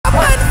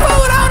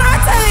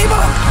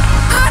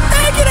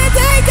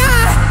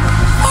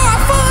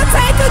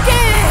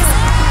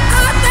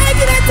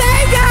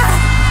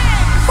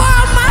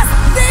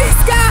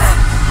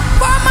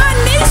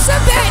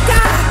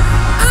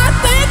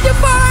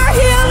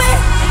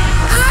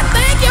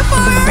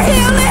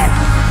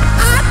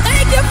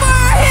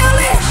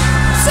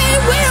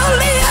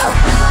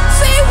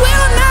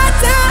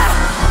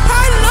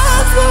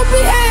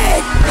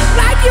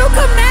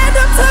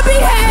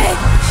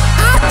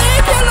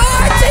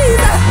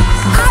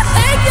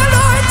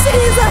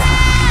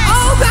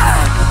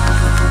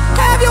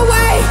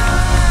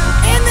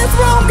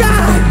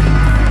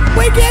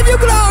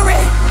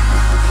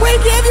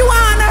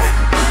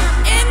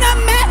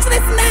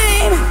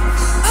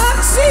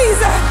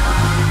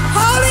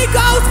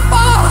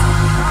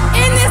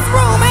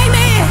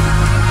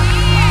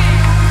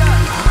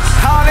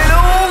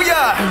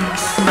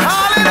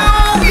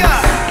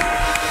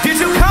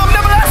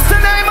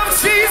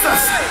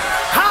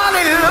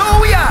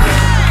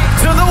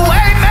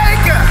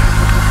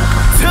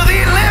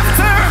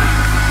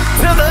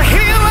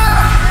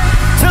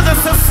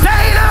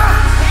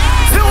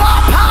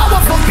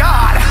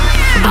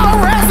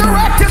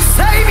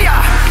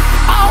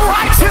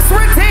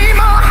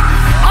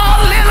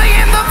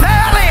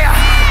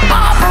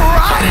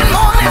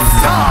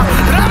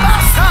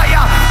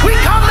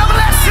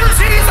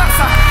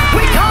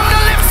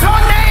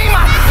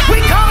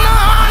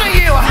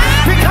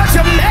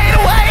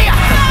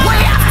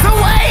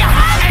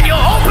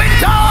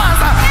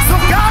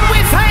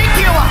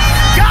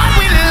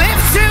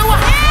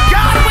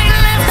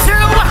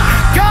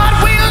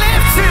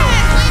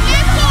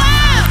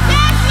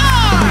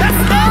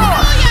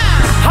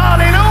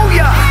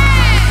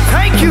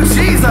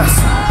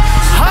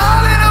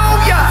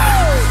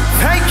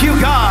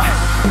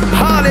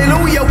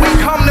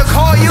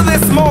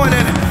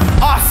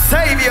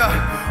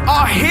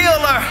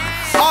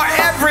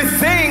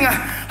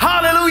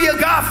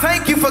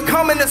for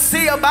coming to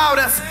see about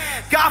us.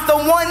 God, the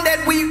one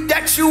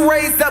that you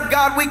raised up,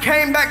 God, we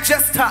came back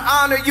just to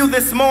honor you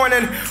this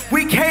morning.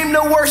 We came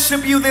to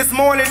worship you this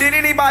morning. Did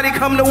anybody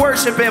come to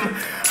worship him?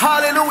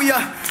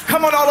 Hallelujah.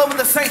 Come on, all over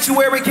the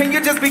sanctuary. Can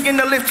you just begin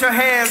to lift your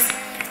hands?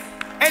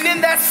 And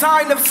in that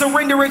sign of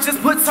surrendering,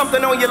 just put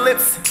something on your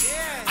lips.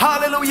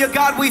 Hallelujah.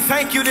 God, we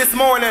thank you this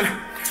morning.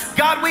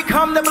 God, we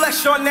come to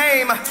bless your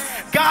name.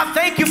 God,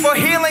 thank you for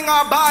healing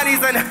our bodies,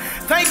 and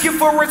thank you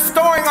for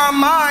restoring our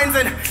minds,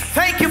 and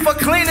thank you for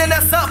cleaning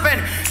us up,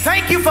 and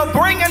thank you for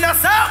bringing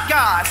us out,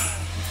 God.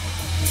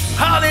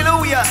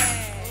 Hallelujah.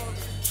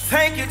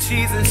 Thank you,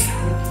 Jesus.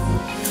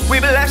 We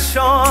bless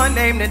your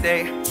name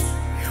today.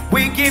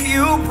 We give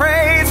you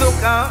praise, oh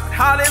God.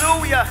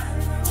 Hallelujah.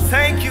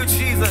 Thank you,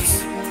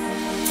 Jesus.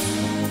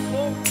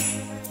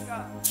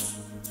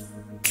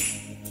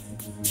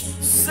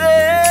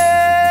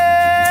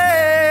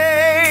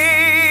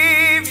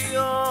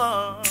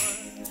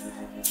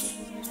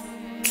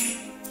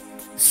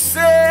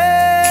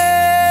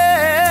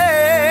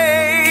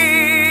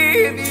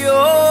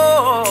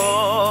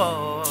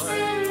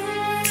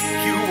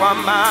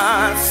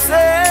 My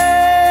Savior,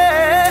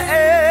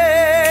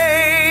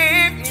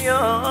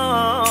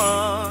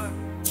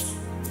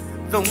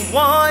 the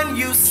one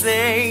you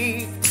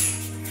saved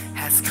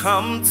has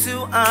come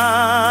to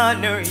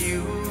honor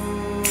you.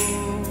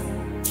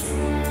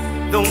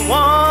 The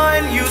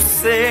one you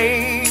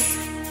saved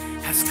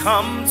has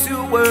come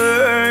to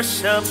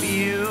worship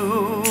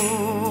you.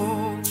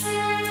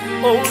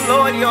 Oh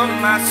Lord, you're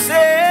my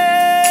Savior.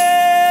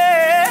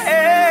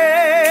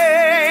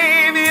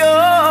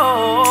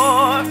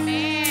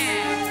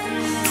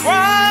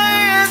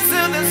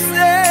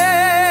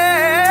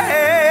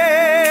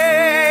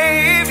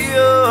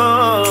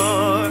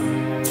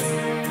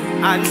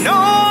 I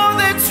know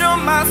that you're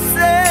my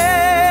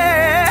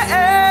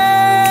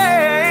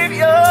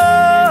Savior,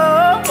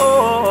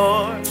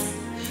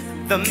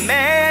 the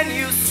man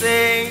you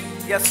saved.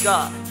 Yes,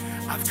 God,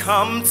 I've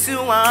come to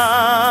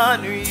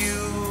honor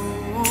you.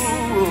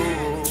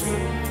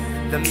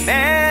 The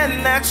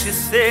man that you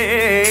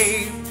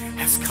saved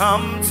has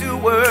come to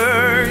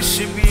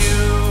worship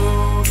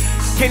you.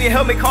 Can you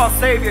help me call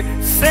Savior?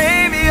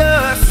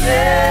 Savior, Savior.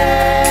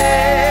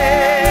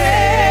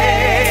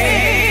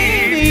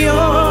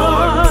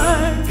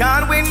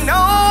 God, we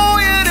know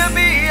you to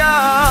be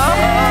ours.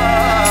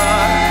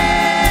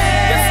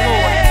 Yes,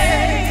 Lord.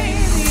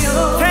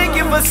 Thank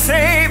you for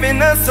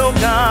saving us, oh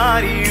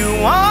God.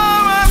 You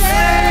are our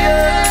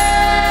Savior.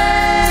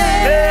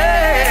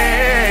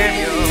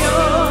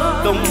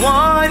 The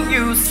one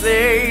you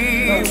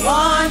saved. The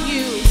one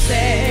you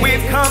saved.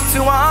 We've come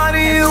to honor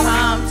you.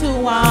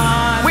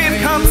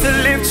 We've come to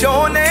lift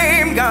your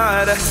name,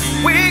 God.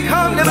 We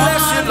come to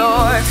bless you,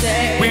 Lord.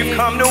 We've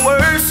come to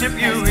worship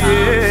you,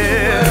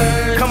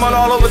 yeah. Come on,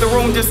 all over the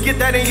room, just get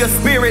that in your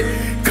spirit.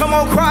 Come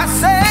on, cry,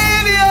 Savior.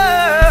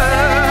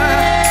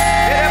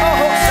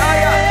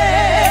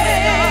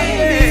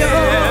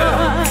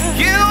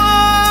 You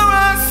are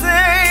our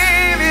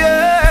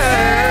Savior.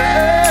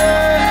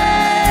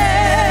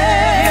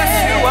 Yes,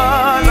 you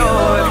are,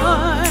 Lord.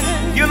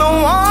 You're the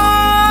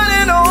one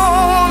and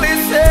only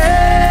Savior.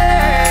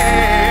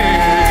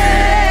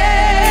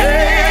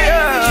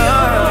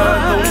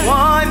 The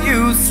one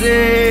you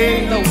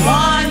saved. The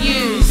one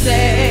you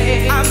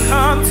saved. I've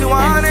come to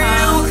honor you.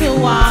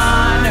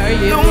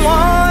 The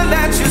one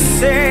that you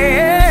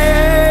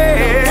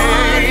saved.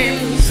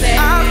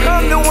 I've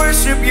come to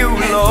worship you,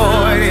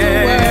 Lord.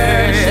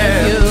 Yeah.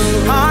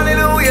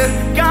 Hallelujah.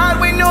 God,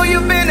 we know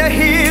you've been a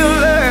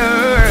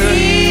healer.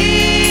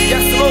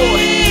 Yes, Lord.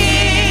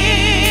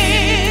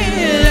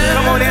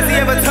 Come on, has he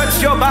ever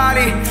touched your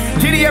body?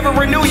 Did he ever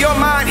renew your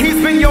mind?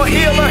 He's been your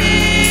healer.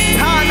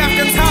 Time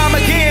after time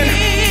again,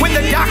 when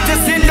the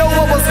doctors didn't know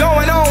what was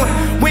going on,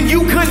 when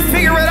you couldn't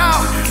figure it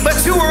out,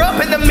 but you were up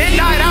in the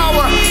midnight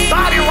hour,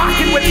 body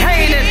rocking with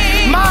pain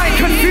and mind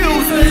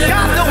confused.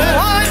 God, the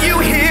one you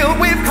healed,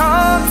 we've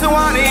come to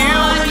honor you.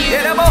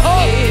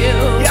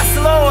 Yes,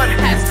 Lord.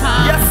 Yes,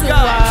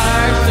 God.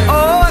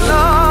 Oh,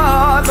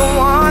 Lord, the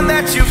one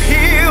that you've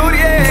healed,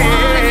 yeah.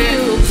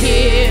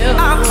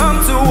 I've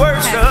come to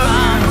worship.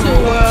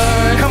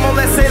 Come on,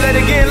 let's say that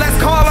again. Let's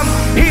call him.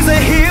 He's a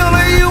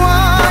healer, you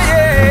are,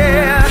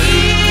 yeah.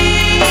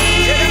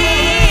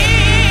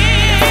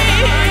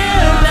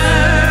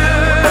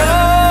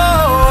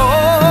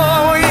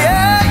 Oh,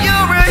 yeah,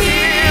 you're a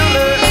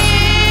healer.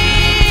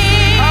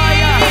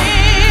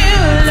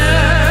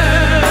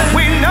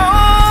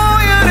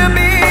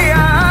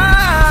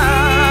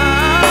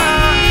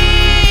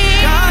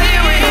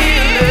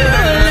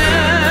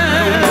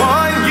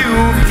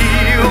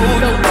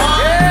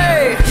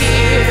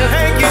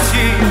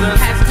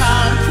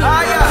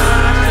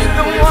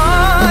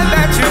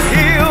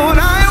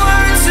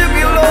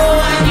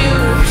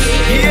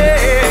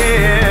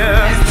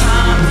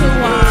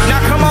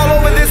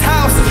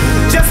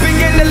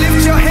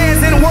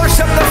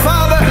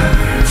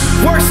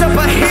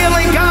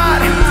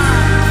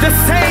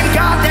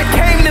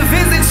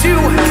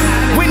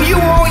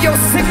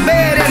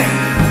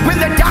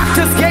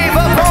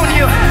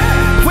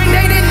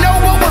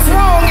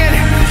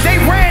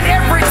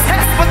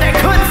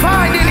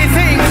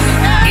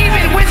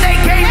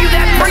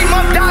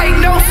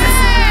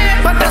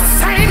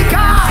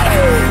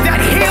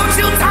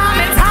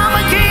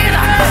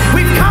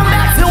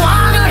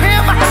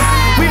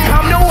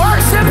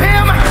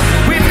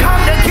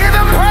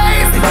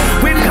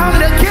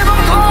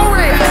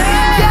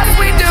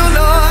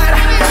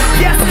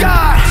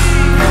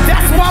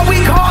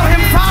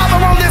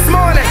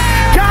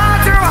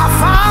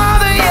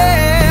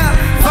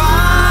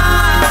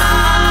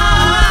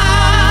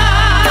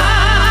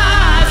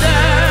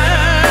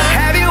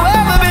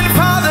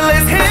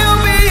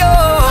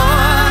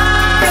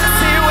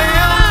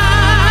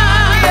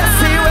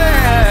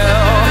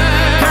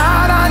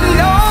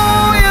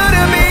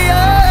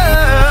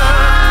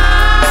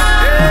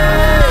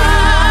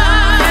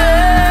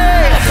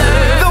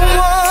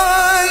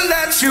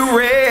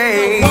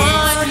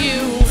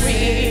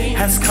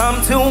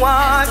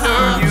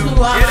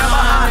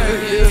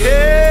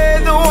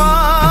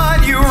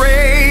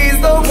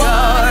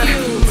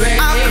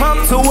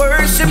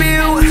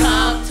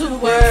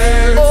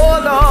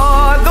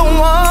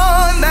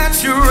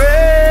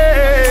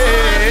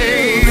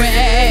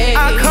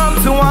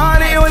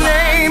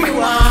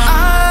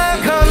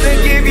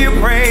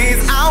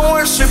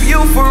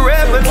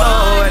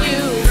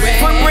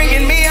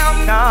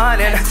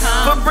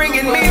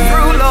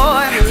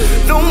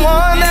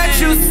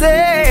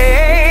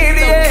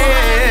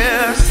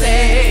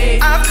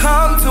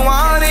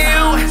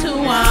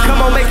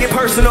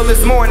 personal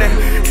this morning.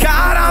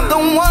 God, I'm the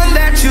one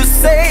that you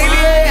saved,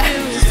 yeah.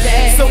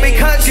 So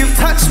because you've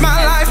touched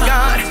my life,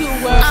 God,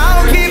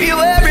 I'll give you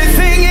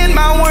everything in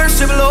my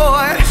worship,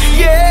 Lord.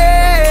 Yeah,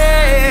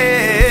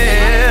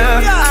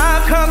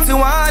 I've come to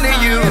honor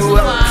you.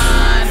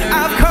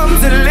 I've come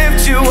to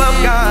lift you up,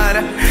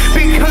 God.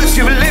 Because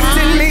you've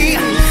lifted me,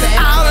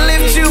 I'll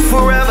lift you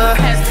forever.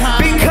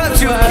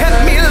 Because you've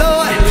kept me,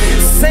 Lord.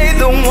 Say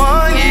the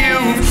one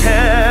you've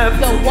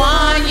kept. The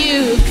one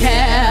you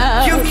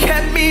kept. You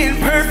kept me in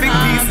perfect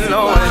peace,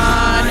 Lord.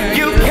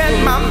 You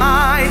kept my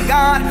mind,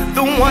 God.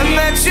 The one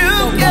that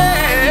you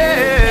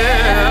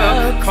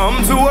kept.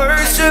 Come to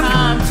worship.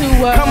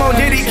 Come on,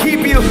 did he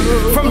keep you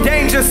from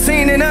danger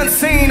seen and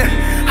unseen?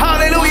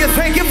 Hallelujah.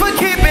 Thank you for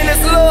keeping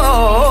us,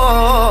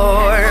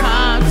 Lord.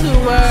 Come to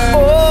worship.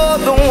 Oh,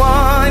 the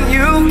one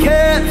you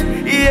kept,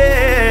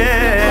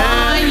 yeah. The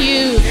one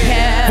you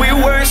kept. We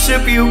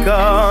worship you,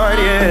 God,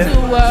 yeah.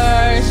 To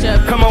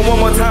worship. Come on, one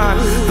more time.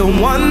 The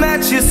one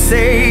that you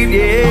saved,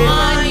 yeah. The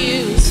one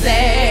you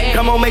saved.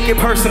 Come on, make it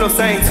personal,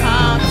 saints.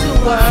 Come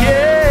to worship.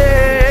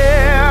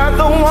 Yeah,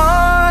 the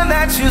one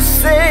that you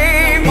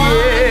saved,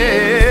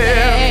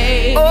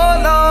 yeah.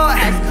 Oh, Lord,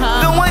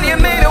 the one you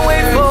made a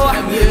way for.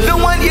 The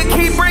one you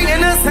keep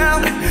bringing us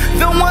out.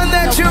 The one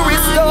that you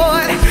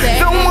restored.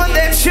 The one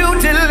that you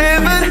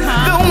delivered.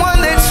 The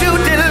one that you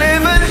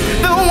delivered.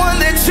 The one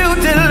that you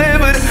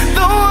delivered.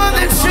 The one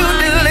that you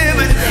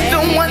delivered.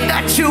 The one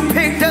that you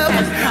picked up.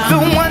 The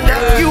one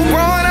that you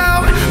brought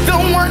out. The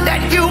one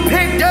that you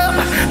picked up.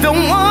 The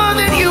one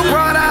that you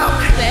brought out.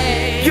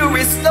 You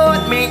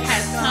restored me.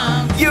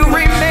 You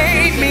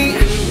remade me.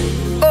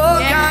 Oh,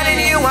 God, in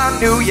you I'm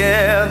new,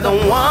 yeah. The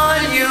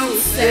one you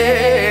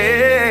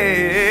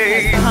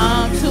saved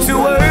to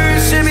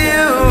worship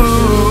you.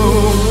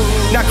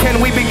 Now can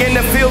we begin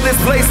to fill this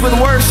place with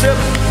worship?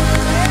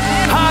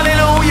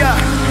 Hallelujah.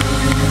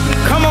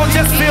 Come on,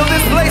 just fill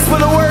this place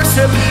with a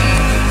worship.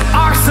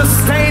 Our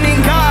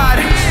sustaining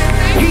God,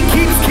 he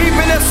keeps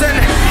keeping us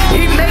and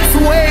he makes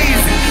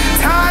ways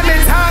time and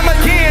time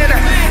again.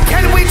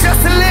 Can we just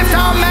lift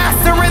our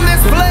master in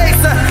this place?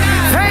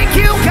 Thank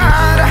you,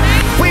 God.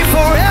 We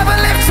forever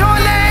lift your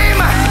name.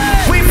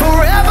 We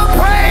forever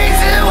praise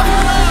you.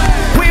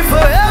 We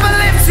forever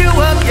lift you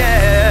up,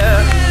 yeah.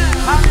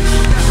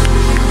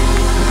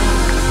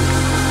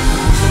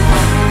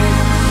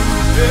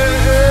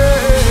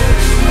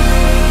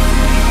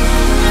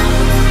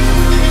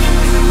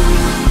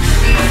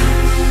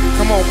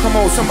 Come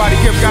on, somebody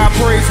give God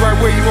praise right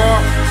where you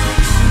are.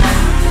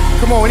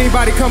 Come on,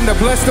 anybody come to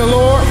bless the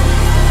Lord?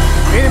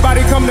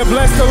 Anybody come to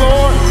bless the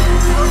Lord?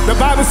 The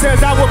Bible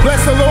says I will bless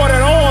the Lord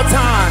at all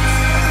times,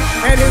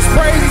 and his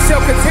praise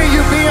shall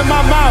continue to be in my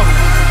mouth.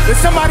 Did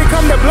somebody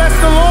come to bless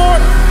the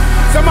Lord?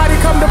 Somebody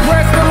come to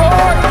bless the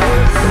Lord?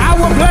 I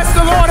will bless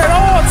the Lord at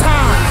all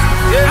times.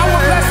 I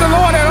will bless the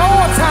Lord at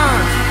all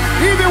times.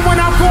 Even when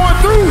I'm going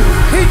through,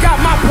 he got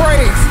my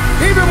praise.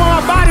 Even when my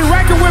body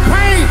wrecking with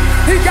pain,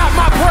 he got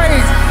my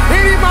praise.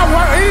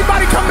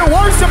 Anybody come to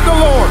worship the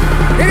Lord?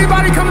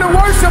 Anybody come to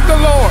worship the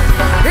Lord?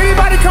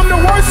 Anybody come to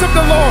worship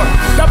the Lord?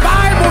 The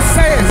Bible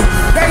says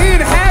that he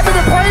inhabits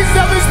the praises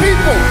of his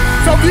people.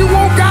 So if you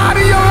want God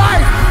in your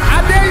life,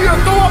 I dare you to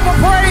throw up a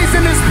praise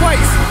in this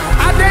place.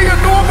 I dare you to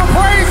throw up a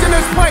praise in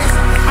this place.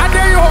 I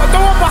dare you to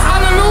throw up a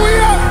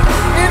hallelujah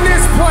in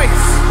this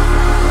place.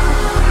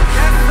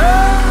 Yes,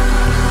 sir.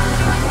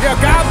 Yeah,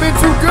 God been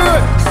too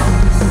good.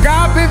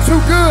 God been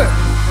too good.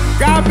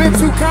 God been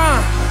too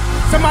kind.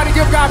 Somebody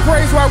give God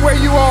praise right where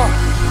you are.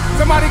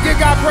 Somebody give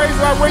God praise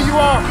right where you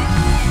are.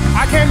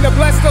 I came to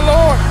bless the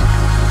Lord.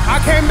 I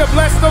came to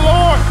bless the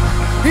Lord.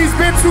 He's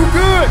been too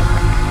good.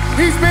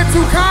 He's been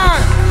too kind.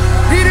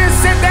 He didn't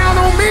sit down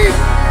on me,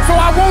 so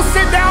I won't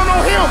sit down on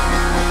him.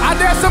 I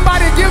dare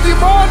somebody give you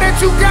more than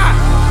you got.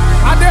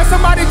 I dare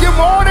somebody give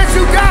more than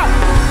you got.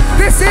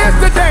 This is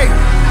the day.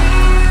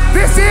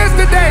 This is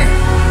the day.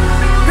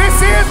 This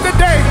is the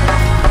day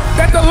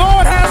that the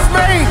Lord has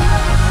made.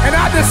 And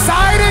I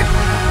decided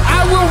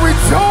I will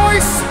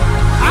rejoice.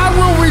 I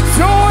will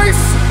rejoice.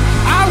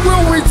 I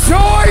will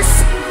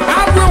rejoice.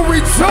 I will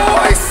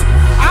rejoice.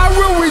 I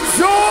will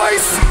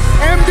rejoice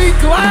and be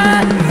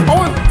glad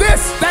on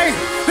this day.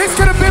 This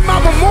could have been my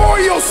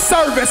memorial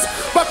service,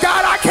 but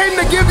God, I came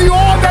to give you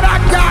all that I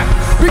got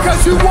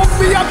because you woke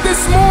me up this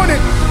morning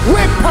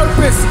with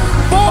purpose,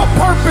 for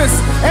purpose,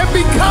 and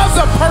because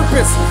of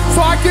purpose.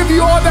 So I give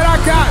you all that I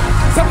got.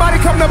 Somebody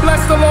come to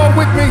bless the Lord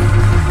with me.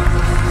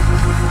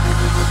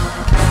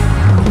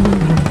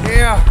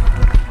 Yeah,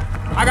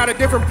 I got a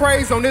different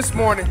praise on this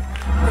morning.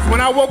 Because when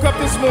I woke up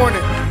this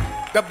morning,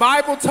 the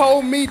Bible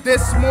told me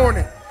this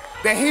morning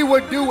that he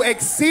would do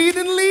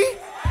exceedingly,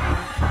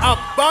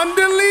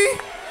 abundantly,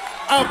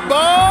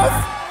 above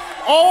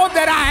all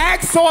that I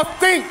ask or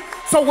think.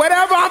 So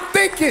whatever I'm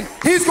thinking,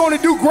 he's going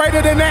to do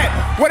greater than that.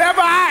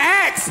 Whatever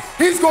I ask,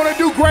 he's going to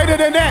do greater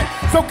than that.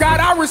 So God,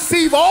 I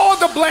receive all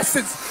the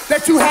blessings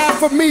that you have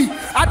for me.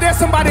 I dare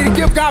somebody to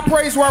give God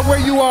praise right where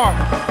you are.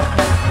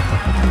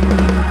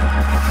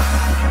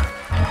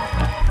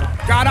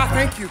 God, I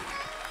thank you.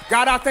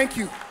 God, I thank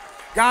you.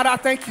 God, I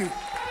thank you.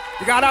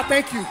 God, I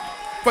thank you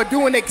for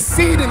doing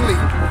exceedingly.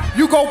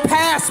 You go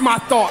past my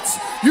thoughts.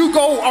 You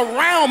go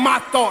around my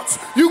thoughts.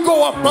 You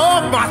go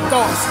above my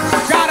thoughts.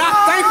 God, I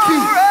thank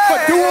you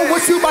for doing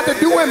what you about to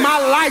do in my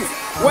life.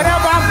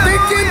 Whatever I'm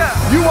thinking,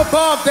 you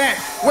above that.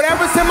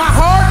 Whatever's in my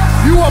heart,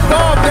 you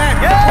above that.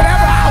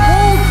 Whatever I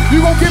want,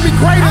 you gonna give me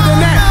greater than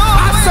that.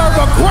 I serve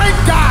a great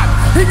God.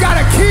 He got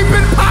a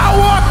keeping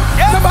power.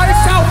 Somebody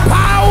shout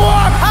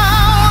power.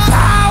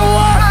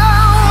 Power.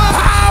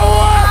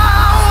 Power.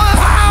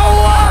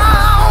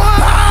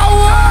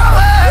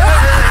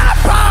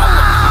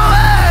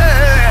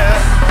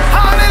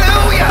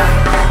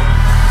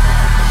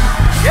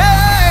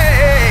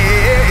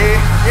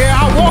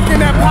 Walk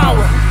in that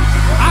power.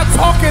 I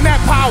talk in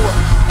that power.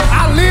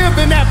 I live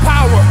in that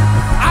power.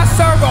 I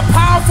serve a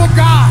powerful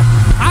God.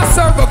 I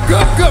serve a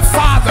good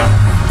Father.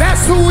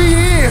 That's who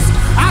he is.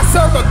 I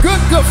serve a good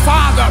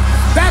Father.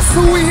 That's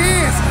who he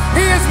is.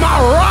 He is my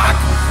rock.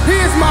 He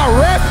is my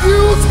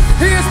refuge.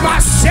 He is my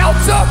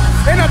shelter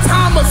in a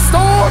time of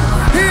storm.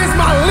 He is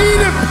my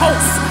leading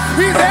post.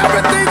 He's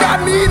everything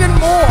I need and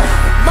more.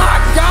 My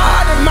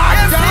God and my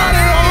God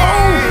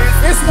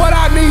alone is what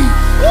I need.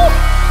 Woo.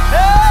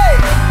 Hey!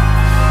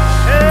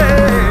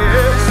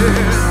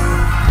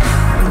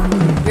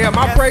 Yeah,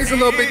 my praise a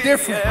little bit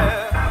different.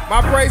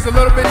 My praise a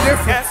little bit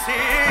different.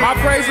 My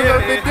praise a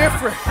little bit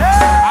different.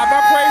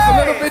 My praise a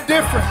little bit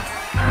different.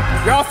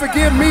 Y'all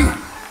forgive me,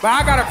 but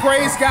I gotta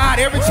praise God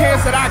every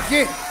chance that I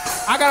get.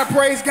 I gotta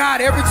praise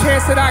God every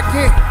chance that I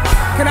get.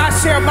 Can I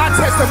share my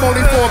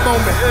testimony for a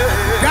moment?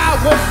 God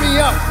woke me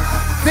up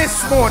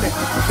this morning.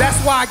 That's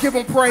why I give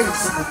him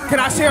praise. Can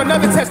I share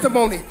another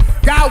testimony?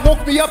 God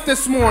woke me up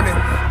this morning.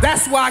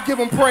 That's why I give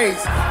him praise.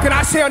 Can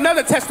I share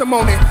another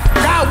testimony?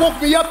 God woke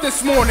me up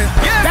this morning.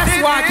 That's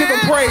why I give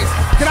him praise.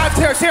 Can I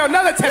share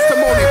another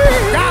testimony?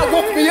 God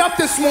woke me up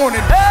this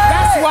morning.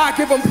 That's why I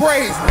give him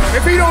praise.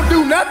 If he don't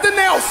do nothing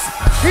else,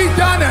 he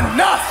done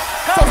enough.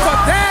 So for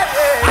that,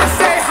 I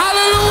say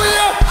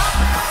hallelujah,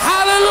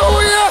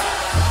 hallelujah,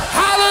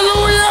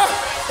 hallelujah.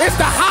 It's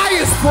the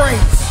highest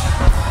praise.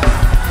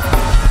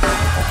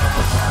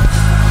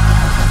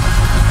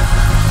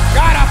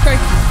 God, I thank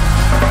you.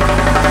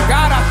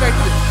 God, I thank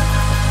you.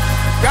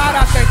 God,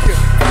 I thank you.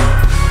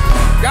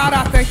 God,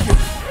 I thank you.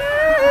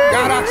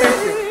 God, I thank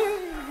you.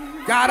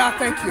 God, I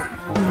thank you.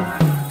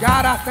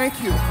 God, I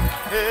thank you.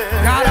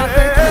 God, I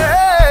thank you.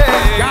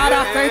 God,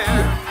 I thank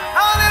you.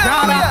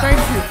 God, I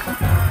thank you.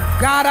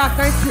 God, I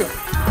thank you.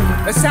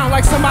 It sounds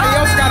like somebody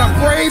else got a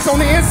praise on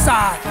the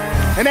inside,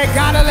 and they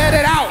gotta let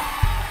it out.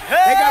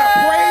 They got a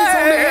praise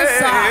on the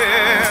inside.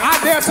 I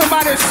dare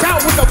somebody to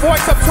shout with the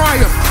voice of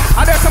triumph.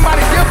 I dare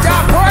somebody to give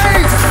God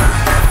praise.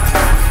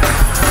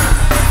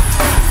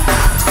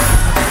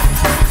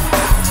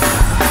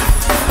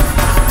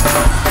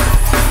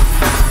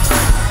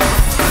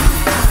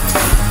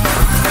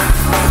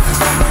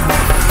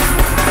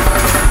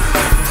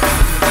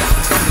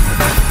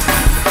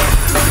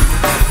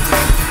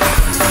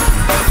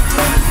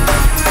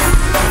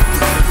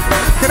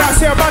 Can I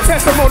share my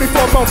testimony for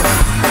a moment?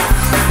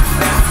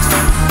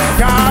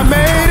 God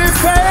made it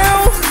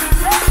fail.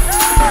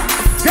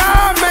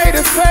 God made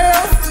it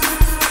fail.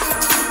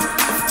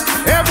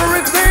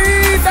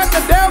 Everything that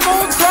the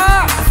devil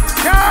tried,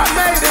 God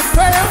made it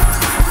fail.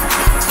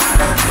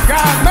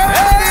 God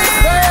made it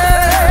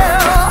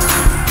fail.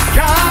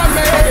 God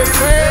made it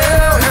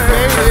fail. He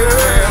made it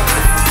fail.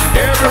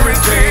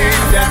 Everything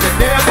that the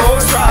devil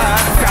tried,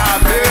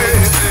 God made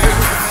it fail.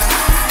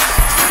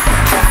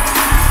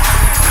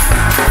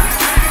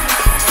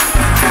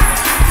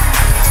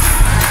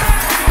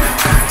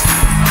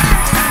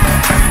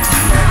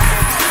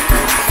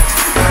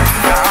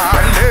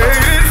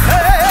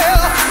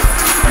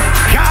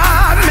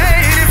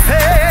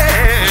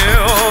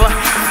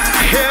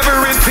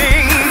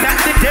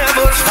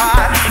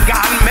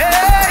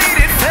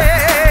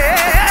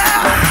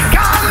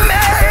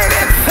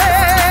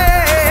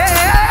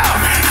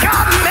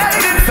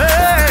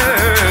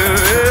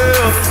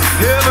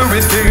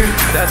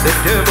 The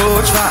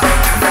devil tried,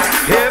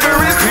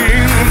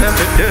 everything that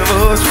the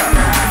devil tried,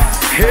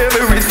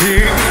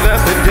 everything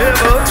that the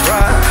devil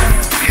tried,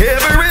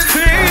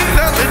 everything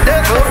that the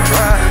devil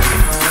tried,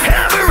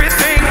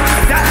 everything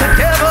that the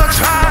devil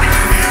tried,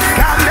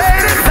 God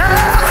made it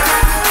fail.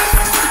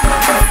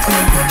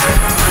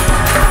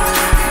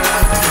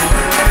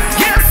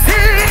 Yes,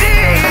 he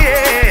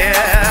did.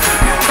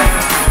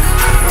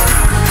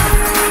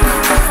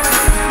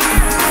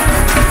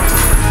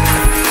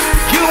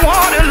 You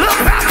want to look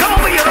back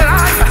over your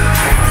life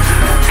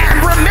and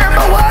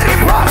remember what he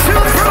brought you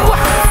through,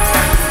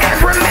 and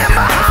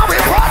remember how he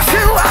brought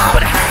you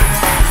out,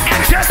 and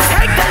just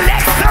take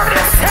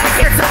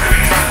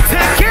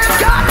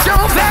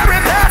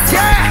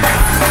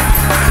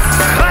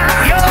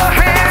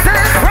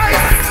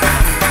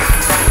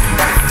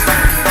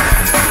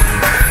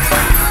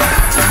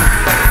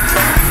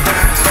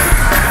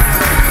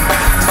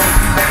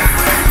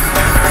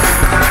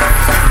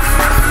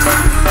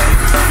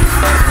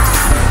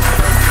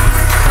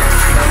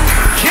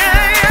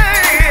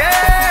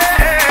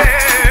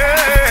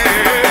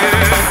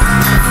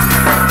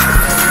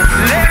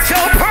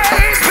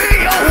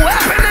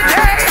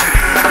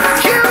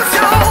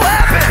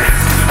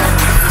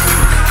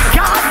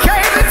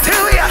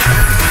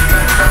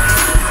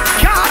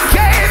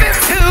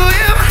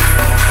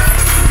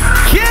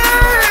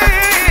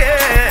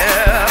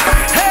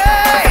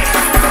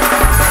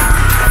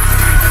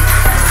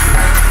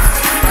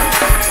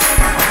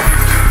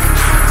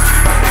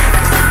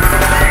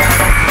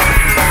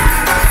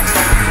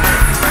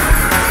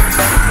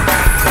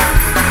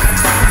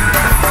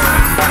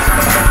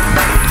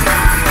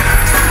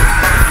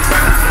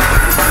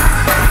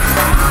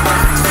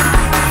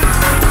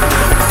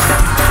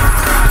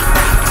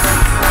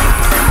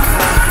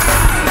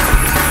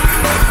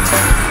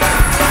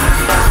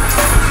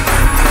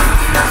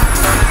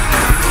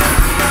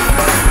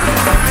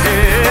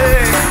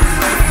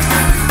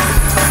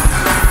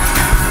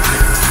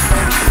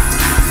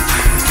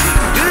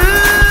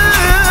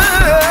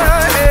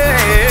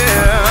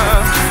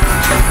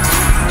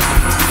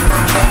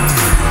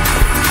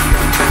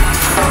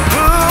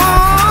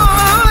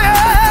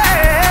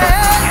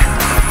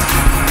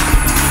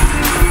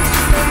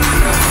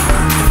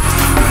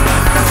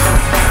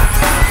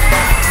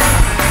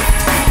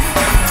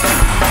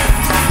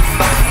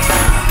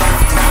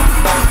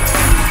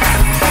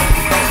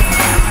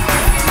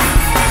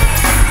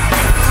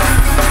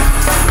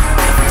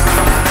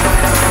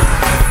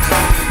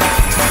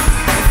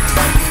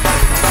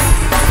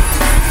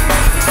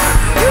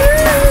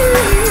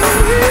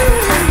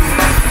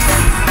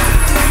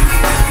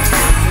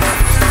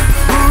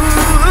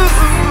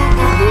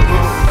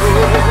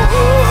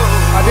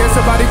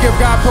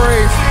God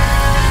praise?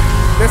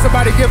 Let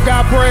somebody give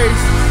God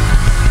praise.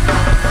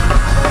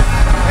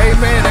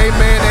 Amen,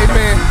 amen,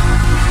 amen.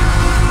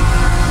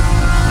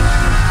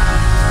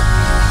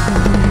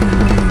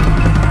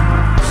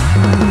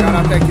 God,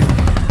 I thank you.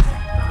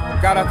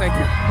 God, I thank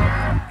you.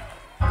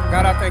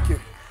 God, I thank you.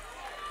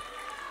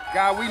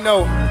 God, we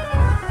know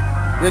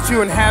that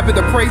you inhabit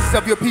the praises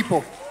of your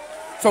people.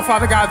 So,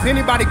 Father God, if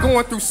anybody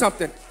going through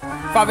something,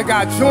 Father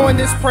God, join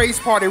this praise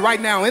party right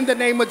now in the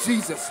name of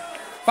Jesus.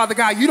 Father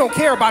God, you don't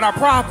care about our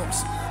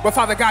problems, but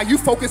Father God,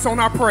 you focus on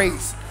our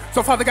praise.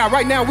 So, Father God,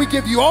 right now we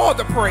give you all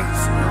the praise.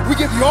 We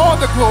give you all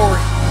the glory.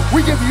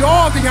 We give you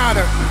all the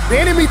honor. The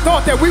enemy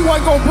thought that we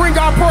weren't going to bring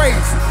our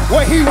praise.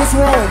 Well, he was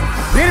wrong.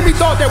 The enemy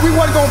thought that we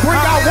weren't going to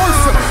bring our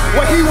worship.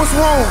 Well, he was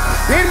wrong.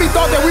 The enemy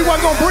thought that we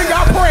weren't going to bring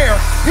our prayer.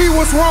 He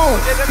was wrong.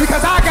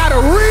 Because I got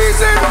a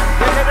reason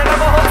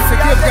to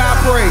give God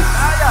praise.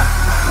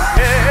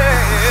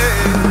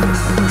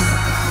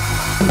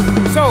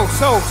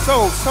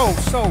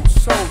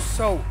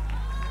 So.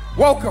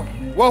 Welcome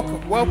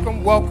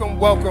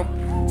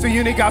to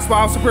Unique Gospel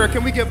House of Prayer.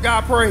 Can we give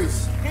God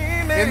praise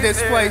in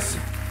this place?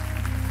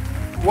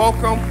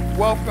 Welcome.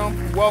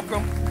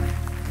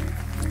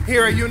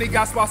 Here at Unique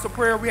Gospel House of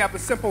Prayer, we have a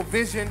simple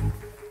vision,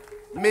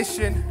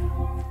 mission,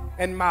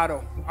 and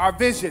motto. Our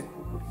vision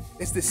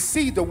is to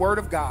see the Word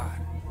of God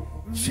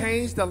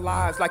change the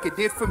lives like it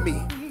did for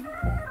me.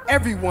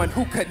 Everyone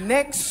who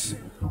connects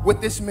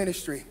with this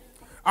ministry.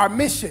 Our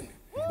mission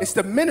is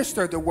to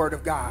minister the Word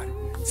of God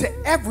to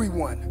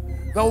everyone.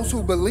 Those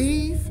who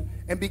believe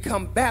and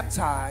become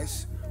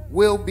baptized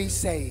will be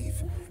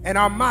saved. And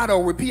our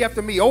motto, repeat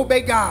after me,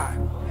 obey God.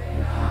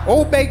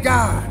 Obey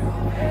God.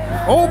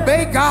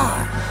 Obey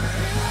God.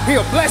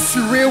 He'll bless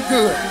you real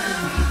good.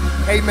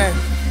 Amen.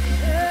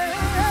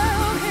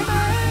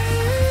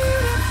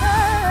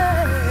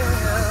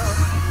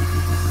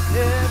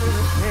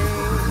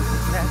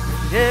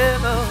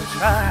 Devil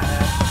tried,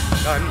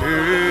 God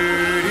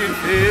made it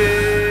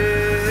fail.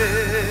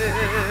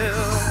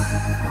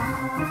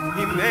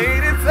 He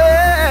made it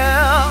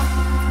fail.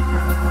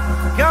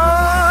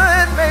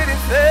 God made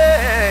it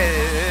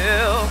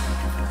fail.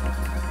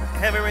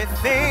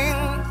 Everything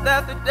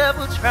that the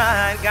devil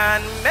tried,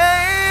 God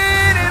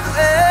made it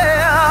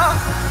fail.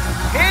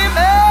 He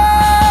made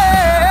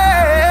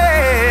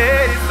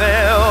it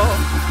fail.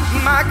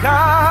 My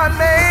God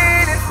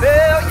made it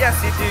fail. Yes,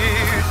 he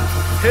did.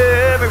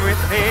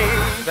 Everything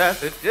that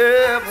the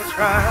devil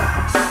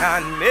tried,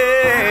 God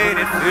made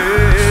it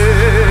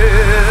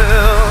fail.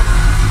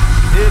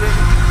 Did it?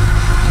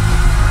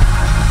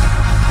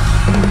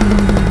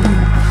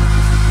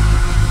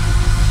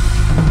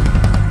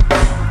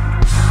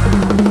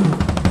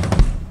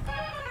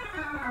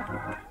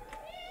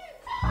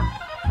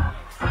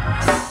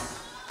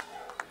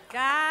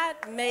 God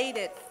made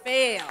it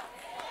fail.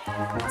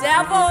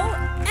 Devil,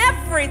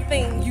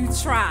 everything you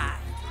tried,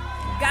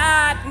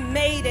 God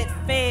made it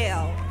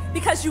fail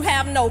because you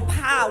have no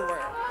power.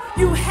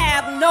 You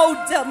have no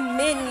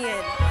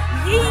dominion.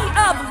 Ye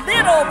of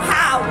little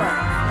power,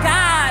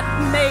 God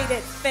made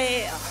it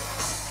fail.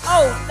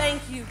 Oh,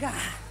 thank you, God.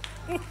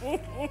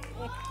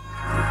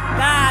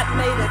 God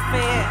made it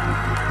fail.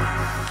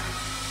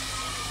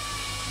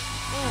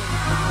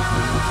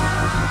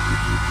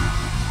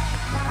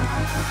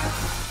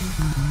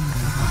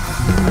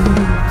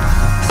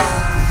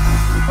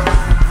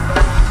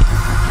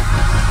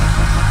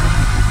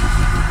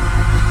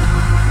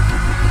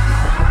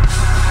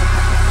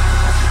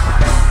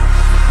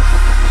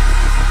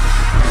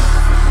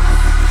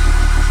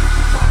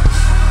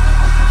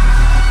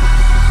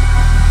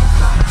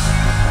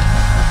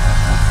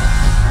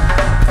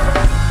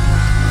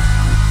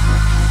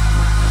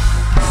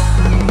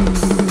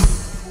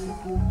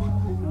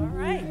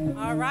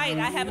 All right,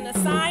 I have an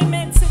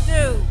assignment to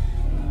do.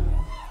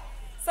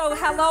 So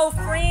hello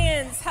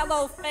friends,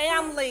 hello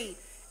family,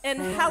 and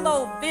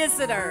hello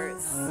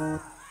visitors.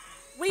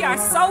 We are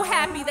so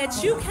happy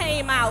that you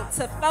came out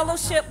to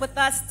fellowship with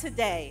us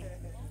today.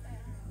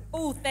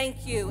 Oh,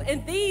 thank you.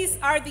 And these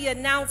are the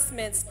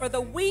announcements for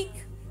the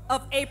week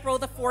of April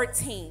the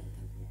 14th.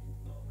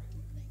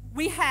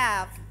 We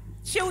have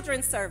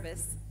children's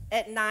service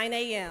at 9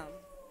 a.m.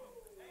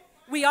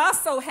 We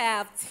also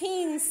have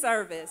teen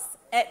service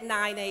at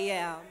 9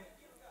 a.m.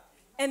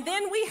 And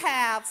then we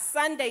have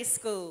Sunday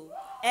school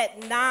at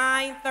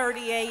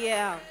 9:30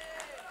 a.m.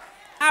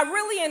 I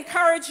really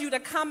encourage you to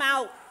come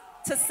out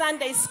to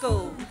Sunday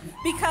school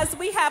because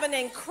we have an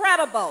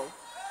incredible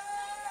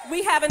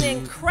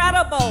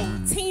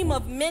team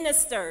of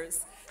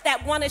ministers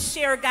that want to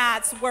share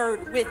God's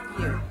word with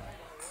you.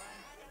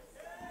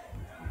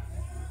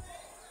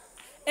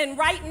 And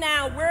right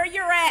now, where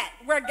you're at,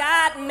 where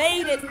God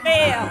made it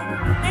fail,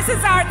 this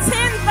is our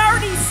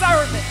 10:30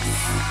 service.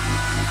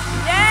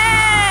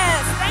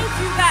 Yes, thank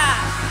you,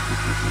 God.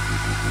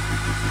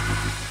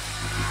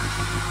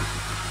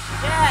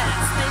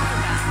 Yes, thank you,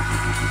 God.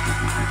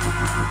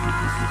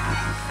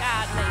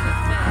 God made it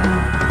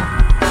fail.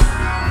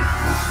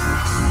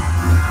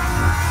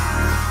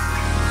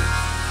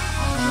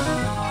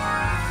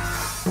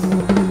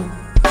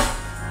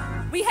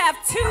 We have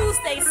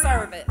Tuesday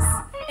service,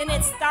 and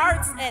it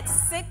starts at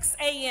 6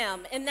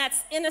 a.m., and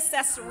that's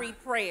intercessory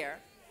prayer.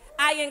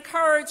 I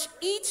encourage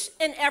each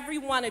and every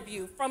one of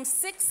you from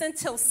 6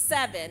 until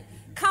 7,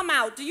 come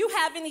out. Do you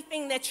have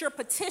anything that you're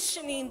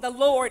petitioning the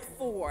Lord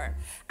for?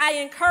 I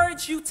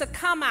encourage you to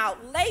come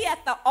out, lay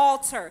at the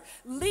altar,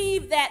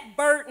 leave that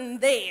burden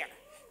there,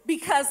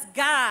 because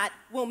God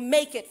will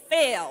make it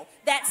fail.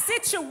 That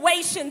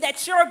situation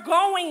that you're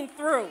going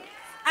through,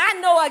 I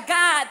know a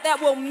God that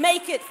will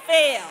make it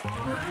fail.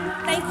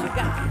 Thank you,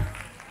 God.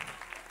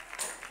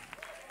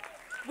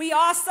 We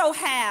also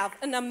have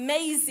an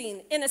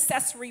amazing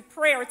intercessory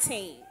prayer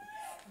team.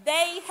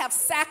 They have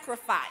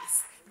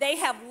sacrificed. They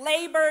have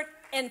labored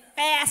and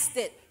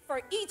fasted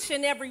for each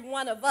and every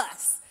one of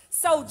us.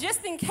 So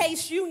just in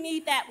case you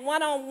need that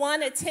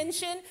one-on-one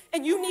attention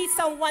and you need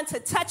someone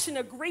to touch and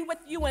agree with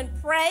you and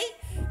pray,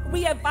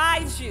 we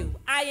advise you,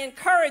 I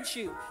encourage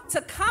you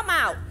to come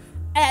out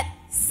at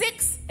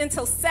 6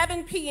 until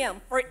 7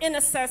 p.m. for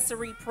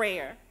intercessory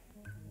prayer.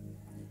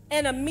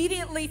 And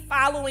immediately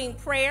following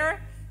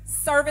prayer,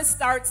 service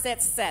starts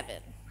at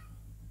 7.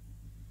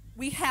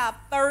 We have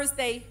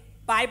Thursday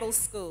Bible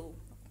school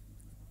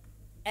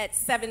at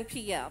 7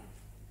 p.m.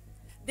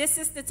 This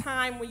is the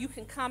time where you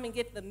can come and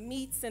get the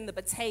meats and the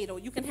potato.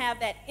 You can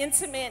have that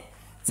intimate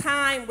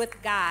time with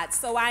God.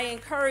 So I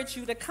encourage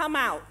you to come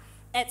out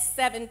at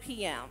 7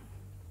 p.m.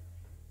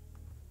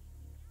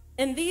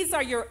 And these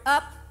are your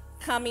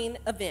upcoming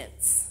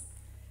events.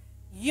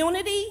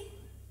 Unity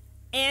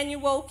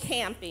Annual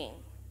Camping.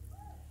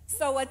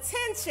 So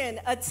attention,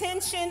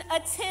 attention,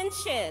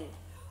 attention.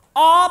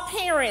 All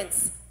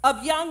parents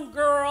of young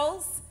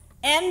girls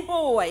and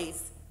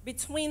boys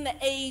between the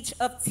age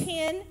of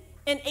 10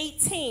 and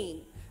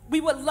 18,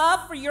 we would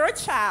love for your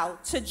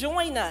child to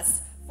join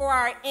us for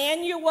our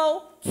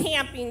annual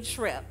camping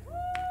trip.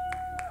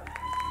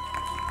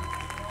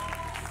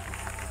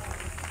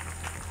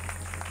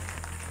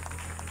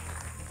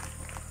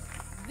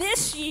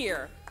 This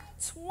year,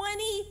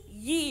 20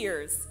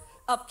 years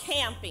of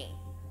camping.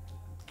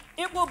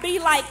 It will be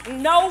like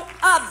no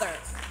other.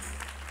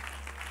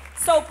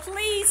 So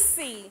please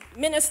see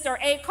Minister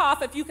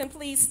Akoff, if you can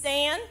please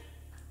stand.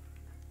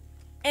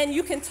 And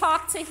you can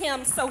talk to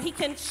him so he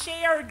can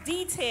share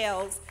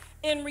details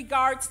in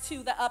regards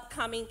to the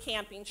upcoming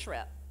camping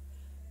trip.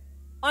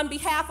 On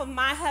behalf of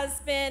my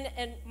husband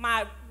and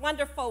my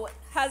wonderful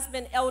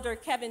husband, Elder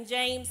Kevin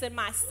James, and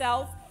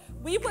myself,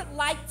 we would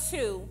like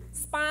to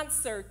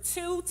sponsor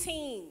 2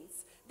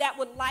 teams that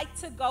would like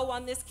to go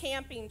on this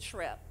camping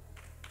trip.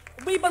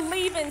 We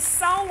believe in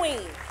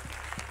sowing.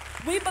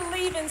 We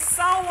believe in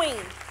sowing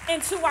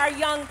into our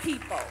young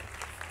people.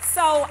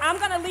 So I'm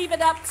going to leave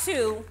it up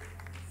to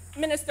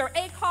Minister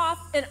Akoff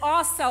and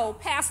also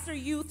Pastor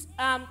Youth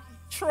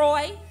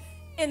Troy,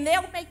 and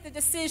they'll make the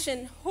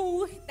decision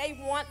who they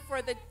want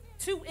for the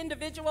 2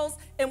 individuals,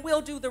 and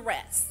we'll do the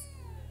rest.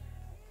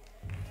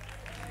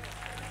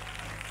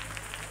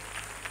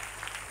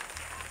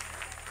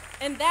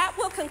 And that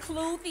will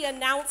conclude the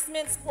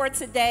announcements for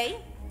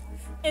today.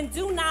 And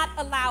do not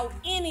allow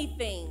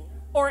anything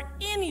or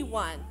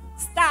anyone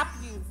stop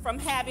you from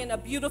having a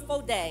beautiful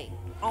day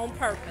on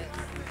purpose.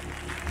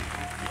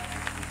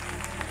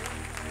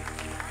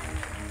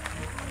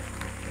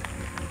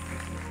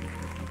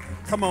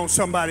 Come on,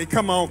 somebody.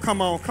 Come on,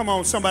 come on, come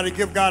on. Somebody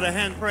give God a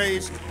hand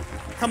praise.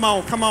 Come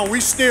on, come on. We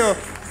still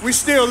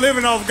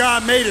living off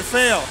God made it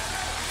fail.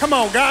 Come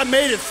on, God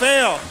made it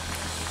fail.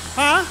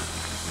 Huh?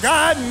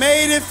 God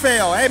made it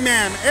fail.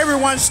 Amen.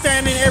 Everyone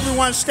standing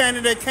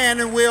that can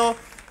and will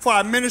for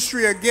our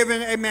ministry of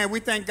giving. Amen. We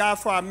thank God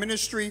for our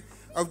ministry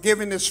of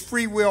giving, this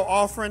free will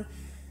offering.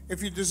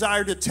 If you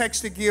desire to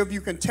text to give,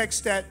 you can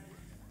text that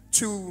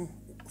to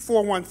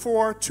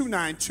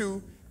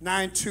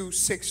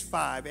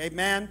 414-292-9265.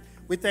 Amen.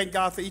 We thank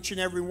God for each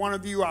and every one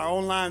of you, our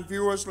online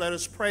viewers. Let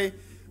us pray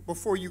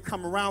before you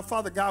come around.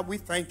 Father God, we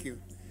thank you.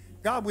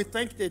 God, we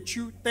thank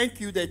you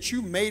that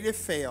you made it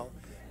fail.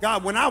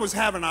 God, when I was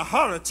having a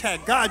heart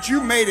attack, God,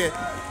 you made it.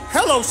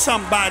 Hello,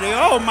 somebody.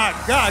 Oh, my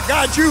God.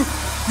 God, you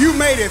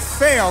made it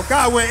fail.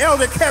 God, when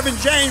Elder Kevin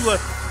James was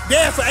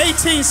there for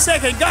 18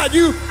 seconds, God,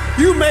 you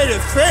made it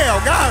fail.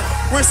 God,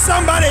 when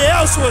somebody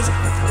else was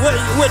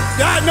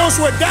diagnosed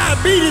with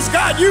diabetes,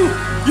 God, you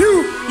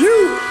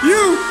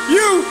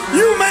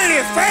made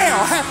it fail.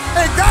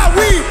 And God,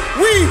 we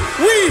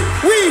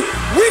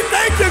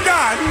thank you,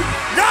 God.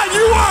 God,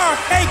 you are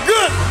a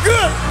good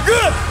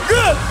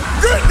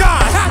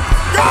God.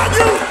 God,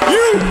 you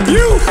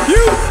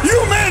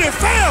made it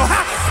fail.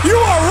 You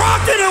are a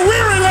rock in a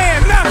weary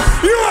land. Now,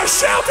 you are a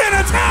shelter in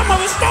a time of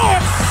a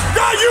storm.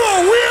 God, you are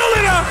a wheel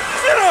in the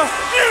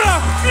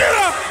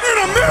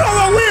middle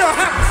of a wheel.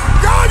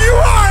 God, you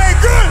are a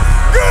good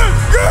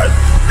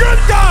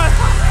God.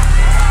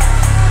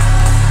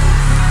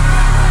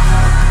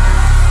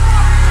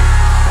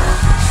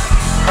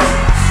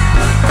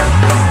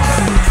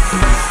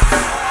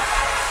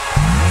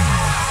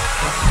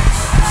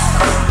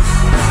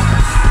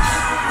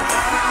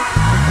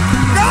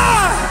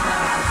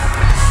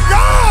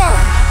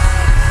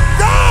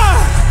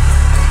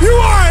 You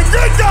are a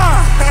good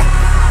God.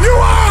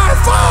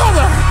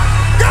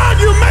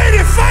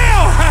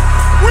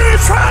 When it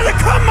tried to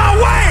come my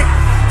way,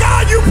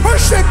 God, you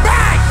pushed it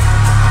back.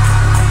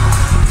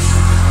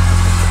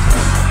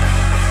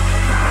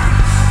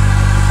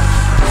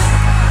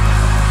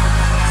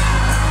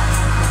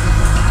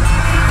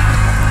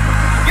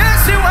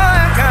 Yes, you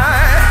are,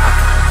 God.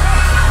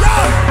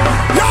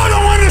 Y'all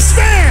don't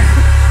understand.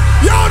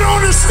 Y'all don't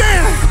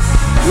understand.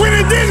 When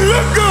it didn't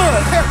look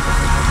good,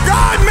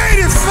 God made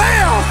it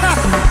fail.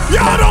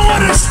 Y'all don't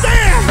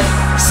understand.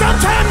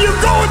 Sometimes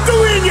you're going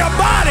through in your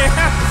body,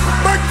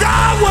 but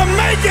God will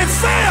make it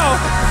fail.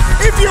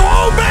 If you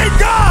obey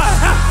God,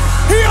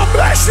 He'll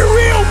bless you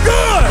real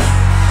good.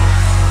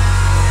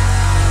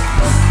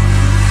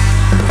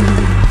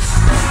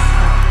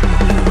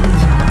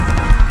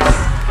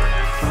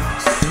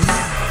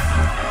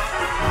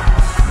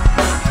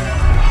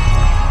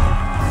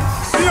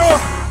 You know,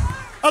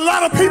 a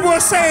lot of people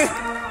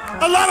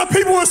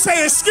will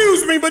say,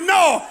 excuse me, but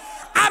no,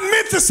 I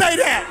meant to say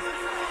that.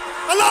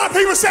 A lot of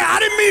people say, I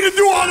didn't mean to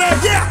do all that.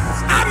 Yeah,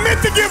 I meant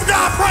to give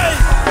God praise.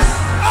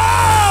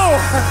 Oh,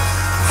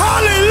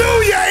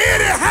 hallelujah,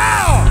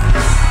 anyhow.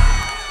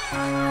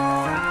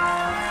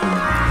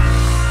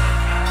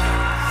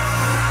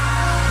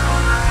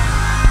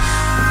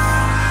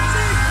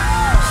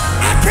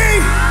 I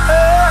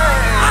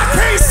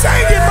can't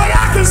sing it, but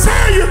I can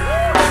tell you,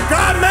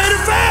 God made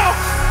it fail.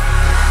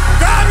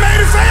 God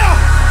made it fail.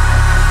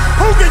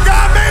 Who can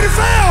God made it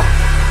fail?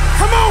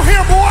 Come on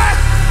here, boy.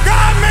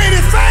 God made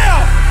it fail.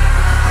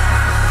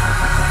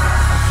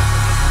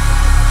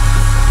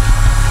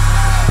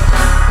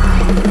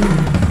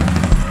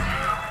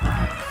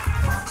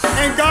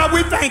 And God,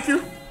 we thank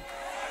you.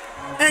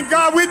 And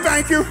God, we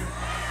thank you.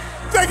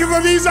 Thank you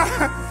for these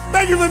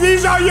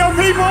young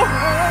people.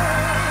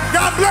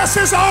 God bless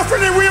this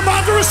offering that we're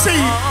about to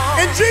receive.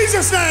 In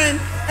Jesus' name,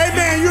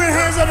 amen. You're in the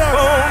hands of the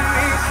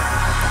Lord.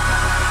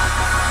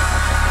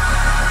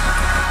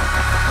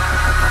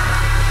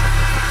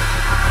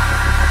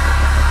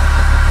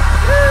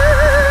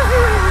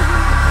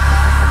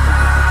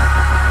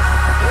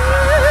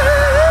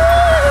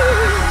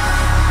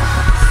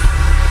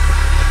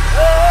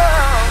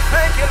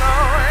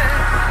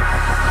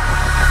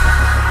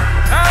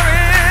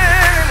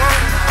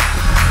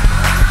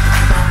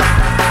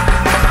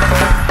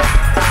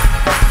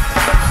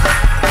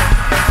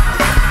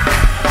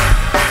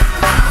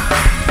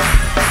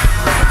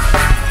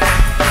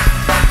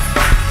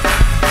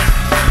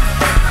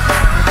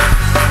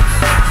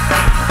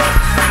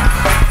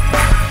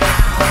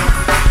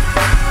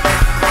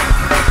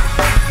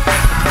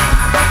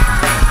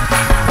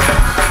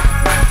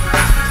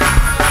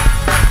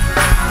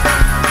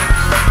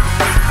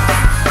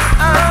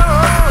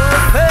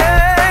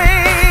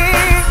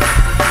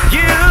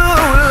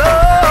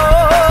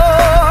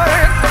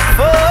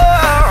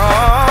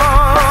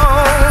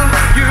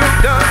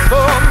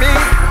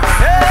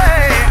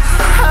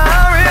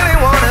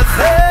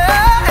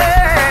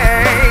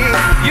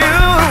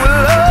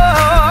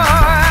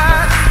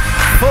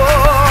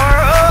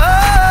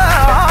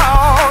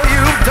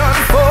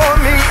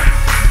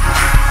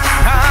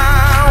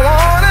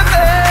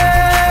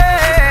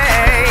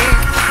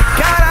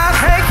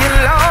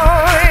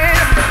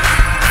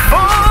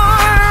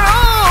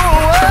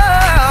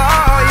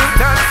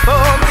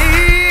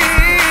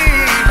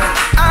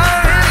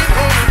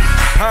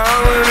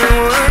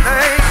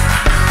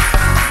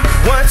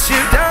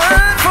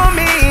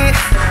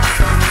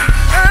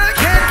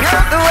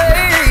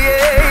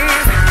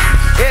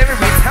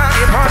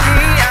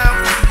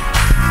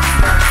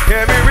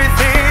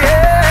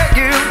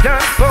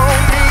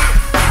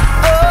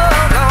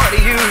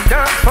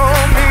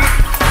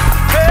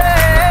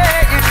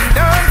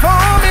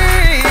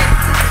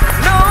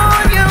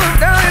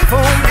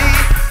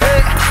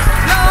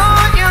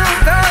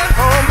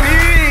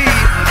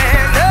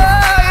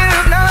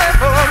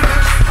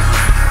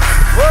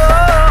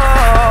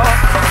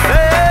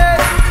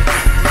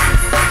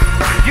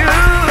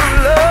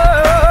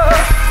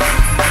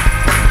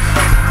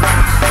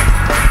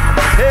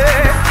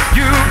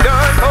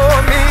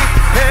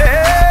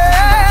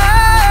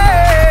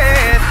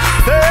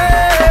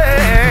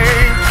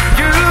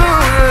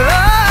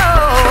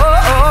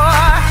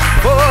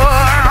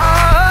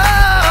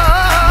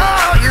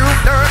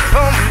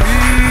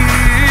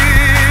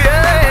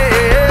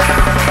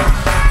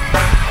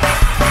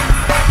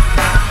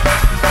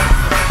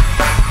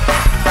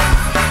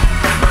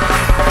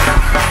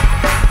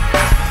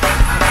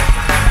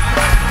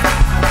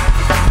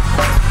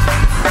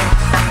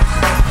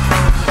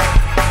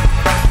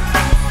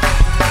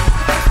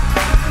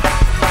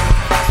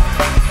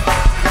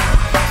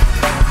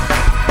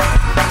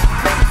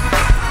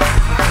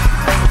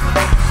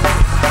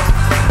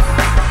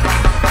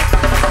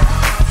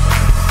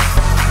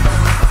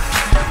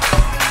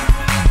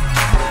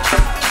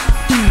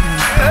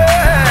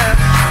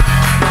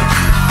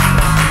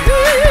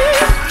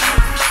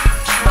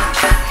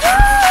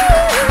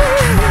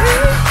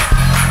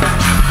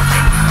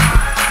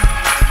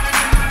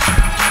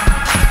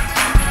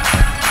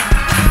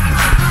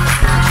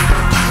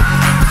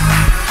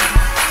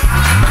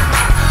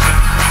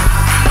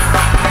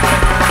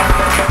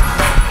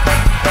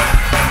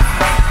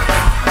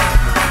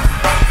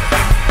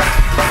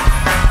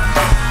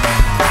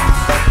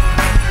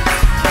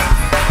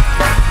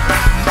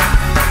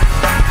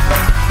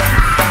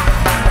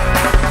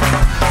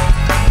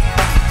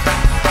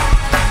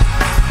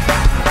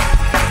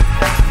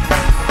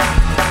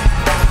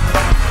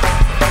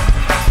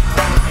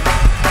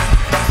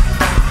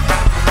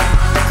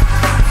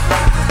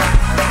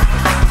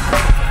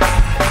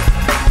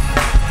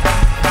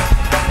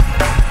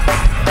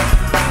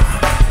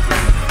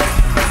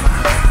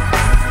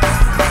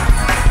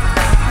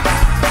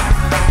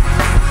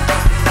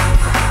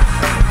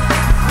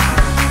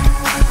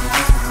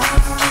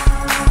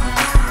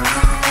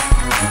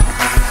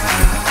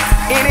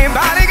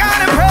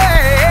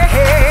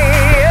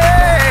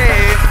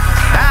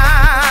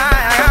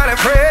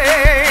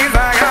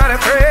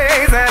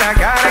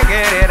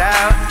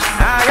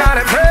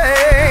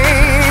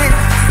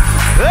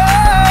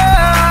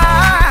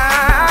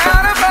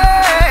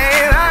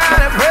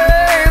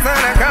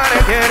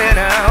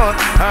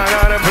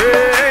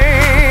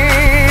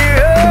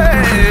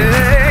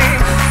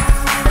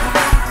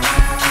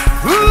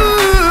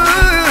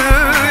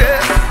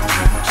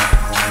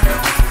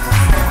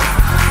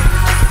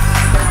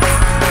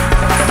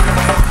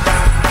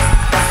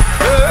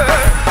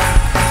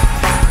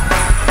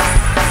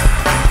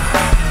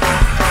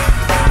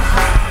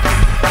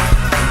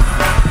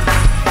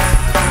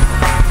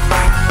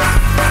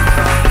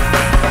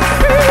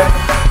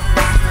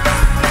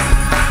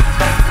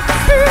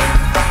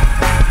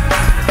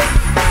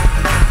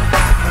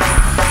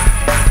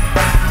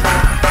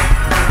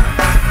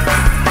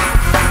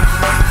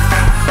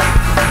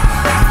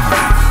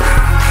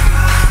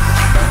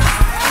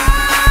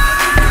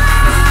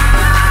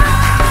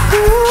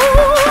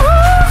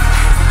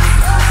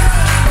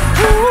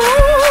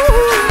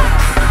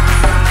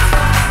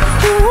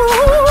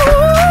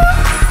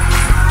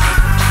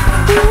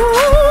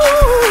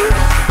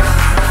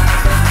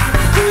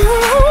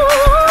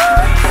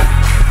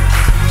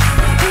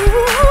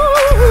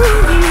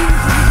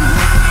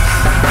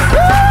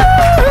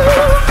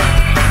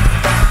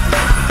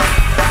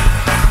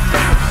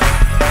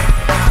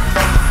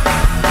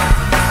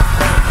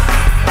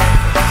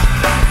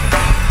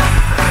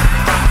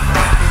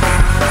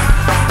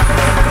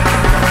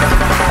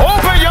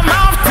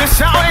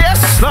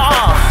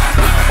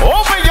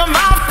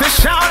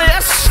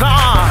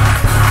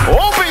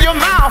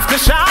 to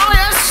shout,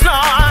 yes,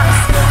 Lord.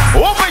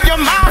 Open your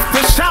mouth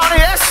to shout,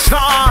 yes,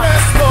 Lord.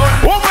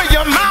 Open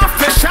your mouth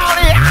to shout,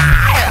 yeah.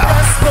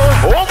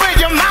 Open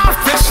your mouth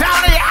to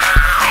shout, yeah.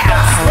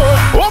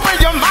 Open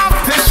your mouth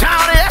to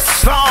shout,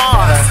 yes,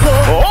 Lord.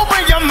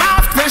 Open your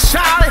mouth to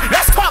shout it.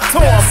 Let's talk to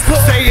him.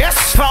 Say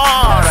yes,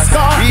 Lord.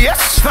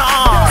 Yes,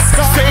 Lord.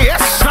 Say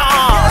yes,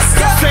 Lord.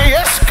 Say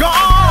yes,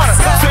 God.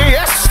 Say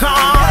yes,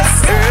 Lord.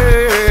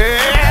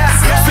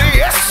 Say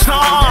yes,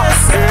 Lord.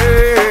 Say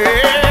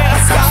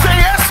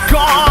yes,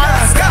 God.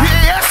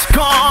 Yes,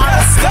 God.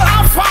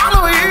 I'll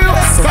follow you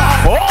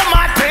all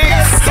my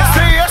days.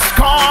 Say yes,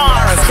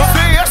 God.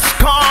 Say yes,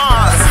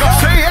 God.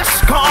 Say yes,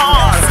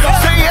 God.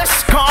 Say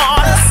yes,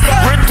 God.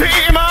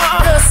 Redeemer.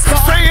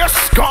 Say yes,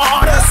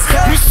 God.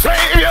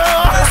 Savior.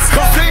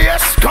 Say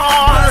yes,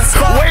 God.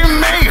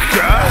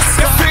 Waymaker.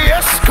 Say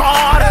yes,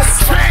 God.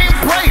 Chain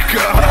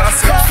breaker.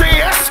 Say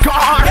yes,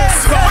 God.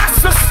 My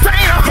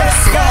sustainer.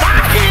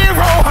 My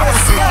hero.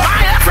 My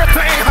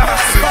everything.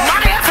 My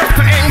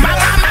everything. My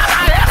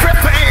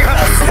everything.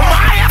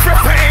 My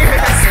everything.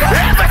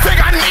 Everything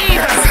I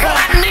need.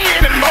 I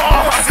need it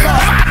more.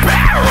 My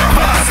bearer.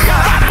 My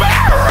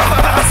bearer.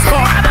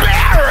 My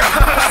bearer.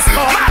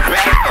 My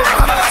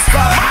bearer.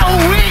 My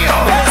wheel.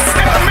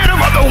 In the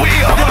middle of the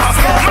wheel.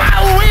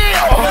 My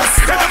wheel.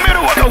 In the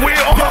middle of the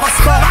wheel. My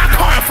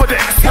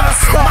confidence.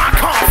 My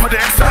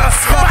confidence.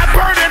 My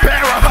burden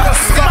bearer.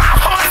 My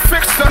heart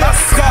fixer.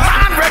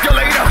 Mind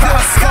regulator.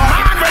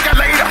 Mind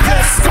regulator.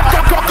 Go,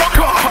 go, go,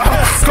 go, go.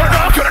 Go,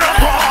 go, go, go,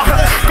 go.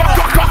 Go,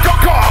 go, go, go,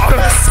 go.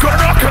 Go,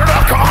 go, go, go,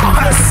 go.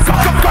 Go,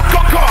 go, go,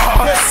 go, go.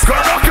 Go,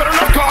 go, go,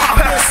 go, go.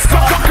 Go,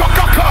 go, go,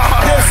 go, go.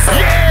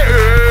 Yeah.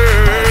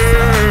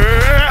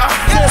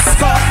 Yes,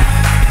 God.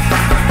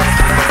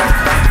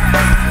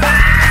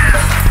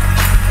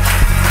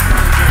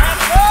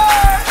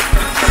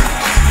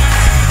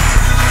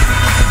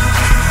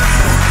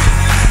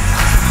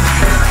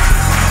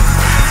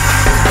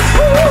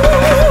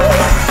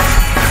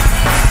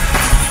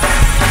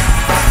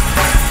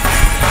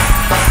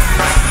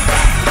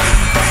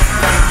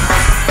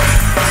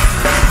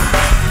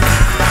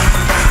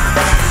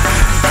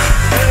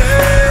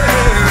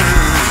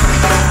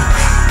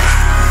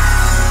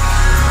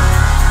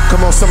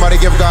 Come on, somebody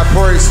give God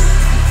praise.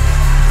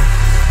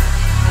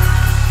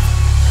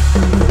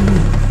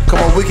 Come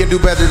on, we can do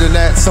better than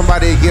that.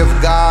 Somebody give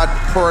God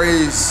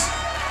praise.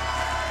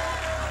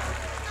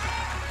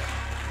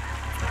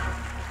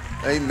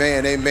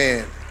 Amen,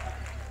 amen.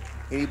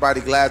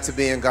 Anybody glad to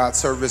be in God's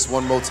service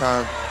one more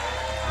time?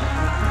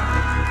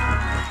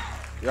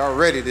 Y'all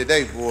ready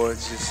today,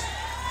 boys? Just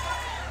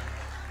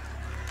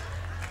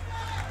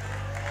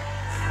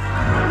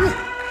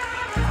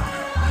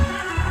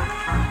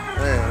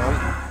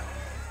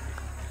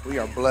we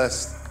are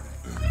blessed.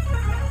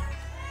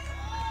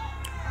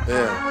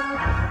 Yeah.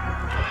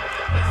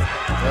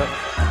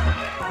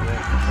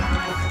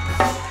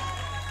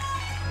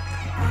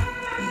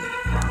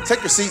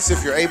 Take your seats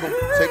if you're able.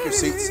 Take your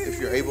seats if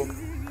you're able.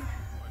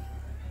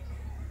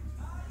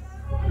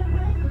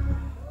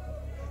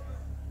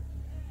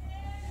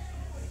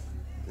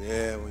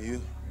 Yeah, when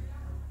you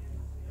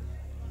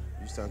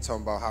start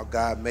talking about how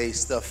God made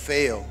stuff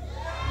fail,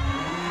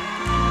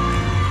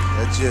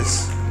 that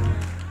just,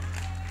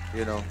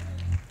 you know,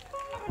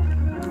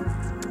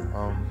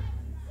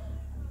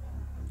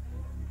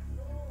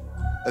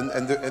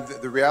 and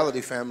the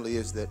reality, family,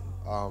 is that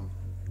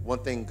one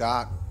thing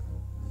God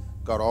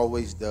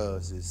always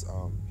does is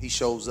he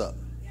shows up.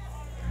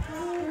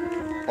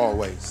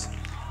 Always.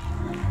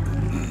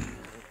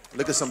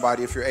 Look at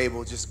somebody, if you're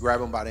able, just grab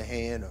them by the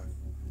hand or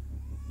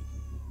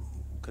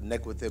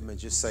connect with them and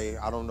just say,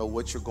 I don't know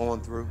what you're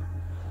going through.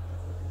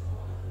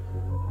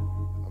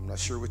 I'm not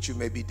sure what you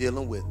may be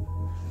dealing with.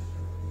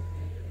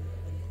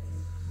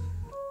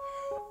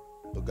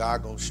 But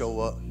God gonna show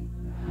up.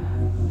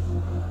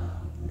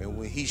 And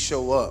when he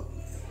show up,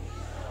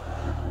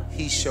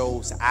 he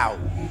shows out.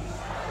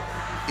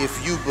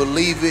 If you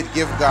believe it,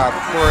 give God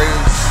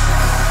praise.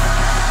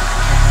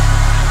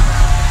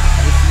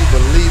 If you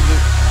believe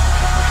it,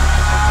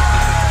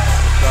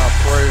 give God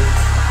praise.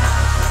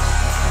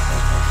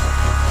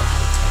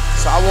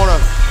 So I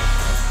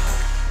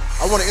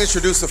want to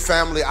introduce a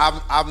family.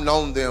 I've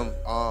known them,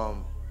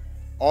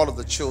 all of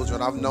the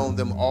children. I've known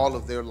them all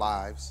of their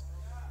lives.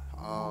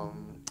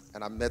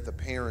 And I met the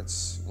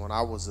parents when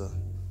I was a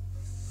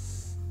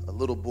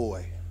little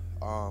boy.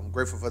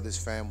 Grateful for this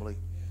family.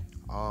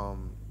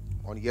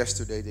 On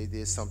yesterday, they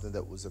did something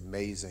that was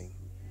amazing.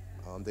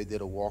 They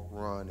did a walk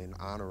run in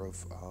honor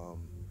of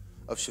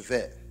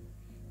Chevette,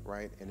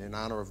 right? And in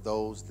honor of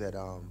those that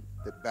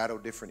battle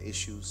different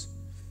issues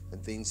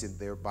and things in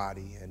their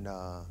body. And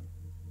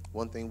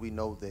one thing we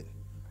know, that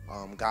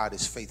God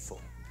is faithful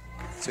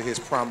to his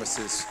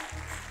promises.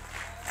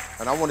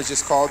 And I want to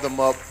just call them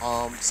up.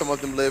 Some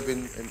of them live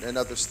in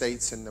other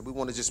states, and we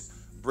want to just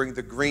bring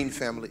the Green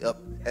family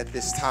up at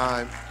this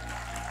time.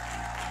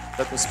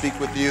 Let them speak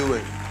with you.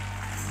 And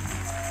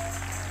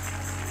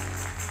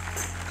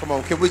come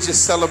on, can we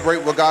just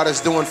celebrate what God is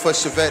doing for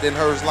Chevette in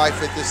her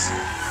life at this?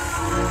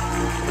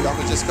 Y'all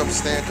can just come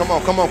stand. Come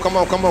on, come on, come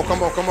on, come on,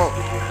 come on, come on.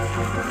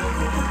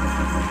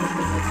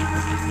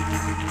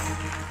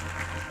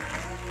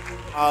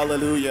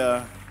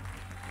 Hallelujah.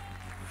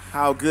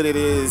 How good it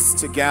is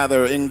to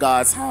gather in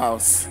God's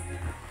house,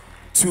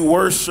 to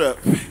worship,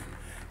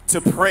 to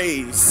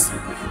praise,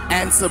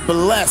 and to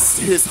bless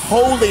his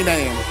holy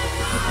name.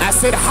 I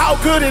said, how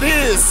good it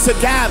is to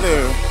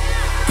gather.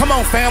 Come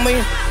on,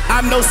 family.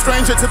 I'm no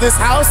stranger to this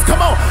house.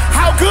 Come on.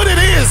 How good it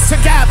is to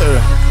gather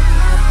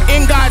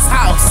in God's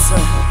house.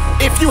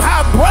 If you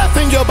have breath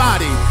in your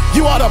body,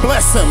 you ought to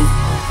bless him.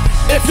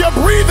 If you're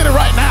breathing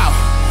right now,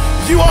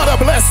 you ought to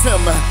bless him.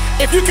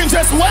 If you can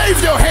just wave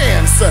your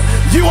hands,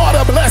 you ought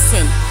to bless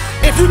him.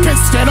 If you can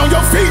stand on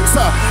your feet,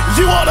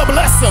 you ought to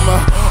bless him.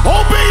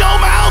 Open your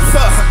mouth.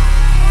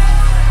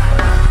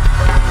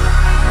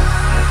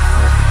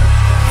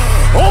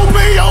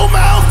 Open your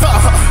mouth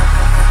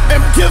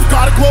and give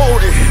God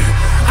glory.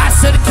 I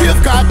said give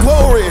God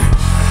glory.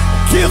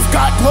 Give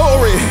God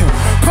glory.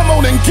 Come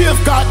on and give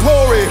God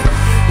glory.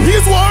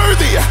 He's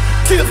worthy.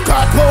 Give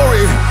God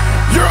glory.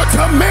 You're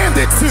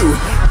commanded to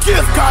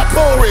give God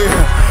glory.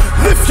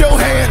 Lift your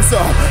hands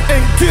up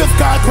and give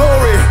God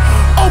glory.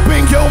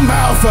 Open your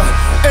mouth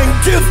and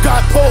give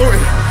God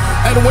glory.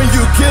 And when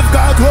you give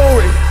God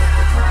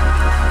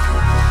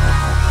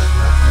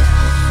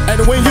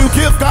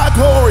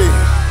glory,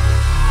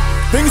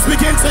 things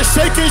begin to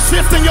shake and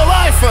shift in your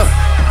life.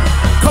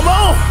 Come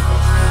on.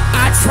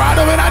 I tried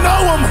him and I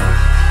know him.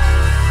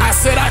 I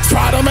said I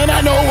tried him and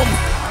I know him.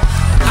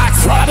 I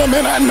tried him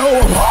and I know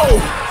him. Oh,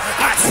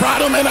 I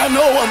tried him and I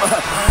know him.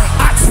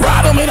 I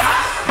tried him and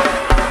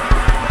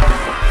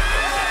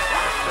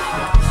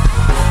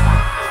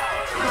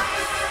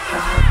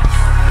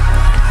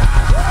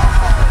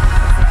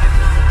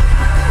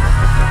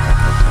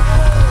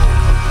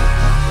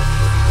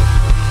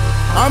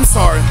I'm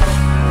sorry.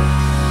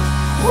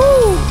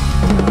 Woo.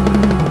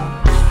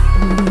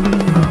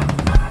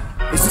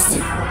 It's just,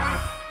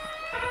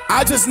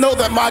 I just know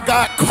that my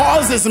God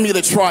causes me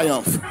to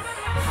triumph.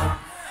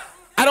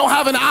 I don't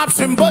have an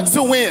option but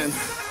to win.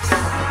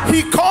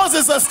 He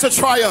causes us to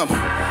triumph.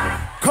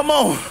 Come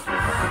on.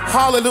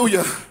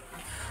 Hallelujah.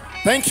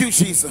 Thank you,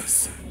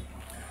 Jesus.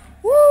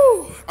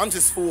 Woo. I'm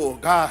just full.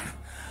 God.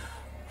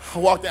 I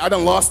walked in. I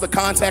done lost the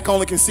contact. I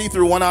only can see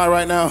through one eye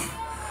right now.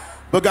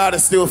 But God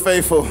is still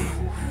faithful.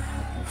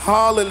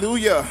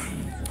 Hallelujah.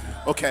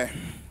 Okay.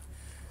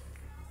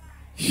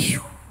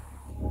 Whew.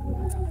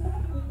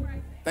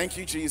 Thank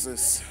you,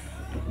 Jesus.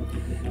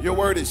 Your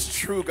word is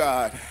true,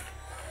 God.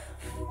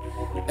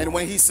 And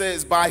when he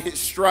says by his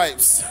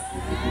stripes,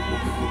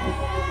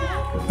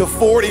 the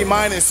 40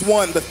 minus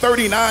 1, the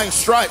 39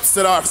 stripes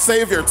that our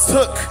Savior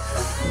took,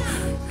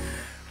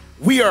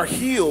 we are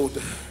healed.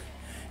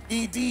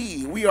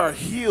 ED, we are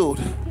healed.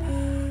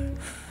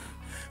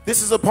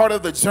 This is a part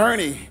of the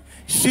journey.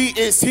 She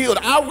is healed.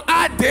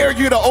 I dare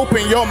you to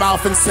open your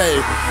mouth and say,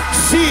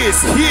 she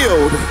is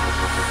healed.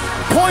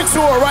 Point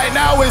to her right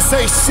now and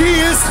say, she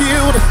is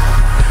healed.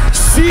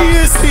 She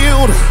is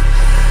healed.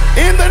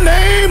 In the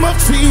name of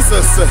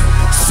Jesus,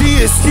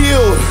 she is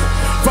healed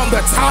from the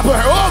top of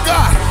her, oh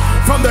God,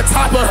 from the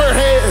top of her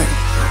head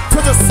to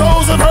the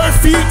soles of her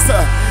feet.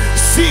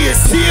 She is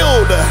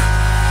healed.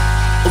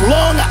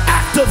 Lung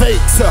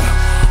activates.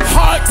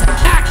 Heart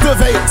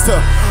activates.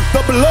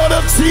 The blood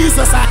of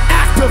Jesus I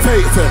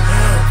activate.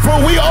 For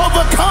we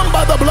overcome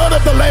by the blood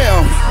of the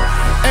Lamb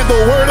and the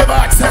word of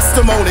our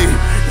testimony.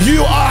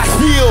 You are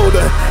healed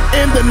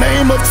in the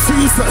name of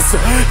Jesus.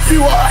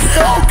 You are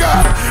healed,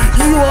 God.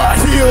 You are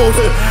healed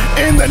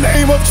in the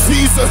name of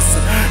Jesus.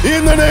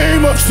 In the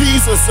name of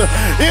Jesus.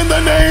 In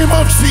the name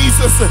of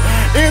Jesus.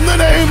 In the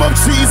name of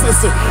Jesus.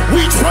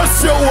 We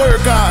trust your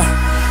word, God.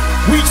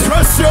 We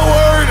trust your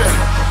word.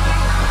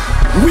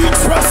 We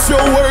trust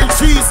your word,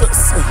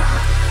 Jesus.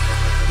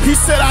 He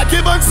said, I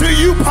give unto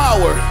you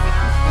power.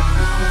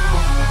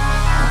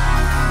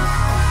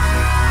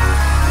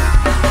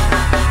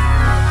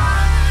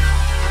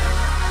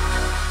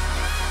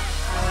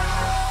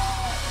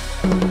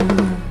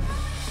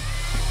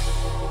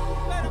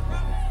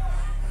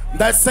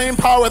 That same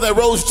power that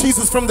rose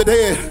Jesus from the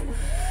dead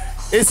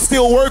is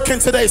still working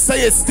today.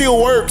 Say it still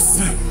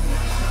works.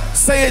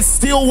 Say it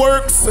still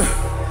works.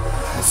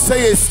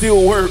 Say it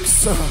still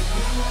works.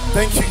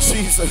 Thank you,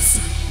 Jesus.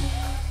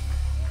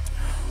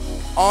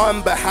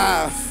 On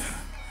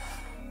behalf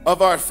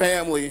of our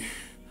family,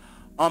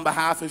 on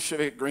behalf of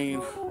Civic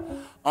Green,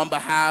 on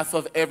behalf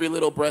of Every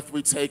Little Breath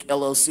We Take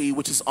LLC,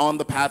 which is on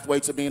the pathway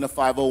to being a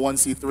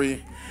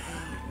 501c3,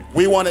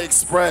 we want to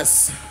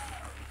express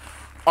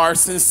our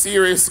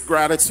sincerest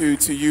gratitude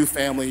to you,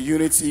 family,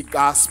 Unity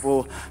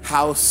Gospel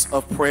House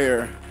of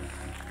Prayer.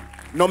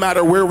 No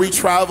matter where we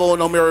travel,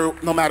 no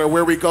matter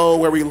where we go,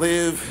 where we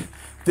live,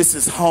 this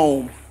is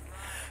home.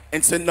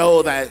 And to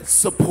know that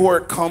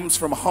support comes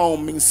from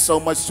home means so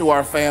much to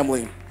our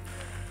family.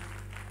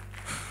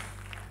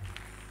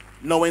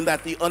 Knowing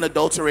that the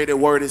unadulterated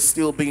word is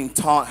still being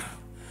taught.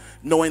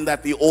 Knowing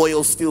that the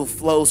oil still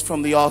flows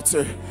from the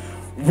altar.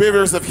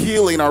 Rivers of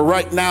healing are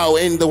right now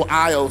in the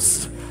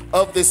aisles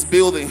of this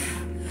building.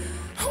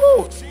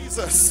 Oh,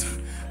 Jesus.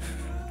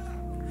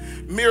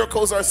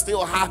 Miracles are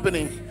still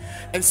happening.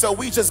 And so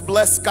we just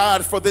bless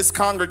God for this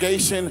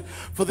congregation,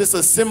 for this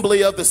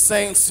assembly of the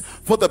saints,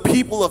 for the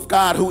people of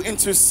God who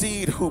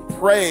intercede, who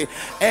pray,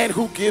 and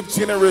who give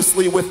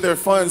generously with their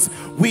funds.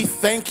 We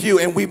thank you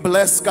and we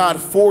bless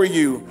God for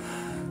you.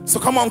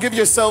 So come on, give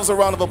yourselves a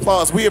round of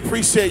applause. We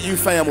appreciate you,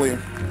 family.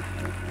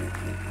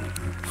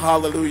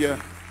 Hallelujah.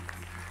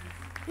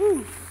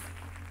 Whew.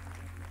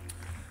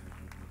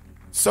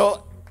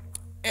 So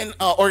in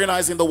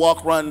organizing the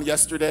walk run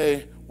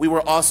yesterday, we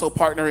were also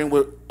partnering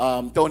with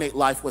Donate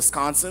Life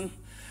Wisconsin.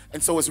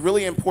 And so it's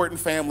really important,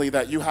 family,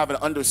 that you have an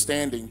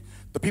understanding.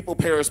 The people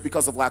perish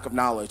because of lack of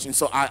knowledge. And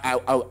so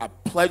I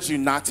pledge you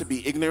not to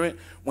be ignorant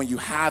when you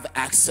have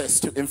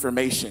access to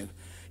information.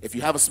 If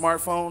you have a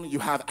smartphone, you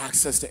have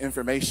access to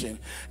information.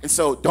 And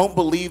so don't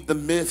believe the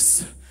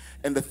myths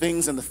and the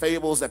things and the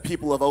fables that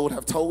people of old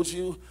have told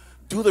you.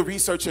 Do the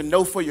research and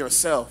know for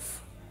yourself.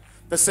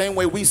 The same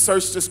way we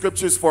search the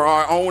scriptures for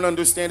our own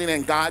understanding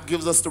and God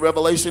gives us the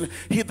revelation,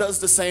 he does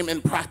the same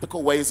in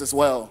practical ways as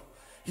well.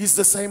 He's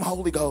the same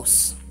Holy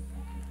Ghost.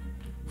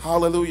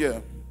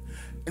 Hallelujah.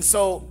 And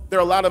so there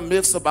are a lot of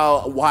myths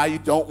about why you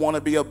don't want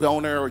to be a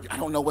donor, or I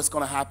don't know what's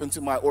going to happen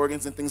to my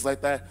organs and things like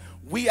that.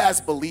 We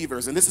as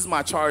believers, and this is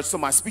my charge, so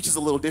my speech is a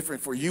little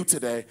different for you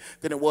today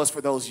than it was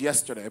for those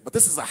yesterday, but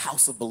this is a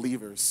house of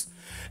believers.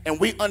 And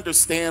we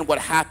understand what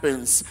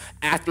happens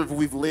after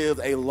we've lived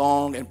a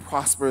long and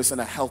prosperous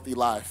and a healthy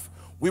life.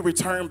 We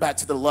return back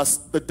to the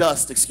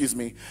dust,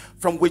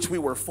 from which we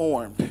were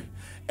formed.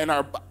 And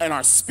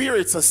our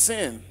spirits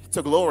ascend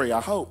to glory,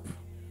 I hope.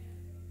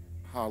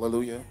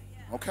 Hallelujah.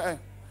 Okay.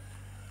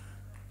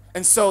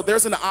 And so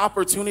there's an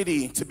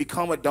opportunity to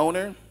become a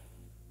donor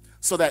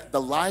so that the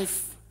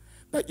life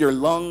that your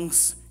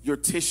lungs, your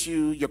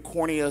tissue, your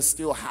cornea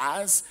still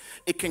has,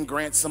 it can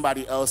grant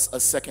somebody else a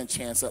second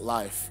chance at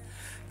life.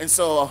 And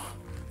so,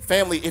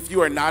 family, if you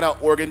are not an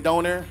organ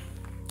donor,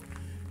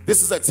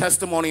 this is a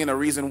testimony and a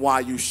reason why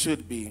you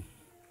should be.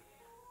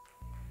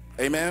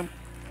 Amen?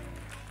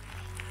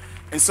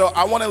 And so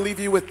I want to leave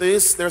you with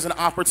this. There's an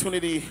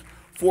opportunity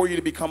for you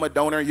to become a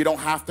donor. You don't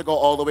have to go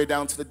all the way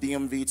down to the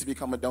DMV to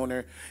become a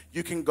donor.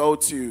 You can go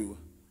to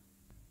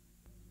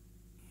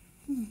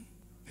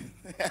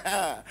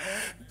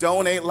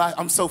Donate Life.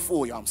 I'm so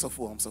full, y'all. I'm so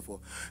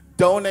full.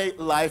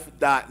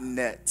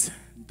 DonateLife.net.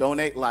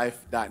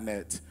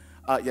 DonateLife.net.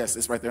 Yes,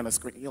 it's right there on the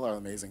screen. You are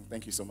amazing.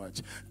 Thank you so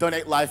much.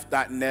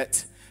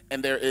 DonateLife.net.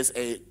 And there is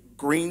a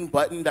green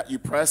button that you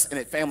press. And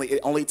it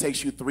only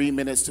takes you 3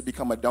 minutes to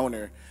become a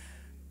donor.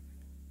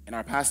 And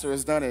our pastor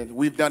has done it.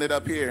 We've done it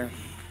up here.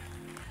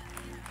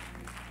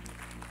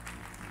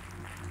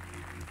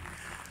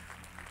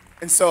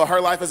 And so her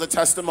life is a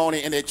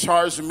testimony, and it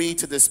charged me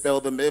to dispel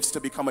the myths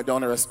to become a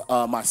donor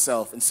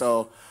myself. And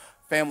so,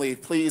 family,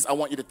 please, I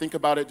want you to think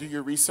about it, do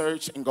your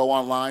research, and go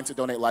online to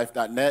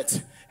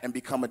donatelife.net and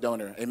become a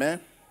donor. Amen?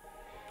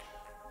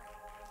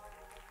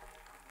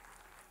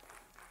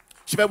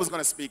 Chevette was going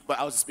to speak, but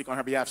I was just speak on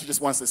her behalf. She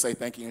just wants to say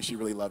thank you, and she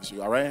really loves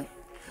you, all right?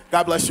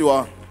 God bless you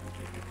all.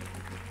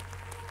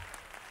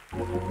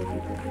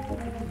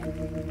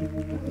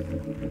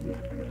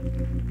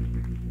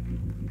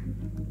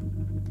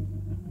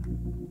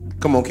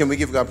 Come on, can we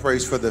give God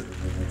praise for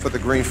the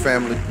Green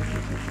family?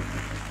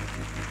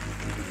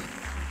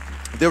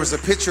 There was a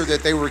picture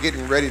that they were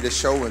getting ready to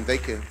show, and they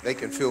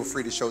can feel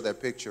free to show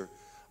that picture.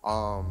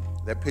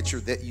 That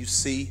picture that you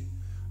see,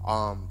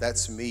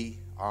 that's me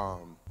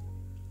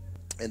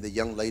and the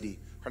young lady.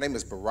 Her name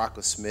is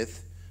Baraka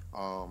Smith.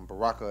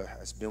 Baraka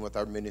has been with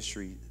our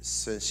ministry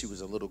since she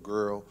was a little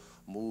girl,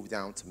 moved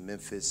down to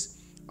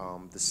Memphis.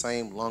 The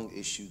same lung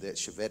issue that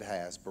Chevette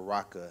has,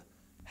 Baraka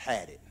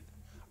had it.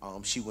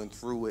 She went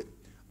through it.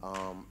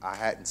 I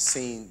hadn't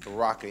seen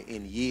Baraka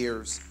in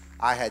years.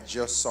 I had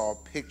just saw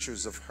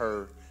pictures of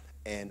her,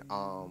 and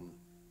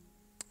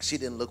she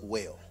didn't look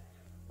well,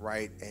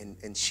 right?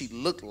 And she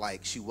looked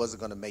like she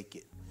wasn't gonna make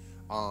it.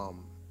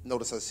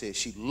 Notice I said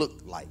she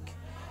looked like.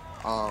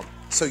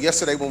 So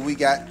yesterday when we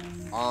got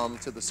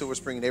to the Silver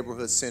Spring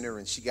Neighborhood Center,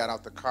 and she got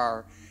out the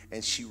car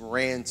and she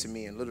ran to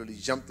me and literally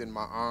jumped in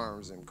my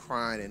arms and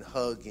crying and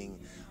hugging.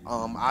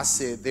 I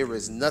said, there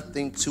is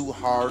nothing too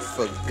hard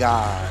for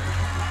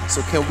God.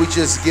 So can we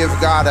just give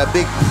God a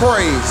big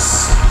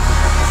praise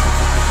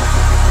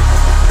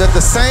that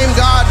the same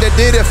God that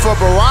did it for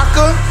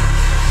Baraka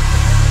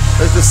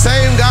is the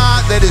same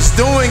God that is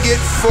doing it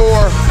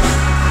for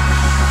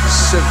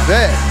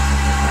Chevette.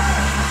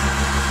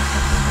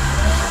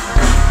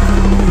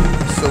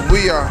 So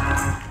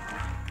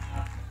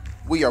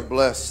we are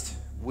blessed.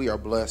 We are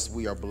blessed.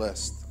 We are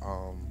blessed.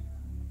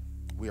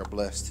 We are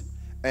blessed.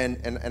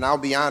 And I'll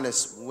be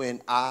honest,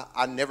 when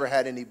I never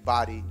had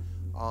anybody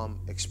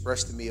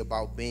express to me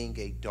about being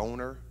a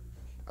donor.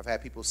 I've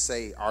had people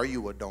say, are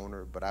you a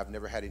donor? But I've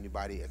never had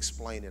anybody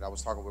explain it. I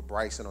was talking with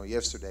Bryson on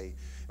yesterday,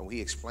 and when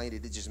he explained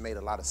it, it just made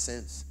a lot of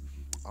sense.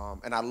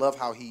 And I love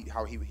how he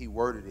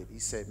worded it. He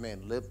said,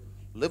 man,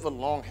 live a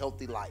long,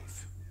 healthy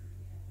life.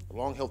 A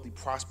long, healthy,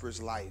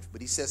 prosperous life.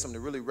 But he said something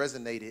that really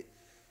resonated.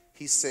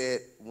 he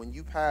said, when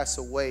you pass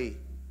away,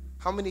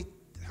 how many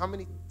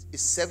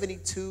is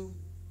 72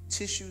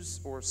 tissues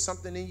or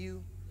something in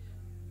you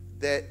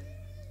that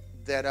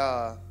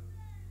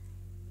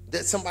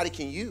somebody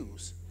can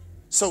use?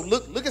 So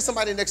look at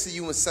somebody next to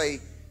you and say,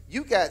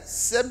 you got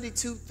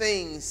 72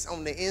 things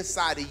on the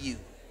inside of you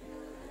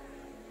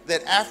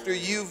that after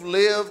you've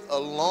lived a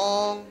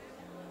long,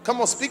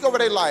 come on, speak over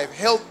their life,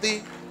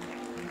 healthy,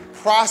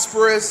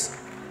 prosperous,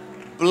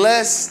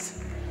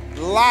 blessed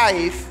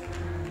life,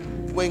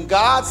 when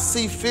God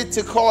see fit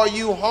to call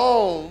you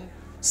home,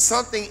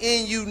 something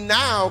in you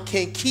now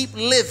can keep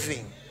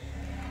living.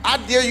 I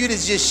dare you to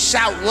just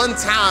shout one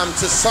time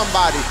to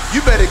somebody,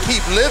 you better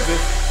keep living.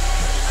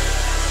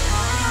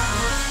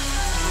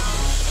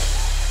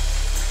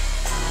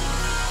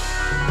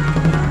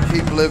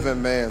 Keep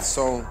living, man.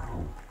 So,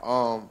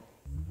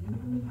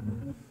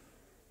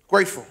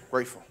 grateful.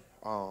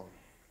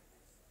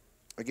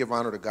 I give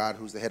honor to God,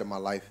 who's the head of my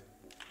life,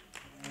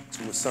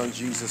 to his son,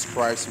 Jesus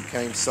Christ, who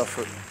came,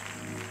 suffered,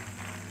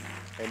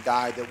 and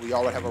died that we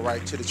all would have a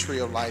right to the tree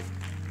of life.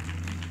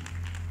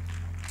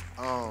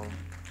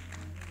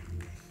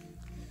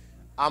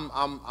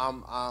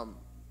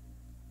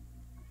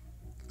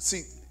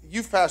 See,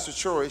 youth pastor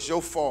Troy, it's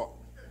your fault.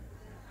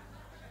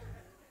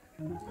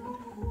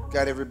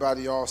 Got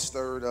everybody all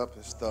stirred up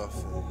and stuff.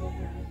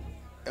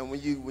 And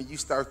when you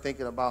start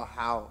thinking about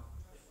how,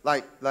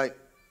 like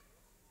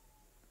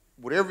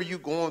whatever you're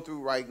going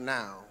through right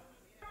now,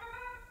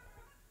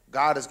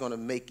 God is going to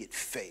make it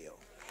fail.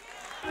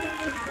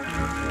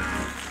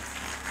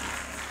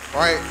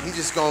 Right? He's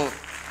just going.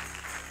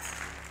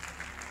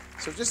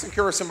 So just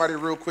encourage somebody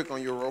real quick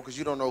on your road, because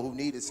you don't know who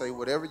needs it. Say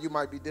whatever you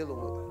might be dealing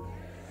with,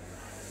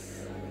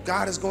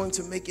 God is going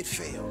to make it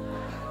fail.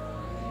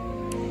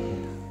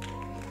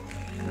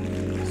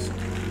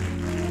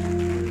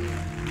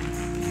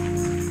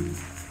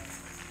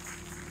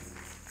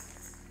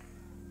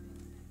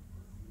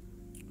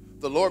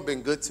 The Lord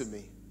been good to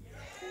me.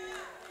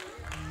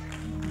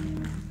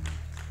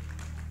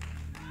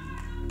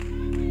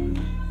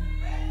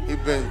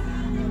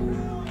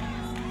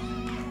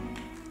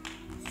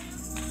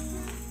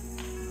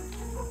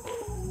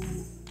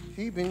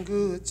 He been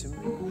good to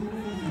me.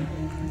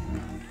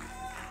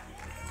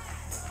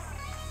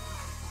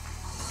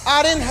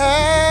 I didn't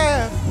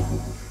have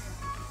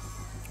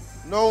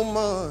no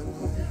money.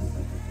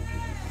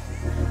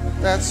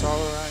 That's all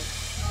right.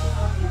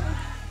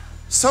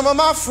 Some of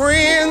my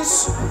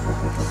friends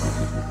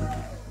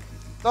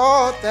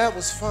thought that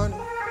was funny.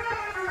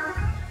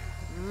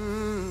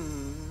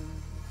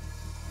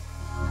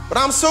 But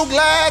I'm so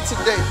glad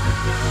today.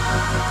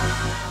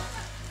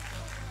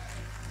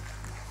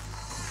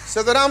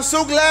 So that I'm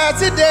so glad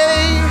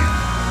today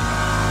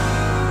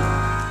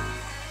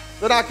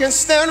that I can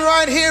stand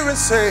right here and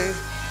say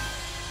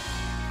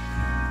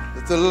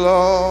that the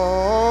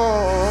Lord,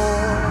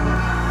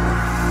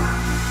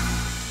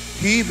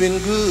 He been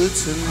good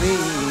to me.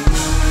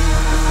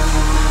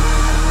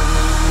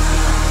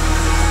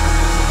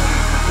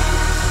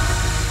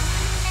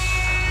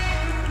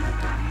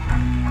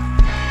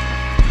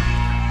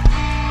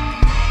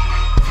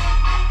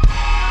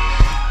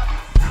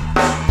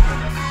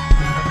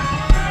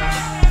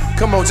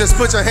 Come on, just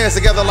put your hands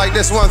together like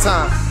this one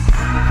time.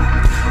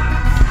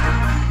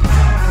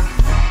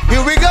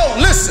 Here we go,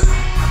 listen.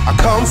 I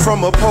come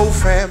from a poor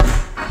family,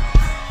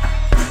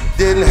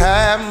 didn't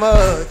have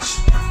much,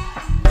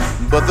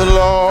 but the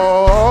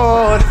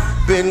Lord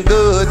been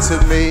good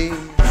to me.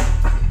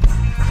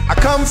 I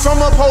come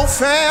from a poor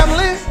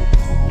family,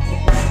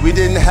 we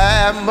didn't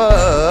have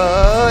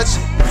much,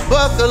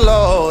 but the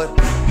Lord,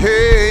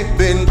 He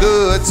been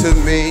good to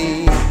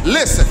me.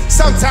 Listen,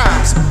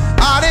 sometimes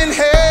I didn't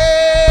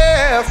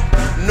have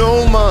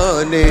no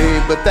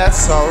money, but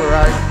that's all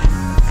right.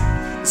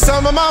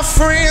 Some of my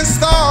friends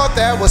thought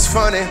that was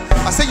funny.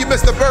 I say you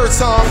missed the bird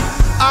song.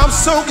 I'm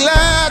so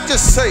glad to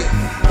say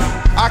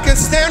I can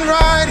stand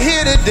right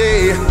here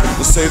today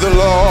to say the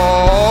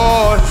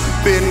Lord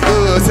been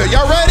good. So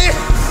y'all ready?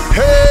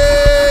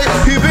 Hey,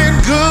 He been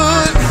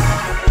good.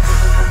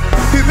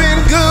 He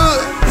been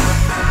good.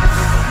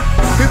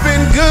 He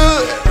been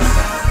good.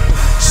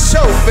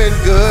 So been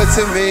good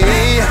to me.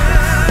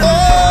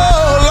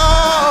 Oh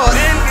Lord,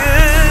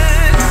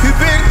 He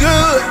been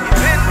good.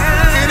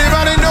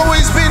 Anybody know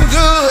He's been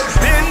good?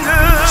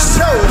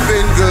 So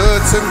been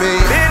good to me.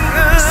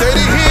 Said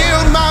He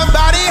healed my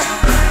body,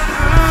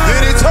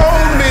 then He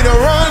told me to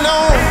run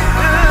on.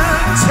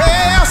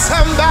 Tell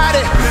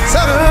somebody,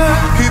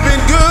 He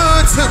been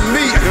good to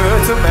me.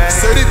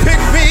 Said He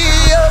picked me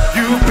up.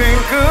 You've been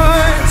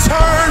good.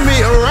 Turned me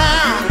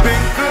around. You've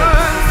been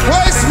good.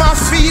 Placed my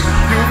feet.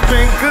 You've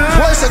been good.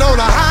 Placed it on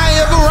a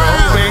higher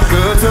ground. You've been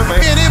good to me.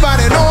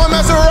 Anybody know Him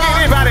as a rock?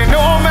 Anybody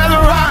know Him as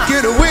a rock?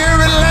 Get a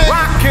weary land.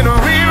 Rock in a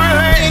weary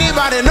land.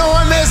 Anybody know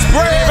Him as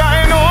bread?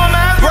 Anybody know Him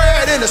as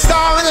bread in the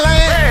starving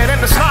land? Bread in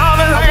the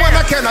starving land. I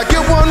wonder, can I get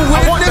one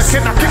witness?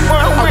 I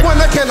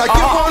wonder, can I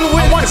get one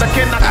witness? I wonder,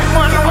 can I get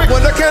one witness?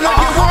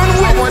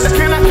 I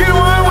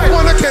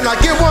wonder, can I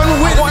get one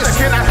witness?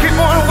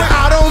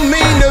 I don't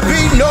mean to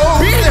be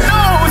nosy.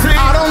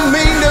 I don't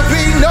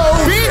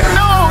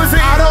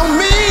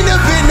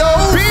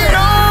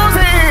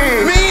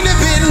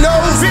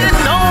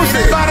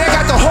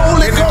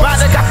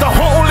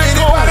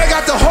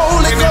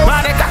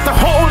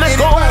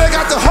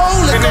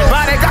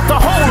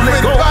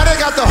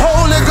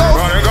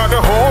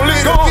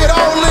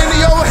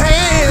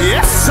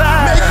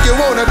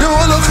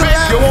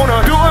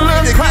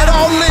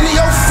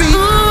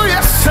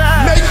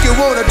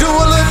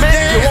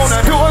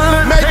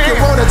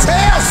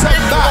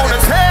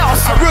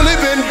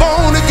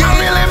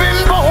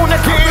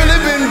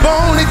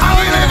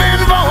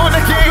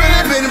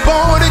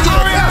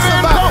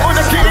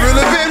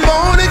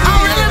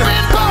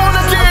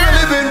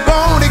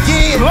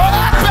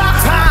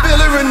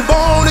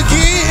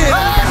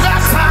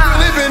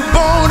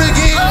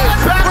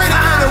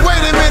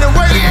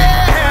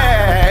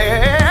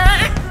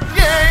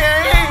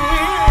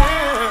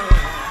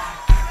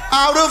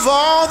Out of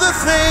all the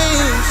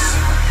things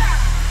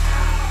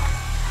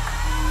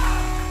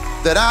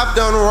that I've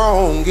done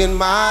wrong in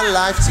my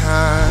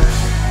lifetime.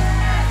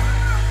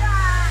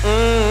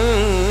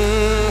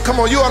 Come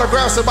on, you ought to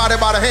grab somebody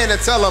by the hand and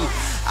tell them,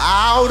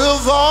 out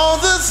of all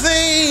the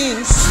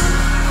things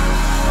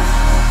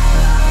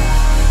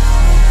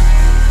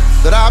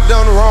that I've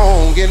done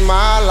wrong in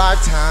my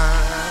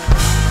lifetime.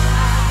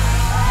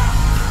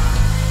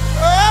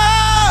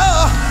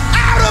 Oh,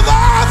 out of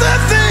all the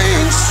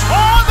things,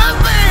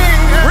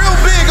 real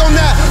big on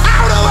that,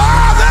 out of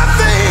all the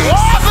things,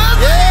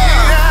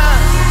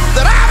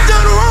 that I've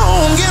done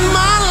wrong in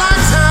my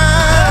lifetime.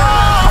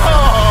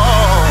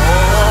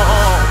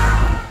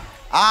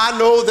 I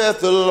know that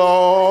the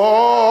Lord,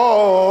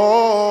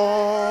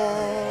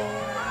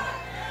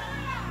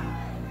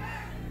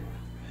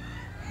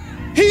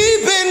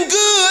 He been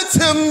good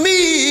to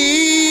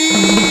me.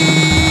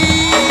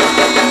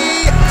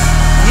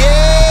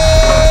 Yeah.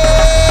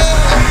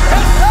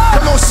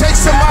 Come on, shake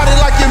somebody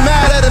like you're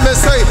mad at him and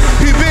say,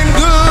 He been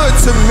good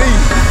to me.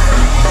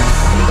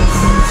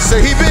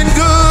 Say, He been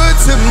good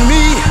to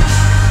me.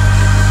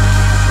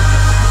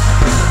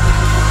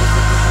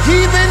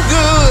 He been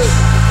good.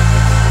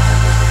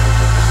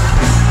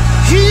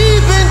 He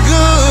been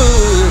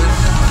good.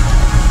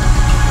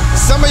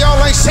 Some of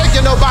y'all ain't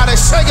shaking nobody.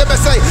 Shake him and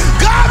say,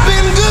 God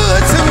been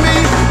good to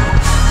me.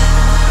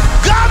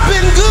 God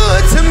been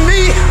good to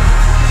me.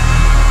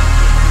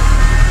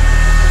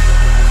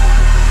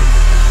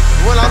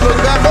 When I look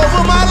back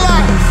over my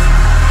life,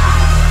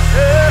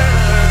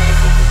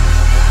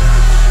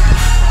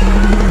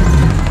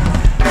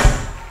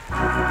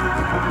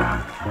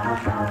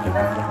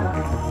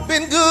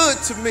 been good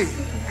to me.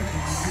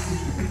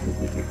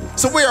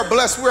 So we are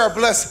blessed, we are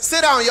blessed.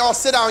 Sit down, y'all,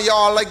 sit down,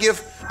 y'all. I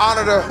give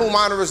honor to whom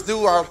honor is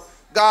due, our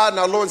God and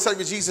our Lord and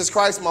Savior Jesus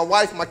Christ, my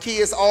wife, my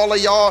kids, all of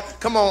y'all.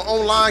 Come on,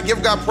 online,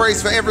 give God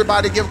praise for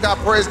everybody. Give God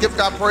praise, give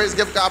God praise,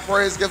 give God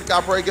praise, give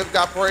God praise, give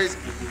God praise.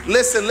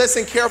 Listen,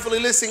 listen carefully,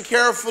 listen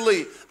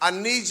carefully. I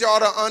need y'all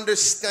to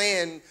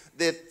understand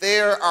that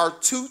there are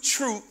two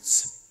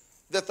truths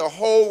that the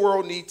whole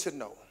world needs to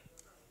know.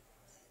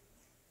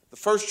 The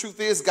first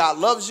truth is God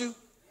loves you.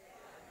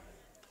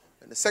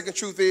 And the second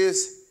truth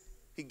is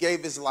He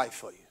gave His life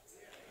for you.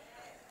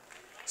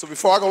 So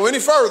before I go any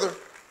further,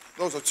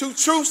 those are two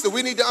truths that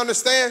we need to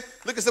understand.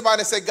 Look at somebody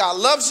and say, God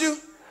loves you,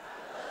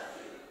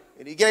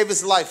 and He gave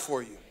His life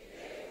for you.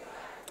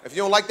 If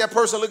you don't like that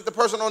person, look at the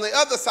person on the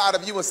other side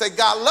of you and say,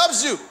 God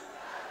loves you,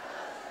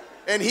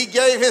 and He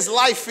gave His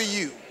life for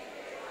you.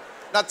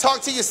 Now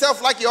talk to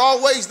yourself like you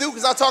always do,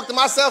 because I talk to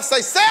myself.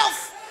 Say,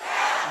 self,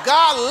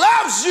 God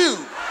loves you,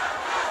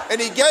 and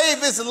He gave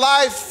His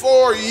life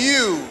for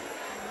you.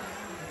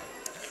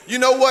 You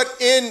know what?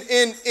 In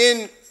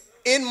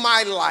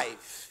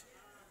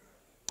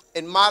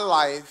my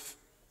life,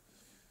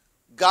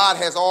 God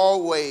has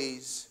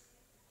always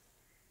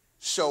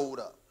showed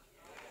up.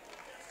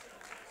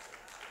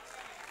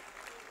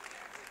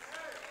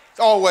 It's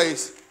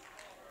always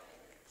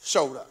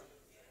showed up.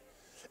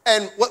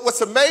 And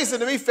what's amazing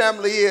to me,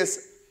 family,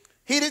 is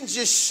He didn't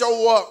just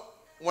show up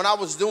when I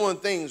was doing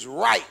things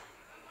right.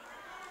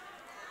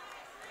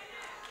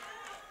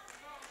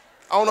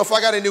 I don't know if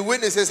I got any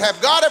witnesses. Have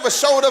God ever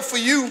showed up for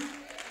you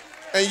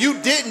and you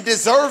didn't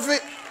deserve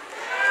it,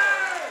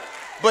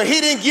 but He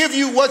didn't give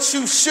you what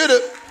you should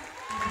have?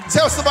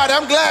 Tell somebody,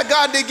 I'm glad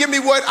God didn't give me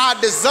what I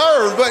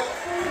deserved, but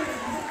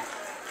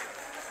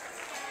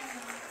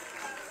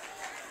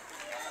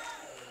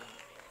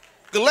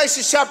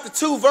Galatians chapter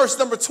 2, verse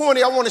number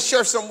 20, I want to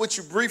share something with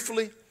you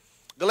briefly.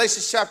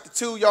 Galatians chapter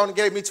 2, y'all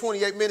gave me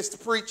 28 minutes to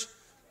preach.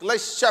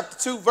 Galatians chapter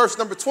 2, verse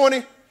number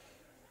 20.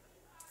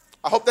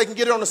 I hope they can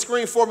get it on the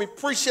screen for me.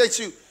 Appreciate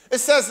you. It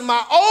says,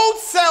 my old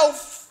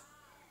self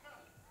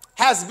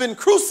has been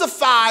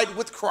crucified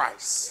with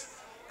Christ.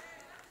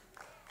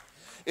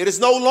 It is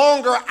no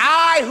longer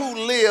I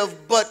who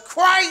live, but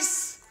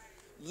Christ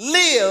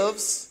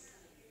lives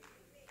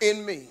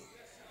in me.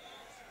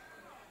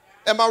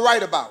 Am I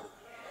right about it?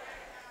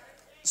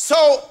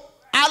 So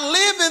I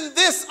live in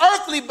this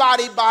earthly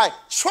body by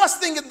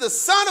trusting in the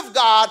Son of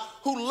God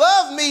who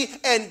loved me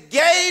and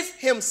gave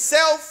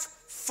Himself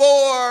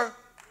for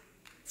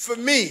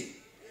me.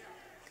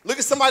 Look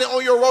at somebody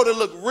on your road that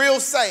look real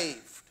saved.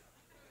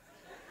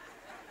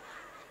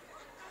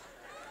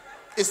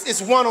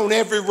 It's one on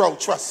every road,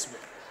 trust me.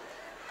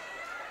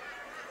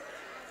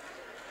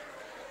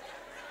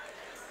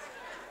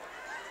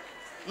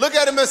 Look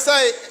at him and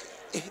say,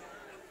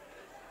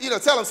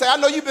 tell him, say, I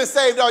know you've been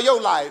saved all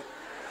your life.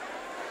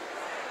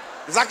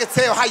 Because I can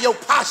tell how your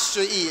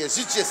posture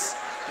is.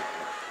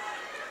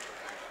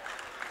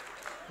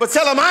 But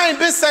tell him, I ain't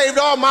been saved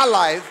all my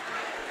life.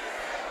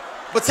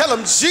 But tell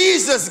him,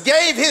 Jesus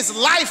gave His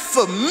life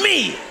for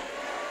me.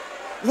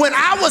 When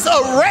I was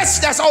a wretch,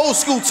 that's old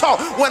school talk.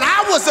 When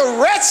I was a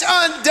wretch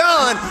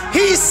undone,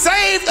 He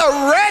saved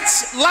a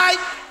wretch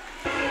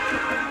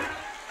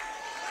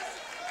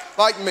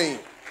like me.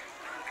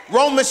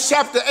 Romans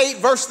chapter 8,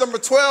 verse number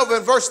 12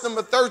 and verse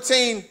number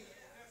 13.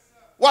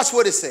 Watch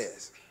what it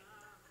says.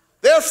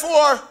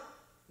 Therefore,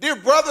 Dear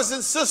brothers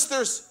and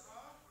sisters,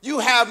 you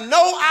have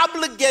no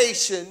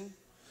obligation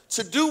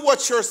to do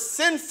what your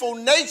sinful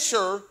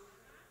nature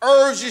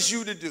urges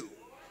you to do.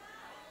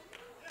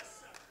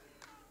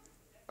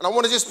 And I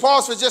want to just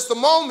pause for just a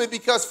moment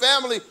because,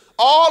 family,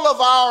 all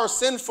of our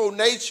sinful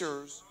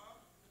natures,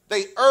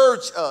 they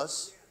urge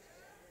us.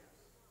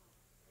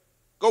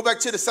 Go back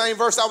to the same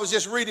verse I was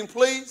just reading,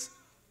 please.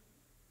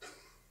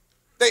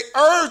 They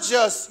urge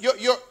us.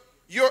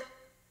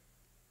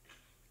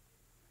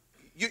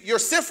 Your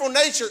sinful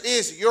nature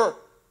is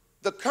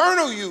the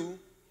carnal you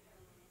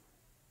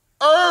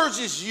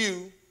urges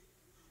you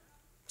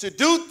to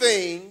do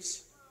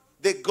things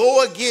that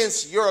go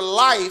against your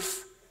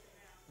life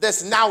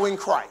that's now in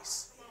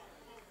Christ.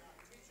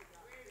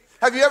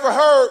 Have you ever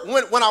heard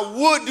when I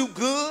would do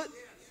good,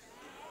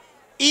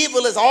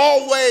 evil is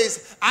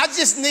always, I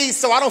just need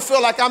so I don't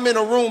feel like I'm in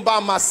a room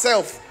by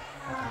myself.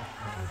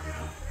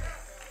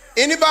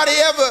 Anybody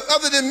ever,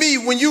 other than me,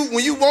 when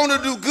you want to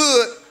do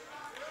good,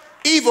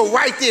 evil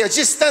right there,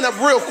 just stand up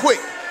real quick.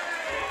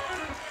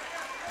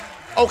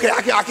 Okay,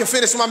 I can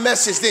finish my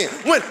message then.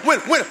 When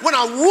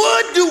I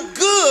would do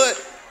good,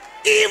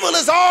 evil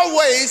is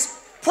always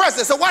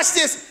present. So watch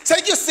this.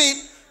 Take your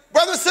seat.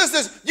 Brothers and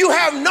sisters, you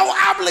have no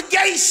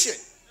obligation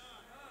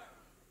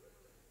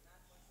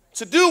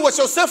to do what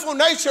your sinful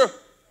nature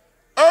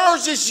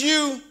urges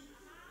you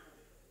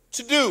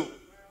to do.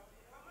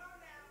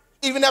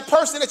 Even that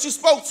person that you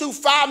spoke to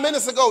 5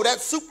 minutes ago, that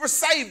super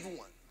saved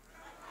one.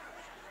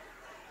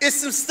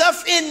 It's some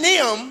stuff in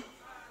them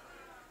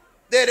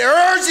that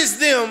urges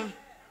them,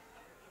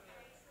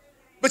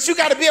 but you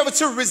got to be able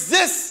to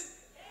resist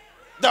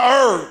the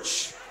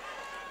urge.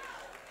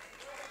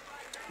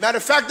 Matter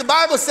of fact, the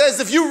Bible says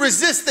if you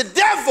resist the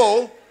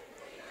devil,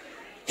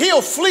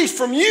 he'll flee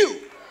from you.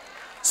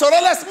 So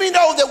that lets me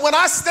know that when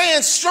I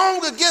stand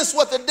strong against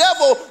what the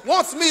devil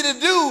wants me to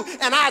do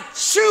and I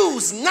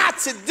choose not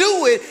to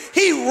do it,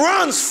 he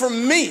runs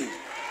from me.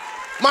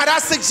 Might I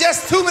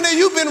suggest too many of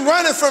you been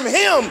running from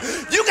him.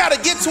 You got to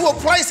get to a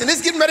place, and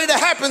it's getting ready to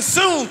happen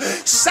soon.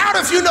 Shout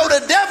if you know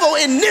the devil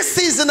in this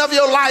season of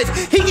your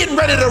life, he getting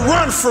ready to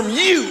run from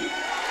you.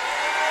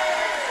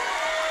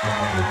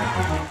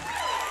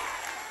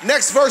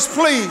 Next verse,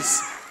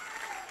 please.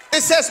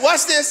 It says,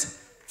 watch this.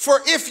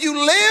 For if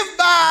you live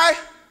by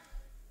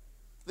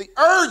the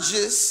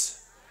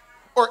urges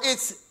or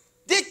its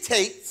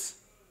dictates,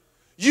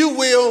 you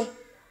will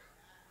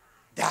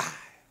die.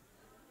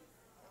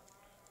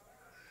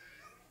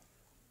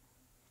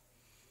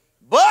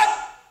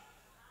 But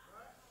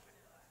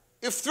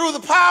if through the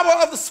power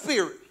of the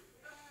Spirit,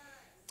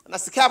 and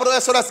that's the capital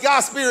S, so that's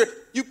God's Spirit,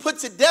 you put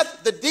to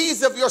death the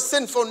deeds of your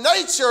sinful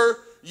nature,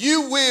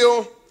 you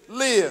will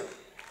live.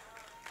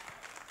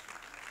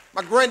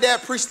 My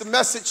granddad preached the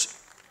message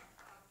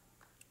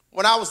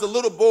when I was a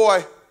little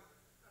boy,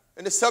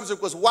 and the subject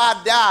was,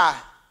 why die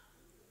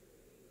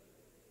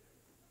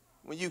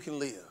when you can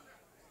live?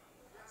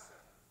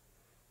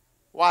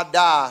 Why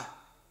die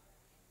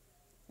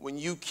when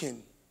you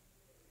can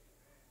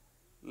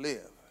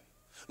live?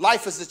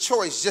 Life is a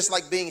choice, just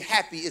like being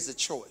happy is a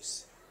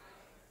choice.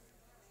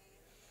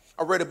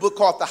 I read a book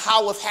called The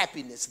How of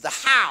Happiness, The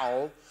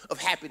How of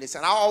Happiness.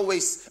 And I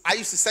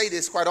used to say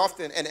this quite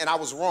often, and I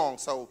was wrong,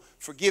 so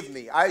forgive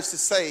me. I used to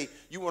say,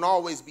 you won't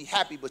always be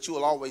happy, but you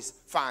will always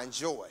find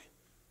joy.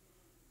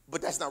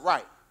 But that's not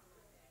right.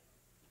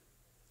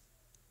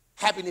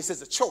 Happiness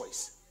is a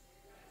choice.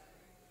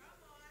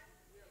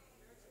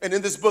 And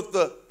in this book,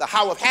 The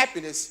How of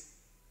Happiness,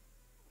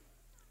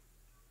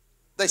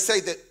 they say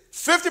that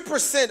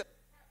 50%,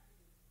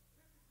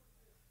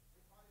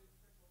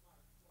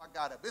 I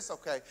got up, it's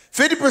okay.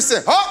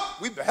 50%,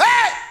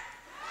 hey!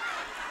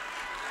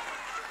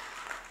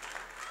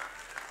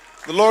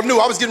 The Lord knew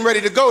I was getting ready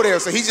to go there,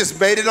 so he just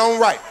made it on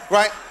right?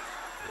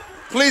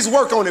 Please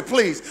work on it,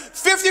 please.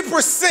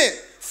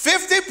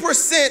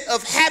 50%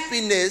 of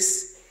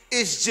happiness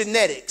is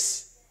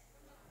genetics.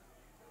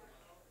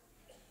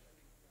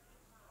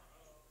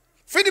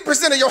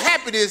 50% of your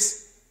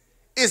happiness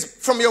is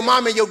from your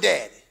mom and your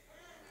daddy.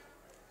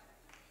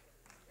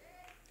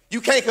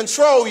 You can't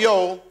control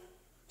your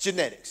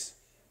genetics.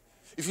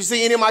 If you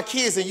see any of my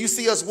kids and you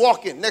see us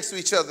walking next to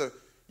each other,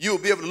 you'll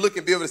be able to look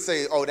and be able to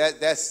say, oh,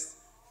 that's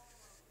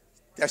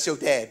your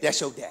dad. That's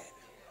your dad.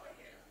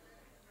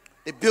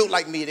 They built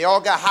like me. They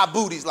all got high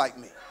booties like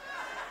me.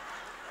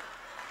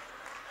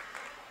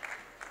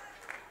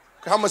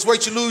 How much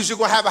weight you lose, you're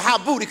going to have a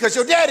high booty because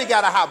your daddy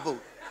got a high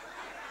booty.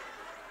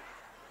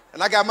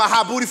 And I got my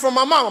high booty from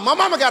my mama. My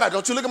mama got a,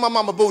 don't you look at my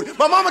mama booty.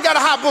 My mama got a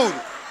high booty.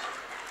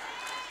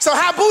 So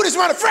high booties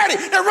running Freddie.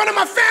 They're running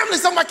my family,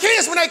 so my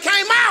kids, when they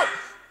came out,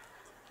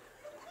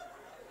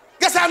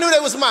 guess how I knew they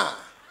was mine?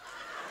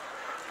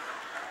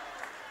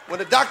 When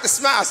the doctor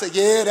smiled, I said,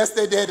 yeah, that's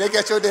their dad. They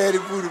got your daddy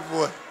booty,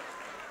 boy.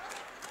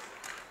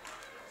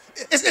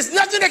 It's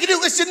nothing they can do.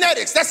 It's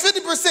genetics. That's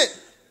 50%.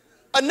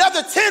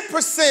 Another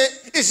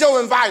 10% is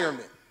your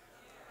environment.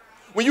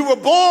 When you were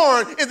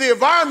born in the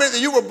environment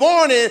that you were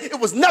born in, it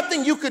was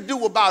nothing you could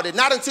do about it.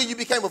 Not until you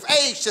became of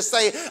age to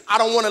say, I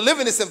don't want to live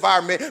in this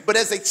environment. But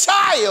as a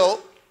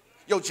child,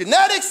 Your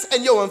genetics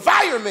and your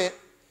environment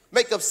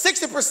make up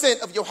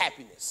 60% of your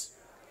happiness.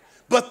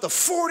 But the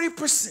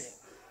 40%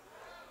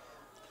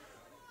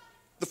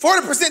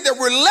 that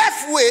we're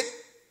left with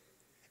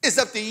is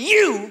up to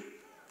you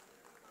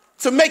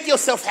to make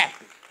yourself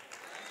happy.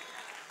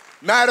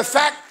 Matter of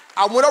fact,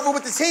 I went over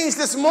with the teens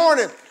this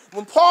morning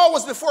when Paul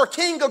was before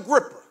King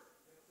Agrippa.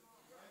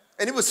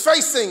 And he was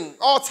facing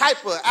all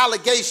type of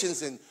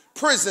allegations in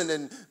prison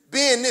and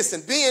being this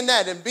and being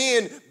that and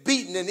being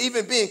beaten and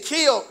even being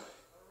killed.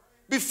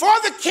 Before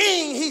the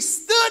king, he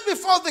stood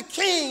before the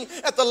king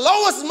at the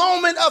lowest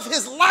moment of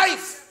his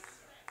life.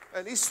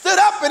 And he stood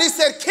up and he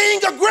said,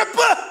 King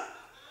Agrippa,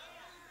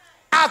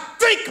 I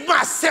think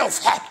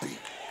myself happy.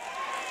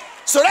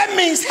 So that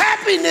means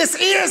happiness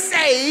is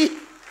a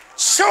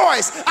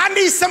choice. I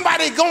need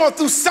somebody going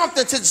through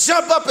something to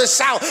jump up and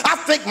shout, I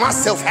think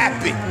myself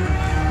happy.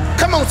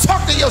 Come on,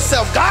 talk to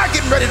yourself. God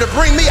getting ready to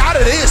bring me out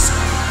of this.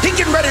 He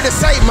getting ready to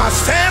save my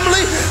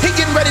family. He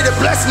getting ready to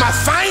bless my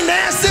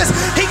finances.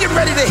 He getting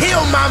ready to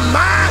heal my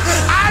mind.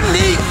 I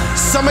need,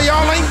 some of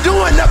y'all ain't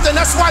doing nothing.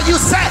 That's why you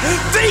said,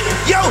 think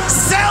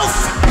yourself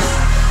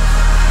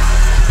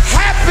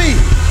happy.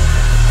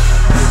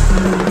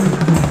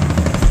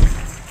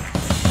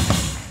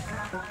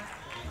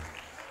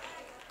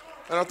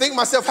 And I think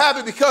myself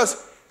happy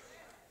because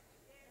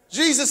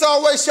Jesus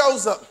always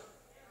shows up.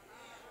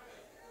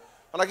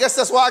 And I guess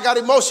that's why I got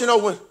emotional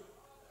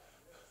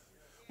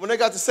when they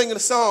got to singing the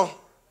song,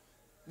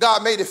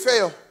 God Made It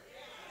Fail.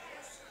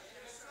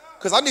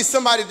 Because I need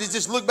somebody to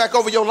just look back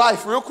over your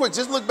life real quick.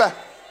 Just look back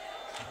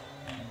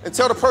and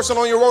tell the person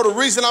on your road the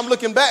reason I'm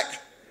looking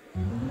back.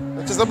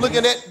 Because I'm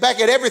looking back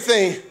at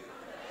everything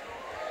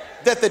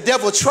that the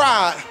devil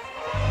tried,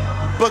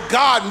 but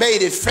God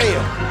made it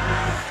fail.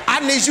 I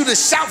need you to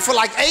shout for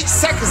like 8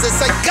 seconds and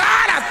say,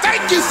 God, I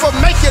thank you for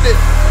making it.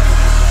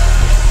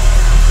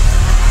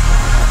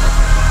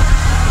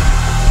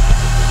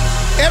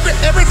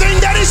 Everything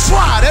that he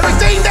tried,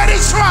 everything that he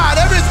tried,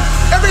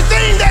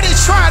 everything that he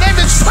tried,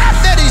 every trap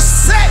that he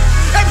set,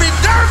 every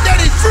dirt that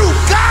he threw,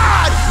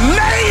 God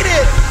made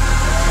it.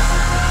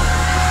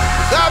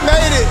 God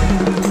made it.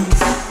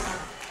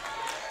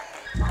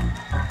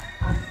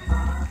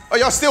 Are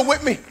y'all still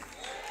with me?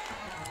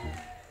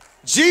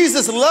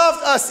 Jesus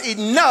loved us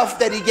enough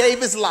that he gave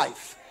his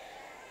life.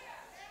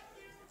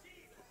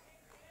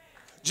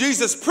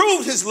 Jesus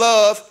proved his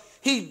love.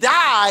 He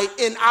died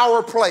in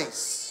our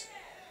place.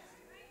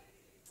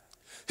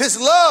 His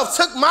love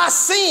took my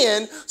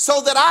sin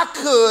so that I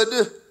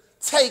could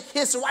take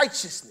his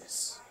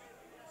righteousness.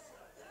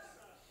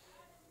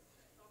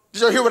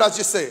 Did you hear what I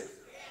just said?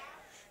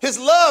 His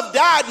love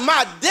died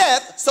my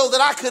death so that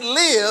I could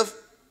live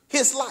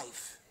his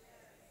life.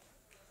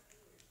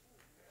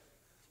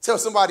 Tell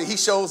somebody, he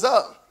shows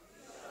up.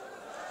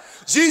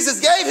 Jesus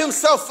gave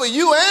himself for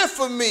you and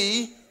for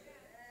me.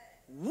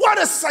 What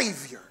a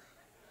savior.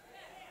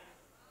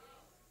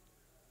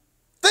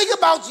 Think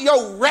about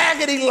your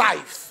raggedy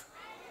life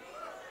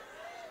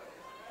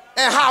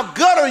and how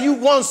gutter you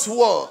once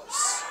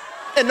was,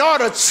 and all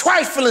the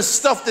trifling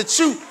stuff that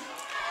you,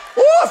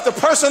 if the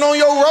person on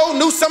your road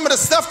knew some of the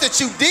stuff that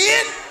you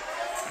did,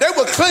 they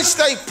would clench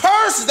their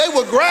purse, they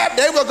would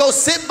go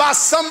sit by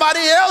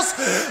somebody else.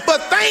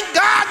 But thank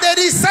God that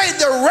he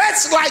saved the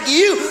wretch like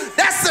you.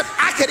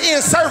 I could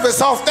end service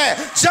off that.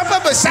 Jump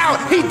up and shout,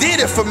 he did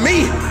it for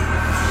me.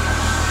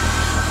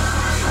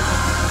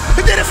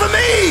 He did it for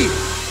me.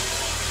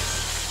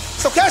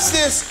 So catch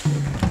this.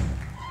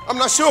 I'm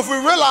not sure if we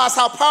realize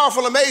how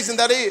powerful, amazing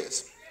that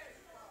is.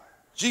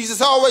 Jesus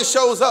always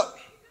shows up.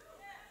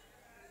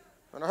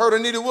 And I heard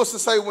Anita Wilson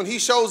say, when he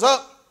shows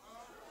up,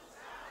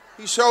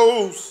 he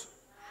shows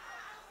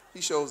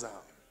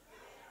out.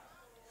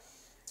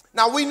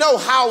 Now we know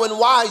how and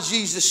why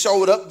Jesus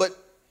showed up, but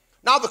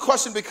now the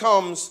question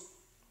becomes,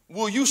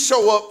 will you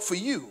show up for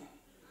you?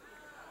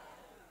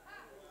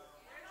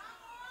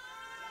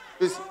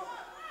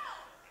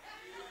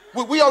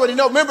 We already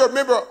know,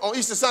 remember on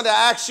Easter Sunday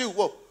I asked you,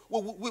 well,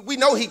 we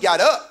know he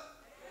got up,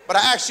 but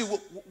I asked you,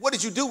 what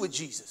did you do with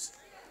Jesus?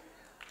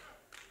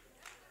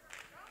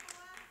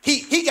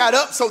 He got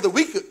up so that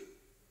we could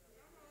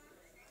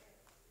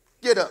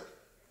get up.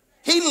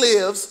 He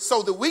lives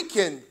so that we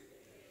can.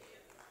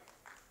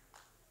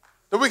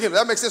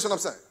 That makes sense what I'm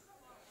saying.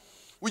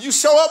 Will you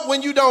show up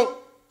when you don't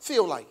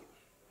feel like it?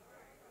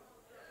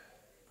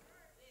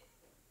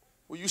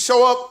 Will you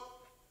show up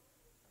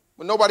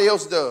when nobody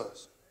else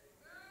does?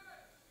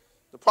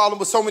 The problem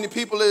with so many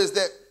people is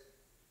that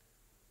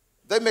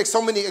they make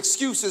so many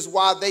excuses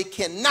why they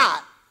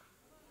cannot,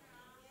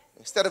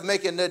 instead of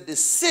making a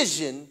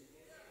decision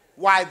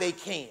why they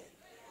can.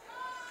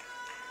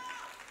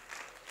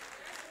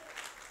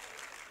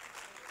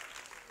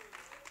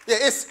 Yeah,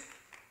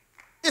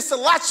 it's a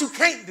lot you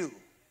can't do.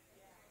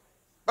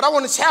 But I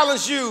want to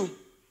challenge you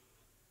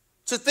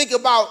to think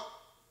about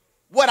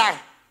what I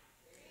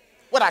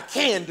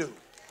can do.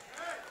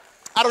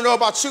 I don't know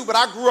about you, but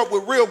I grew up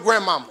with real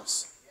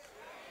grandmamas.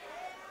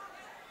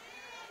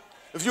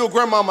 If you're a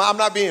grandmama, I'm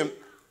not being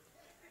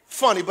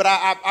funny, but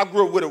I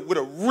grew up with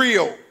a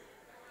real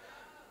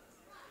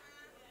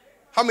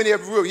How many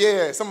of you real?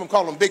 Yeah, some of them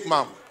call them Big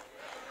Mama.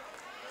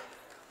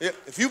 Yeah.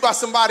 If you got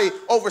somebody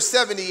over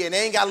 70 and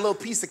they ain't got a little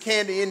piece of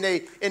candy in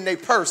their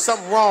purse,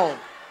 something wrong.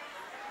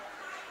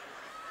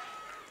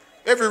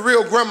 Every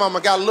real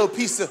grandmama got a little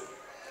piece of,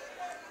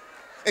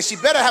 and she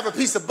better have a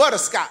piece of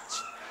butterscotch.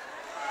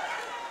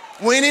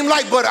 We ain't even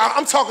like butter.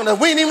 I'm talking to,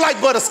 we ain't even like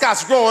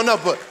butterscotch growing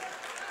up, but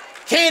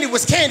candy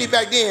was candy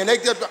back then.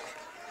 If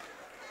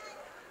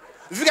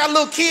you got a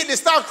little kid that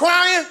start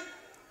crying,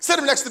 sit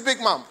him next to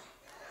Big Mama.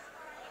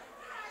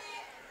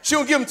 She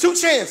gonna give him 2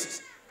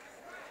 chances.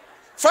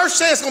 First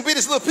chance gonna be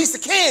this little piece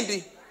of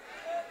candy.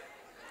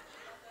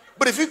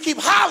 But if you keep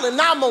hollering,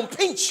 now I'm gonna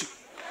pinch you.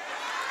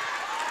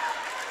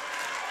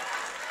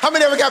 How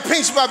many ever got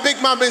pinched by Big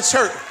Mama in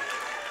church?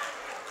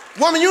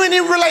 Woman, you ain't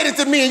even related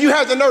to me and you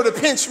have the nerve to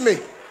pinch me.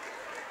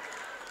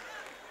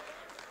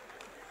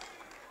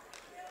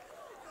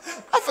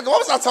 I forgot,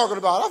 what was I talking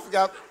about? I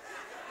forgot.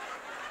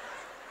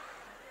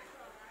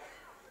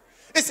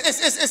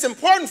 It's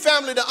important,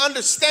 family, to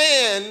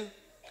understand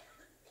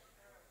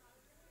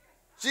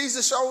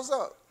Jesus shows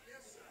up.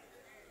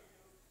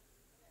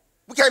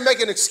 We can't make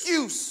an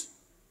excuse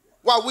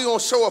why we don't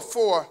show up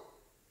for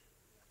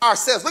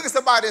ourselves. Look at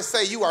somebody and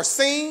say, you are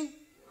seen,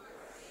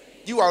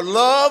 you are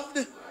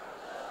loved,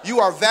 you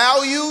are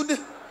valued,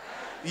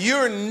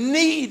 you're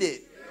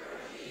needed.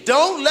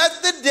 Don't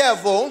let the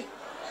devil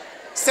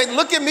say,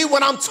 look at me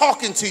when I'm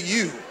talking to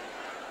you.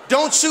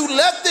 Don't you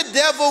let the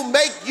devil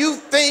make you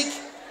think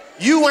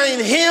you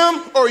ain't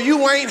him or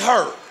you ain't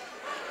her.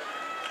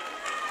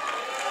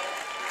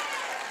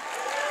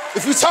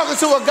 If you're talking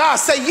to a God,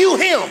 say you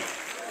him.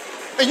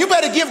 And you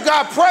better give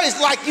God praise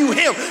like you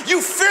him.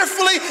 You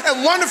fearfully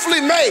and wonderfully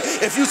made.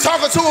 If you're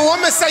talking to a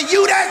woman, say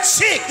you that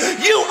chick.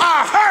 You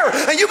are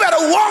her. And you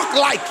better walk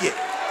like it.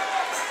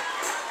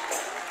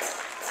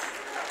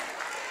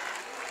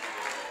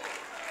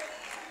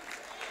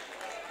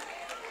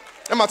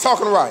 Am I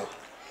talking right?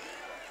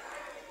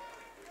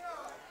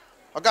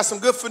 I got some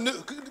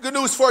good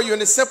news for you,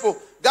 and it's simple.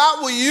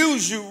 God will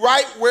use you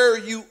right where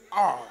you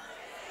are.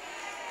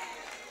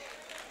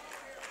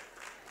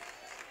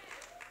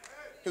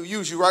 He'll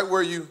use you right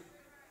where you.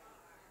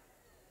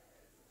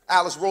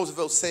 Alice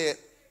Roosevelt said,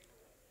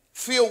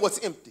 feel what's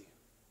empty.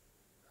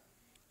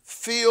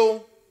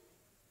 Feel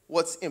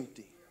what's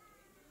empty.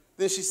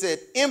 Then she said,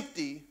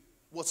 empty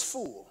what's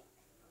full.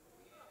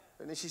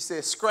 And then she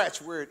said,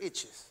 scratch where it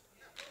itches.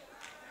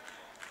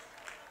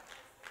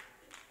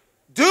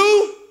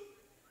 Do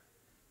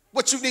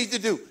what you need to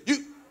do.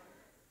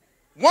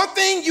 One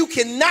thing you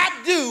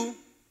cannot do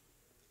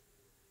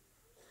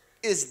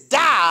is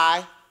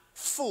die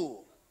full.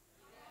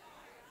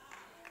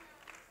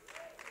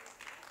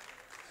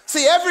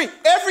 See, every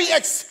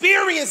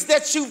experience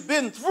that you've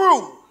been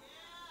through,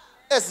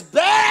 as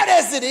bad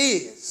as it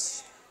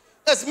is,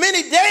 as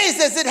many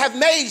days as it have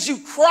made you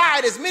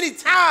cry, as many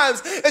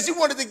times as you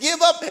wanted to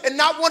give up and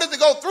not wanted to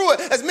go through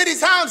it, as many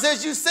times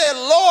as you said,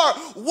 Lord,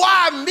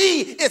 why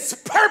me? It's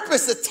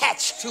purpose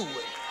attached to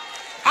it.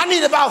 I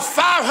need about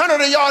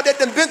 500 of y'all that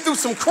done been through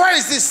some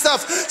crazy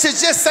stuff to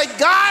just say,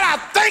 God, I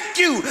thank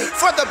you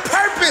for the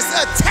purpose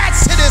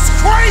attached to this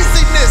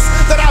craziness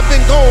that I've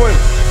been going.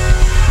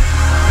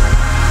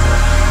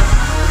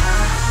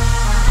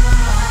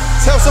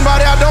 Tell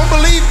somebody, I don't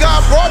believe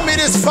God brought me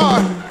this far.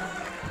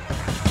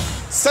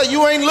 Say,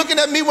 you ain't looking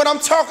at me when I'm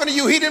talking to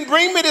you. He didn't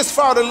bring me this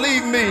far to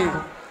leave me.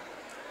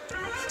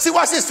 See,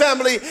 watch this,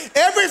 family.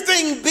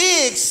 Everything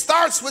big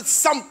starts with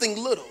something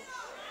little.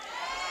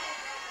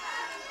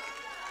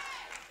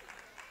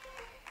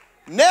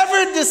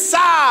 Never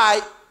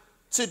decide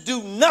to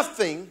do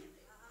nothing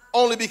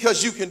only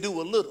because you can do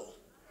a little.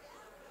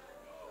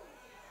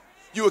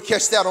 You will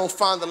catch that on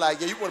Find the Light.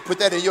 Yeah, you want to put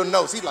that in your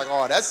notes. He's like,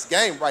 oh, that's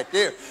game right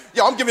there.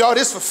 Yo, I'm giving you all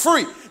this for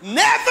free.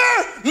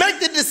 Never make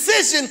the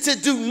decision to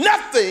do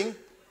nothing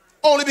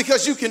only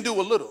because you can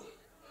do a little.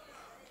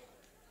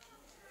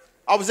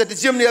 I was at the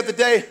gym the other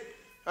day,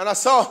 and I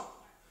saw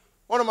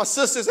one of my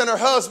sisters and her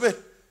husband.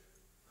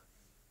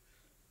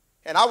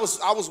 And I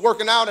was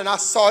working out, and I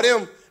saw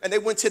them, and they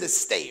went to the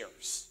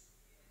stairs.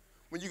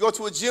 When you go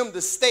to a gym,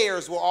 the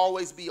stairs will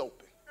always be open.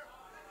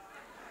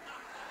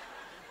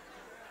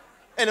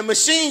 And the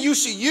machine you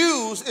should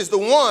use is the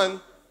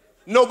one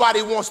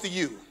nobody wants to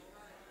use.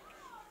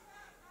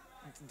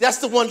 That's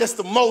the one that's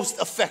the most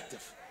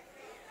effective.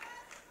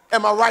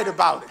 Am I right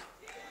about it?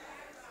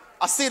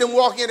 I see them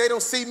walk in, they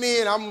don't see me,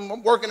 and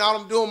I'm working out,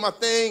 I'm doing my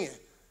thing. And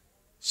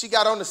she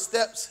got on the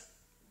steps.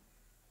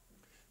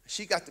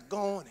 She got to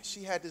going, and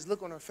she had this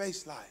look on her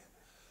face like,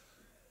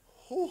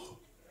 whew.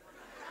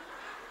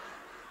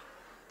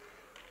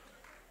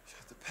 She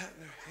had to pat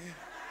her head.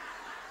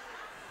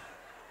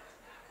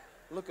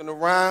 Looking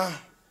around.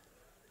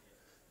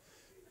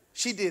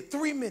 She did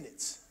 3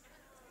 minutes.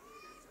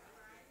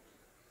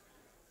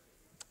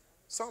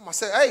 So I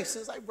said, hey,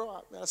 sis, like,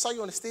 bro, I saw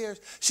you on the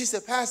stairs. She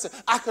said, Pastor,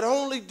 I could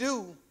only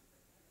do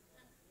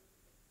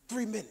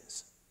 3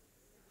 minutes.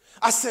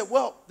 I said,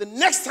 well, the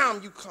next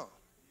time you come.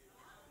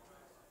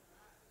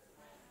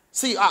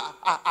 See,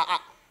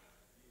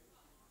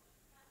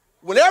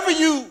 whenever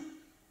you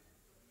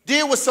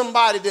deal with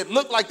somebody that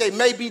look like they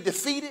may be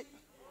defeated,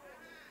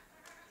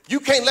 you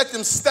can't let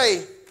them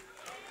stay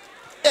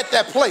at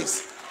that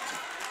place.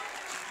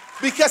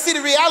 Because see,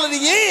 the reality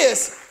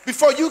is,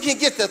 before you can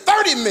get to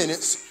 30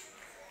 minutes,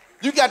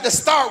 you got to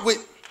start with,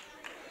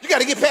 you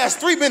got to get past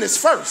 3 minutes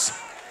first.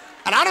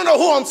 And I don't know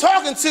who I'm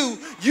talking to.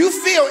 You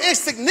feel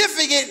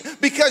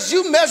insignificant because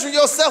you measure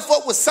yourself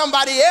up with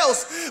somebody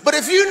else. But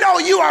if you know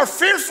you are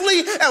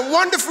fearfully and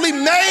wonderfully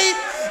made,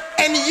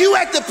 and you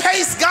at the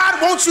pace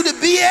God wants you to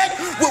be at,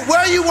 with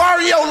where you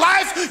are in your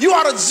life, you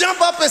ought to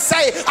jump up and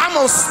say, I'm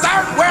going to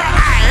start where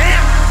I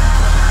am.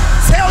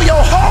 Tell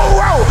your whole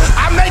row,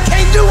 I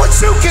can't do what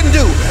you can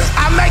do.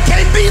 I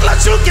can't be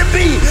what you can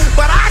be,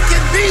 but I can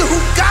be who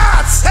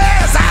God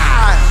says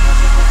I.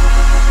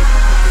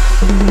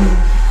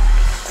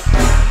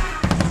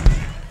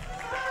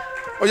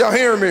 Are y'all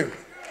hearing me?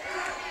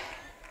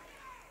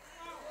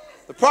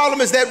 The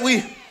problem is that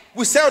we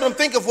seldom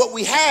think of what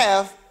we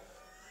have.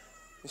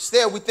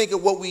 Instead, we think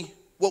of what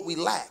we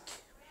lack.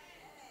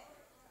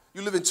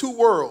 You live in two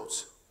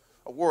worlds,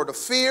 a world of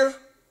fear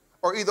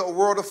or either a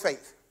world of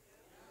faith.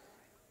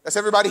 That's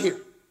everybody here.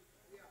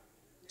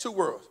 Two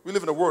worlds. We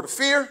live in a world of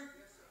fear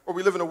or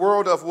we live in a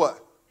world of what?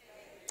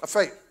 Of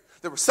faith.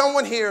 There was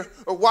someone here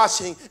or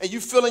watching and you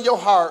feel in your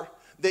heart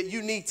that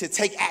you need to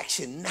take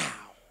action now.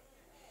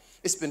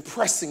 It's been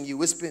pressing you.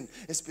 It's been.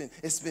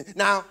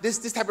 Now,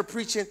 this type of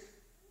preaching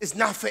is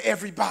not for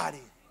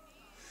everybody.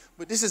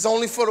 But this is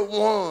only for the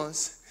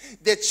ones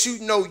that you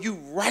know you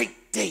right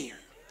there.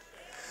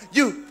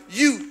 You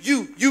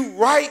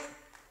right.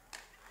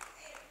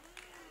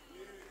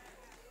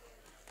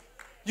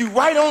 You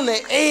right on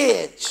the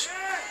edge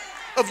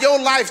of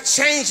your life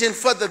changing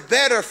for the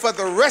better for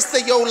the rest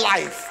of your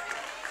life.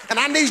 And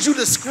I need you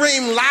to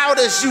scream loud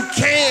as you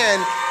can.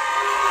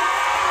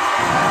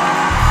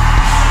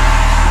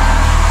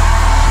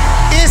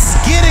 It's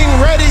getting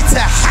ready to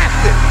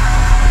happen.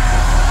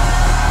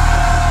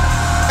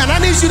 And I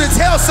need you to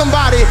tell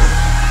somebody,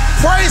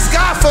 praise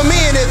God for me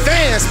in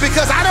advance,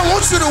 because I don't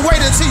want you to wait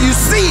until you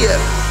see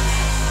it.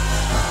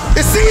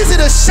 It's easy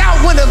to shout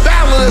when the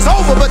battle is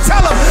over, but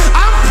tell them,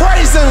 I'm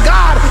praising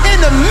God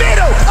in the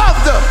middle of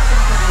the...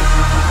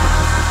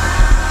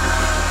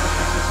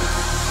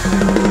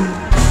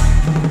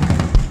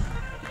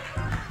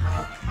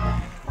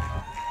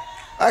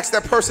 Ask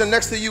that person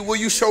next to you, will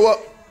you show up?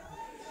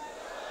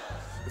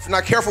 If you're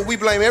not careful, we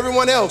blame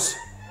everyone else.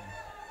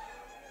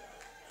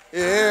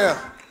 Yeah.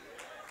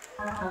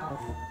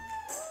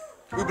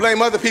 We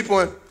blame other people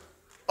and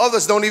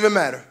others don't even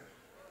matter.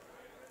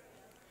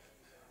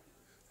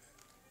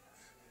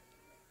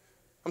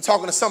 I'm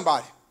talking to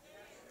somebody.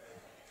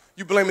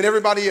 You blaming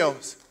everybody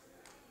else,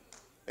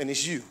 and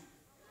it's you.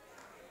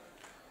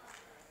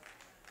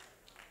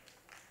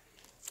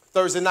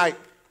 Thursday night,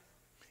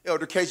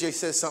 Elder KJ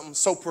said something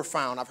so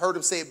profound. I've heard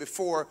him say it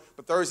before,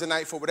 but Thursday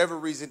night, for whatever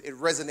reason, it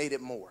resonated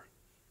more.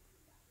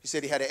 He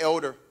said he had an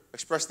elder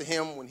express to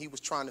him when he was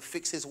trying to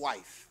fix his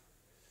wife.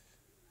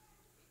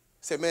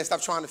 He said, man,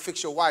 stop trying to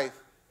fix your wife.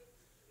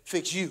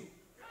 Fix you.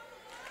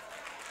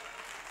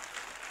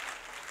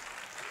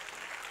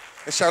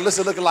 And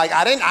Charlissa looking like,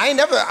 I ain't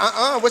never,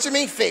 what you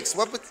mean fix?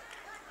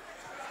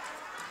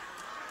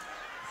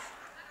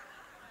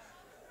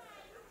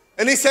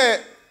 And he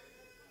said,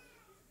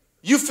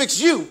 you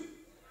fix you.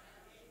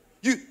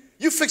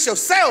 You fix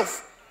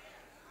yourself,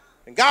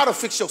 and God will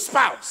fix your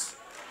spouse.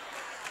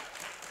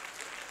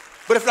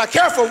 But if not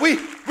careful, we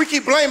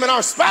keep blaming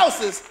our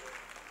spouses,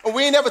 and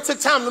we ain't never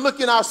took time to look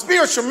in our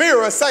spiritual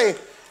mirror and say,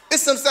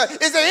 it's some stuff.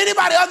 Is there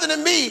anybody other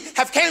than me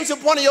have came to a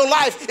point in your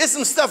life, it's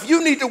some stuff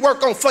you need to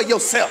work on for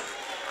yourself?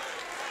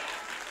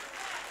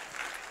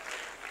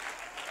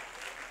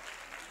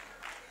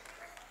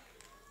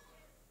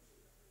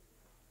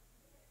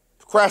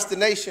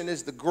 Procrastination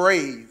is the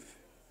grave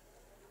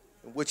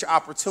in which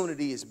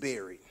opportunity is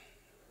buried.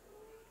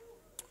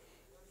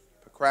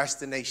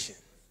 Procrastination.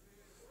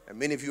 And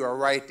many of you are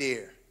right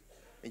there,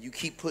 and you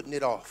keep putting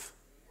it off.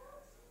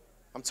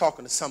 I'm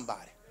talking to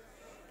somebody.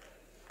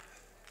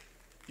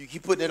 You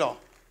keep putting it off.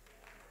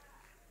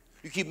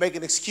 You keep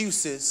making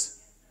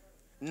excuses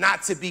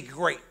not to be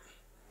great.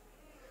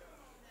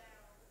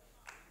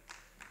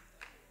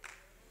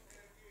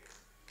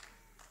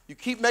 You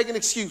keep making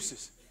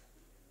excuses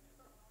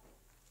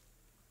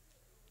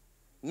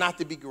not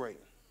to be great.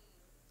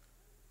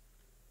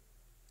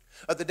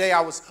 Other day,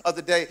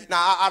 now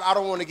I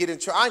don't want to get in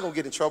trouble. I ain't going to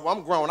get in trouble.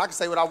 I'm grown. I can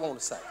say what I want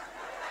to say.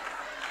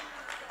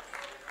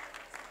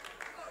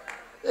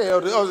 Yeah,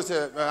 Elder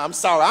said, I'm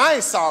sorry. I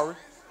ain't sorry.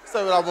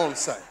 Say what I want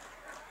to say.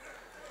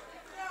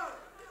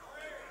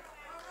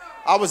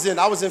 I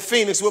was in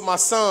Phoenix with my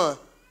son,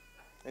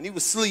 and he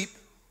was asleep.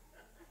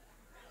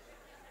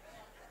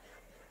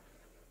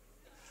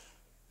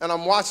 And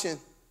I'm watching,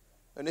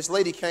 and this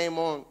lady came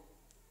on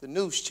the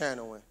news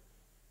channel, and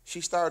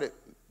she started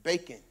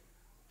baking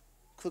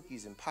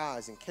cookies and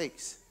pies and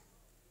cakes.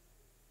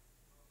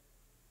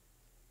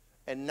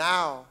 And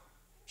now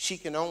she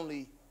can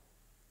only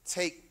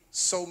take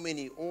so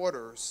many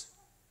orders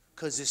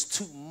because it's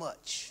too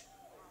much.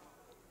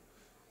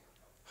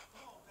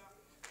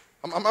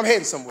 I'm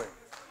heading somewhere.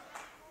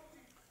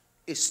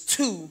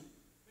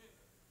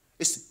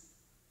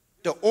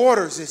 The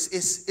orders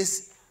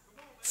is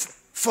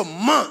for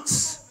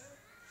months.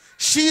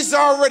 She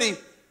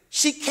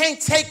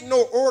can't take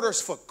no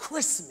orders for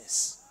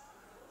Christmas.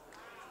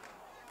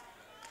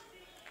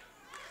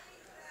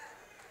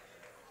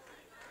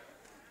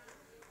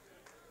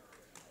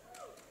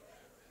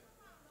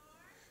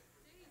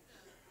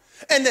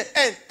 And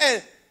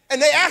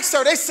they asked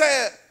her, they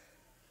said,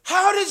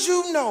 how did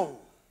you know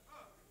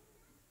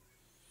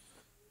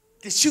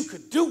that you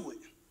could do it?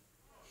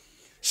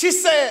 She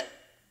said,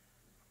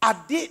 I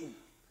didn't.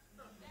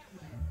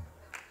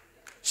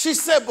 She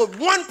said, but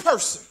one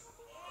person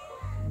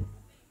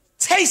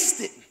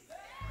tasted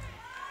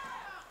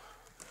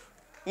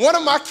one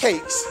of my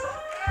cakes,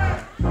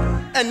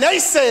 and they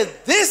said,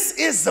 this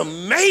is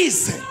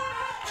amazing.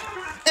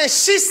 And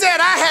she said,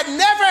 I had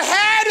never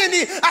had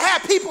any, I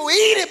had people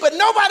eat it, but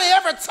nobody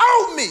ever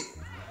told me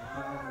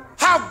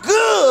how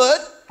good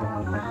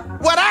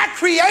what I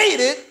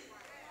created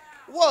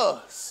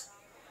was.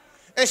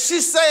 And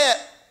she said,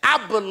 I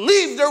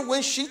believed her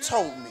when she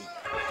told me.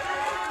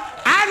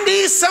 I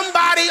need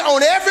somebody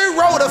on every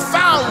road to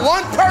find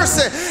one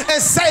person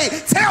and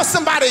say, tell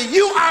somebody,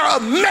 you are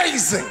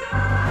amazing.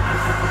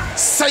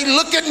 Say,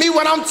 look at me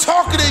when I'm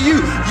talking to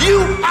you.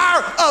 You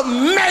are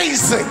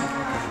amazing.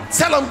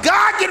 Tell them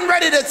God getting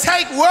ready to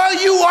take where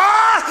you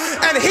are,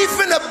 and he's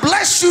finna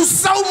bless you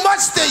so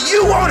much that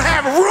you won't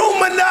have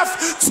room enough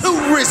to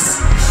receive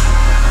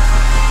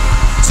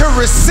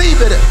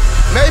it.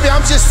 Maybe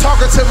I'm just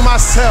talking to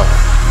myself.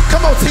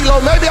 Come on, T-Lo.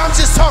 Maybe I'm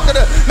just talking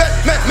to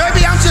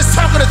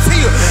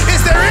Tia.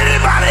 Is there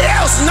anybody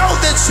else know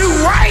that you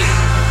right?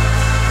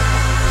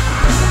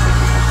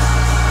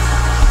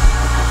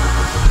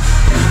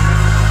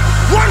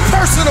 One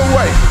person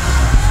away.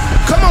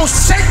 Come on,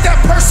 shake that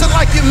person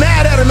like you're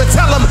mad at him and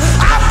tell him,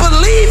 I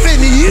believe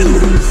in you.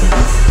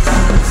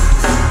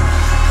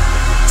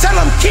 Tell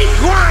him, keep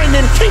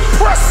grinding, keep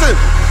pressing.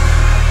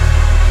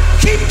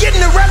 Keep getting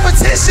the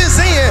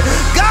repetitions in.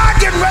 God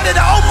getting ready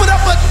to open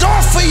up a door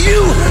for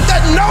you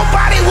that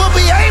nobody will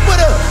be able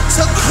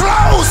to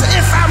close.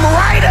 If I'm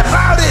right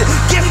about it,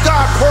 give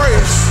God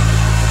praise.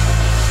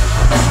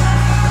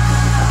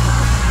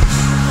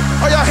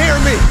 Are y'all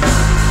hearing me?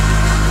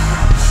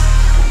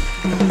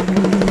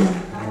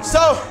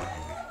 So,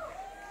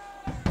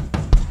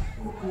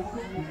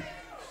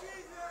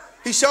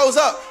 he shows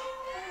up.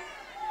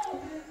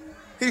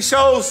 He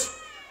shows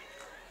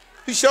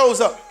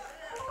up.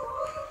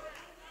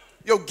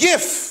 Your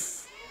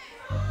gift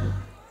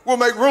will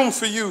make room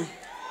for you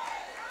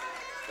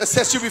and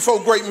set you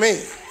before great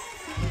men.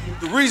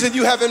 The reason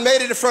you haven't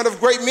made it in front of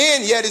great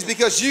men yet is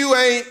because you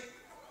ain't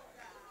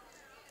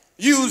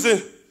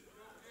using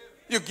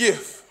your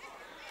gift.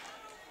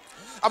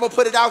 I'm gonna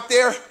put it out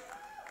there.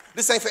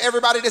 This ain't for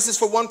everybody, this is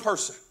for one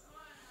person.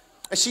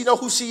 And she know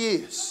who she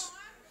is.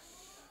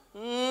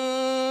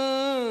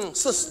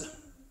 Sister.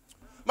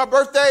 My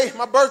birthday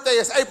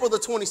is April the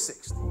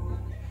 26th.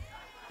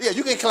 Yeah,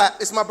 you can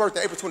clap. It's my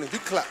birthday, April 20th. You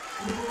can clap.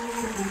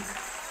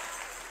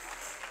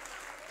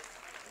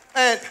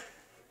 And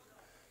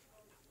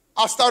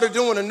I started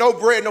doing a no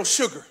bread, no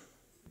sugar.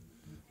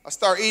 I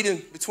start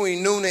eating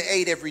between noon and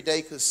 8 every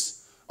day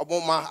because I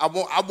want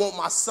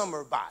my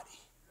summer body.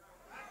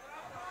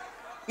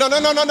 No.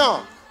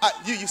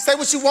 You say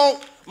what you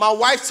want. My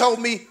wife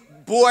told me,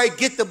 boy,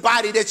 get the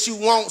body that you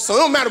want. So it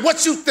don't matter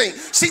what you think.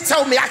 She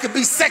told me I could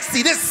be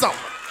sexy this summer.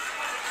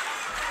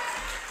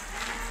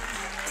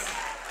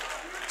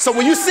 So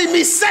when you see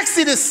me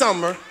sexy this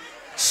summer,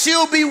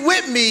 she'll be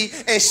with me,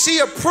 and she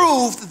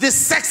approved this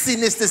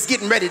sexiness that's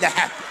getting ready to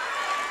happen.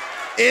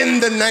 In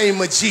the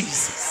name of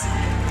Jesus.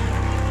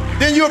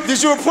 Did you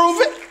approve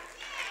it?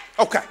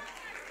 Okay.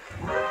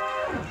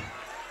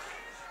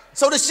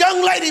 So this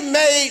young lady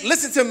made,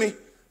 listen to me,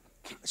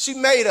 she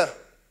made a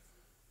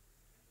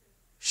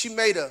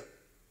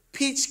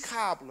peach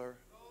cobbler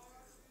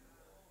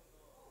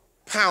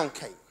pound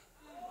cake.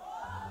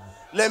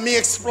 Let me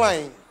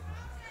explain.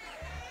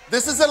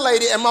 This is a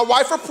lady, and my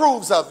wife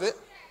approves of it.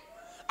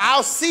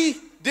 I'll see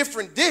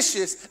different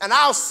dishes, and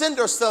I'll send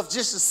her stuff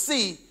just to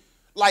see,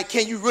 like,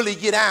 can you really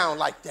get down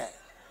like that?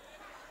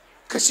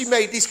 Because she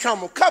made these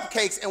caramel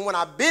cupcakes, and when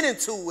I bit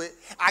into it,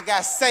 I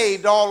got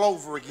saved all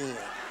over again.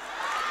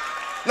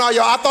 No,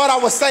 y'all, I thought I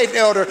was saved,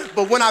 elder,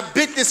 but when I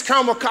bit this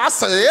caramel, I got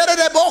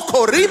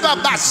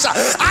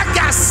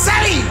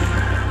saved.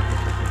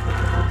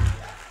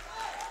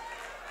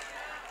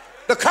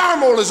 The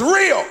caramel is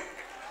real.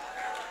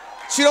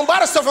 She don't buy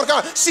the stuff on the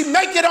caramel. She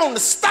make it on the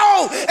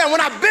stove, and when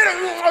I bit it,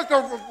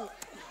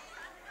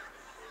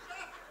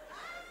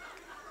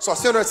 so I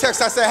sent her a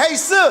text. I said, hey,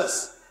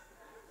 sis,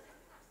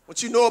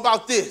 what you know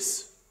about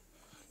this?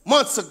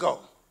 Months ago.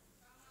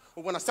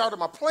 But when I started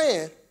my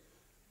plan,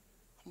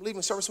 I'm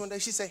leaving service one day.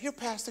 She said, here,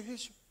 Pastor,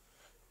 here's you.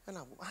 And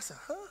I said,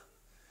 huh?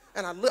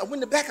 And I went in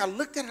the back. I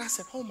looked at it. I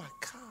said, oh, my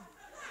God.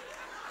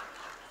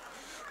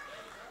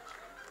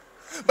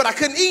 But I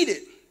couldn't eat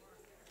it.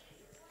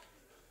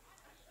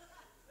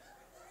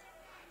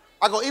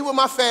 I go eat with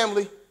my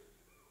family.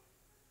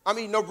 I'm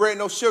eating no bread,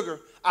 no sugar.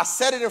 I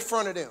set it in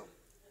front of them.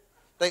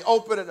 They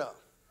open it up,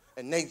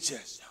 and they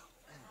just.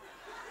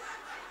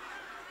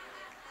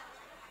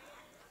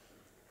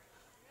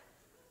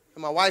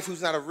 And my wife,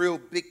 who's not a real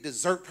big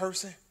dessert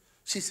person,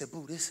 she said,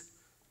 boo, this,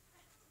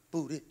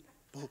 boo, this,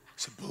 boo.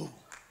 She said, boo.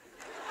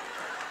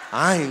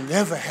 I ain't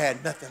never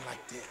had nothing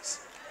like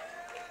this.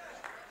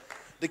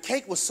 The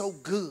cake was so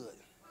good.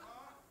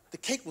 The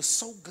cake was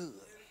so good.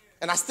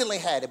 And I still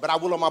ain't had it, but I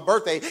will on my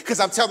birthday because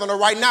I'm telling her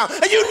right now,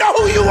 and you know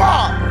who you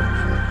are.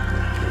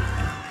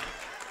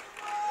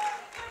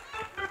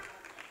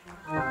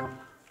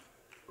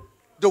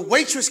 The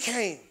waitress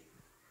came,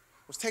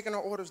 was taking her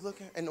orders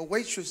looking, and the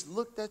waitress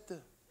looked at the,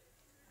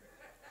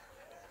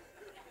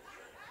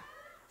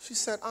 she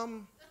said,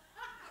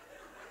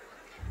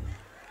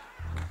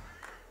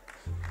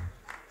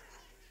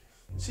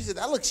 she said,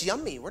 that looks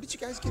yummy. Where did you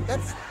guys get that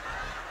from?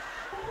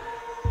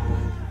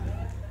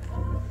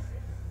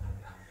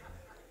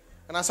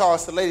 And I saw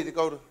us the lady to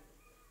go to,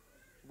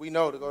 we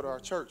know to go to our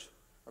church,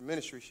 our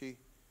ministry. She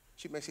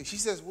makes it. She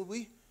says, well,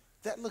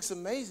 that looks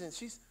amazing.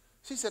 She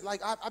said,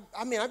 like,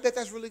 I mean, I bet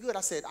that's really good.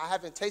 I said, I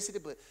haven't tasted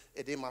it, but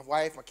and then my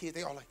wife, my kids,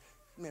 they all like,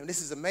 man,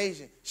 this is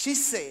amazing. She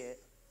said,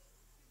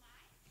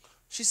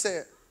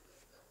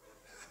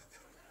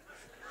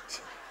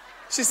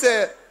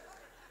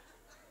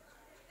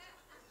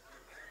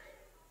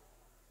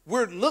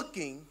 we're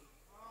looking,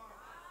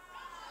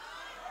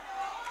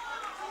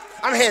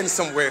 I'm heading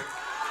somewhere.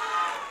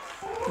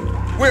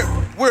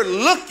 We're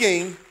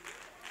looking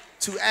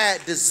to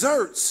add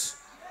desserts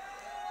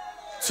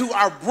to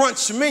our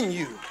brunch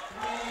menu.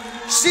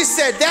 She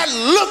said, that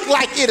looked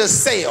like it'll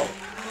sell.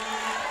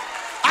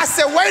 I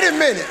said, wait a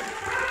minute.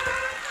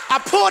 I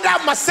pulled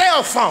out my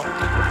cell phone,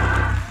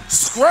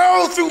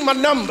 scrolled through my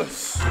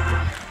numbers,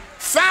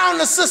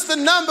 found the sister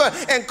number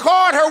and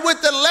called her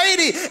with the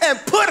lady and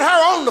put her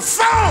on the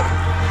phone.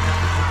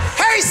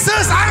 Hey,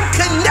 sis, I'm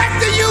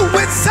connecting you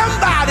with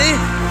somebody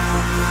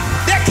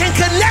that can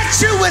connect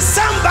you with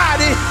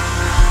somebody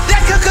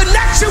that can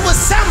connect you with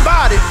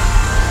somebody,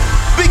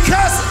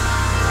 because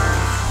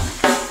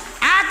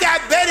I got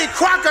Betty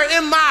Crocker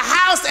in my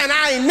house and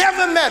I ain't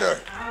never met her.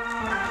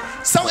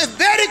 So if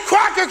Betty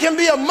Crocker can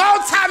be a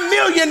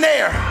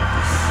multi-millionaire,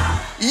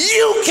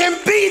 you can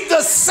be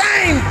the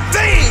same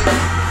thing.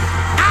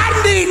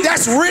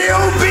 That's real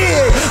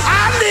big.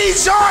 I need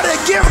y'all to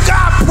give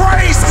God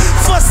praise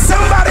for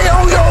somebody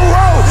on your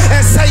road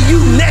and say, you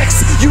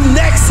next, you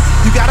next.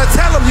 You gotta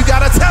tell them, you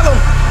gotta tell them.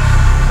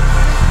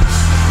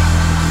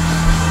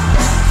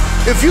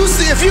 If you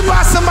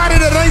by somebody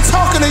that ain't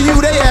talking to you,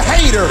 they a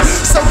hater.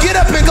 So get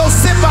up and go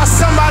sit by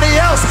somebody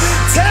else.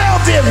 Tell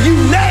them, you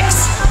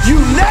next, you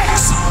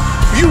next.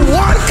 You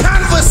one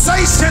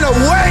conversation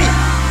away.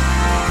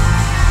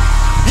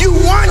 You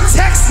one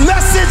text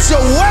message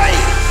away.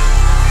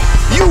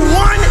 You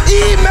one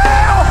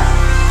email,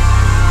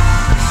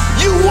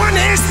 you one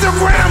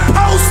Instagram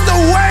post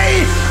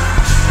away.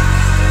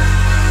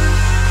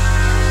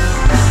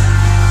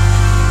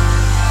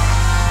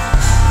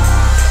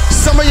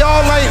 Some of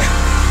y'all ain't.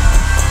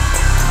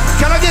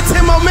 Can I get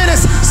 10 more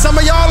minutes? Some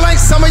of y'all ain't,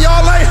 some of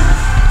y'all ain't.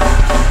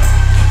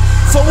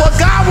 For what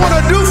God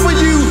wanna do for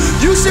you,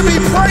 you should be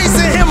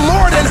praising Him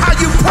more than how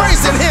you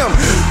praising Him.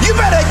 You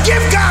better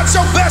give God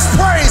your best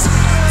praise.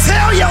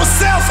 Tell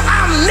yourself,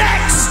 I'm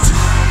next.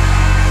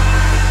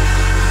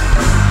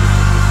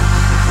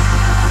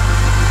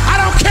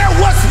 Care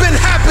what's been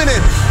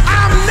happening,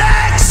 I'm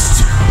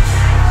next.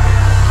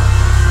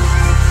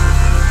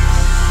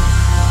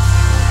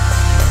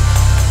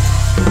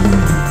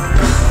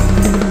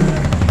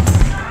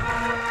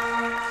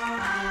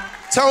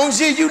 Tone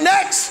G, you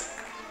next.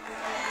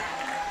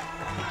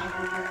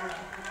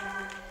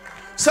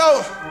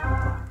 So,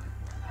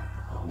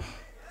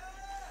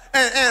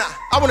 and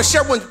I want to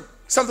share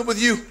something with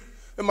you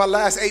in my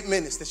last 8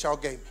 minutes that y'all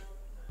gave me.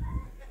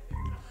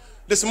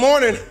 This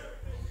morning,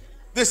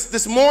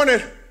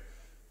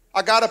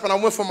 I got up and I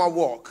went for my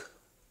walk.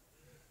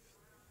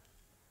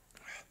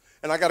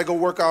 And I got to go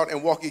work out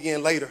and walk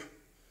again later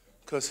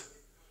because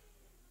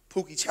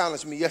Pookie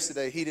challenged me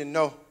yesterday. He didn't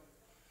know.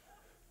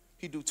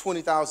 He do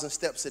 20,000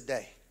 steps a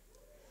day.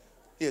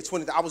 Yeah,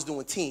 20. I was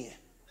doing 10.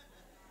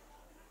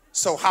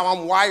 So how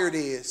I'm wired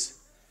is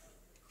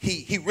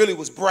he really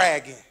was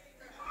bragging.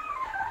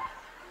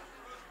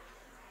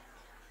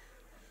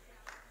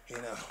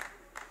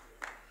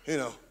 You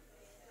know.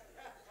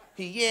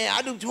 Yeah,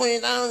 I do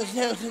 20,000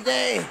 steps a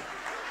day.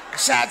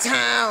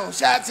 Chi-town.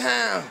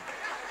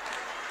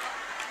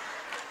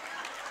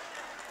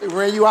 They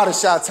ran you out of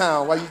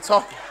Chi-town while you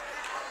talking.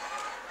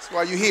 That's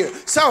why you here.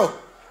 So,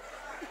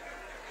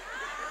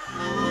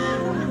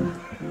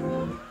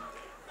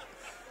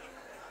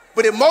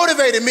 but it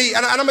motivated me,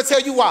 and I'm gonna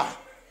tell you why.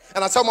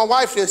 And I told my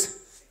wife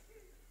this,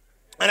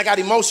 and I got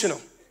emotional.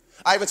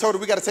 I even told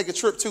her we gotta take a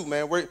trip too,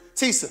 man.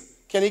 Tisa,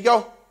 can he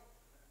go?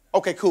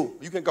 Okay, cool,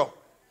 you can go.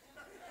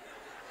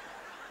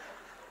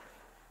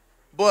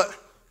 But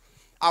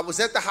I was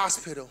at the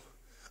hospital.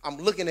 I'm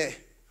looking at,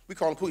 We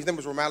call him Pookie. His name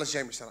was Romalis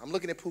Jamerson. I'm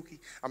looking at Pookie.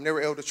 I'm never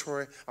Elder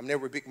Troy. I'm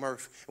never Big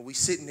Murph. And we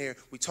sitting there,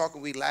 we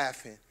talking, we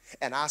laughing.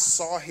 And I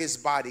saw his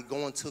body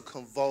go into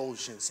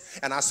convulsions.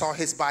 And I saw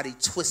his body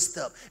twist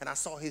up. And I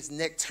saw his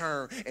neck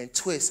turn and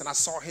twist. And I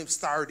saw him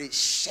started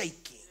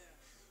shaking.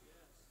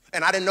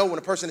 And I didn't know when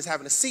a person is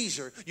having a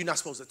seizure, you're not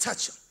supposed to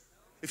touch them.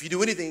 If you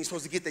do anything, you're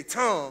supposed to get their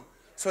tongue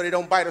so they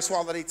don't bite or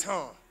swallow their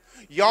tongue.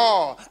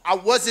 Y'all, I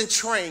wasn't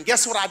trained.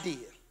 Guess what I did?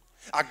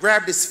 I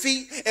grabbed his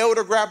feet,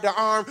 Elder grabbed the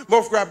arm,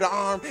 Murph grabbed the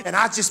arm, and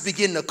I just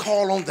began to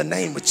call on the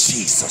name of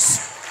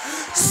Jesus.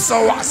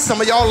 So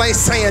some of y'all ain't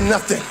saying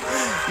nothing.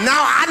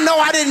 Now I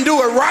know I didn't do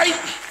it right,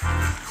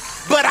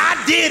 but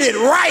I did it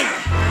right.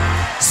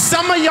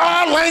 Some of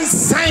y'all ain't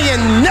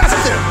saying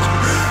nothing.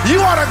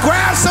 You ought to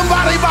grab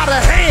somebody by the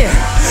hand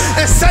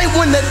and say,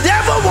 when the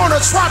devil want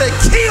to try to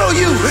kill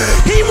you,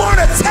 he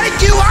want to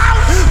take you out,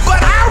 but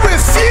I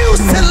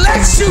refuse to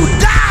let you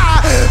die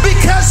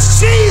because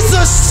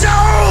Jesus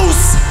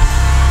shows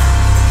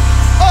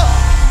up.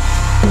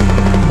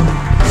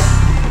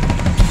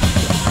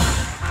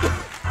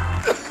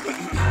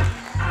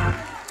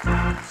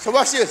 So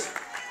watch this.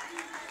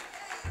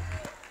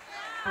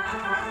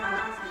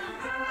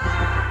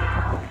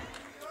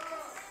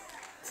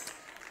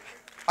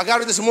 I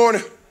got it this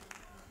morning,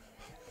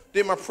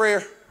 did my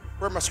prayer,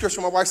 read my scripture.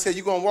 My wife said,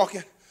 you going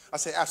walking? I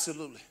said,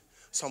 absolutely.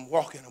 So I'm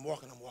walking.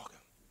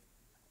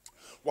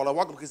 While I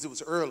walked, because it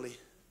was early,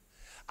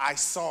 I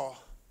saw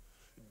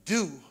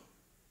dew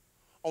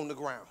on the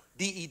ground,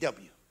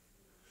 D-E-W,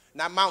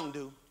 not Mountain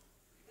Dew,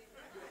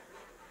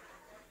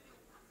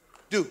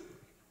 dew.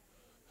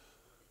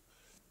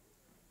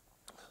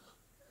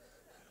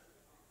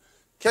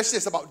 Catch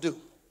this about dew.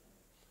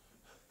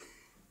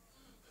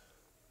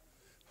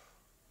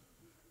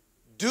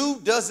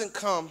 Dew doesn't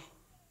come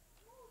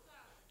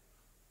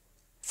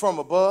from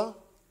above.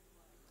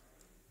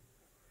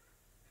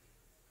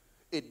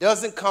 It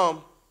doesn't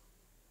come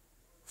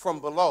from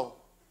below.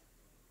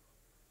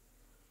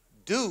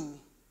 Dew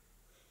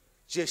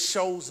just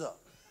shows up.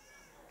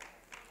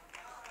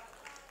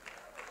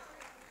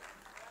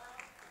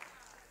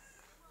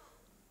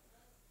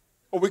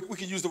 Or we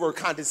can use the word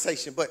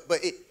condensation, but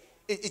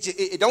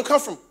it don't come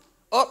from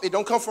up, it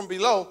don't come from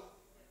below.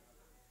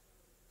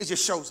 It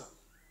just shows up.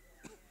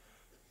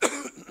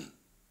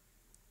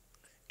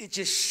 It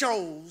just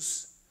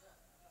shows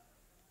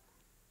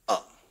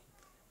up.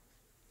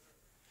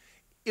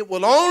 It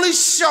will only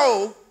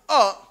show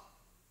up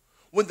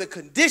when the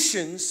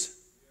conditions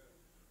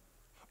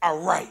are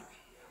right.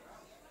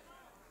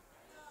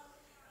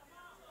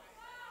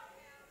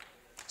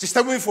 Just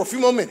stay with me for a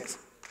few more minutes.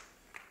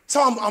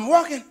 So I'm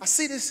walking, I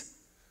see this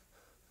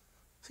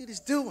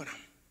dew, and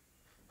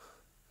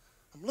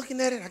I'm looking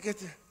at it, I get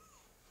there.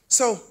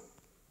 So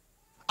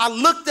I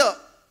looked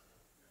up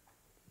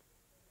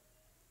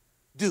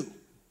dew,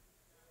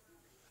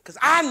 because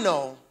I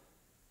know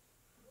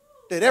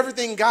that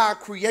everything God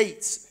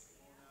creates,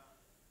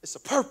 it's a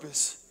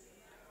purpose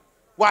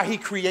why he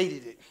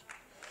created it.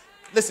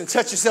 Listen,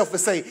 touch yourself and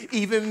say,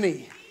 even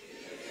me.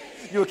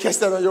 You'll catch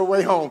that on your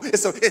way home.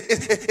 It's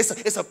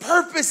a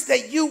purpose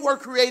that you were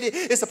created.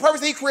 It's a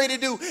purpose that he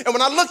created dew. And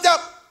when I looked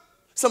up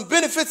some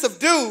benefits of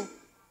dew,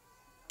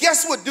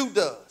 guess what dew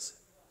does?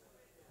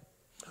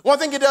 One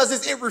thing it does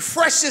is it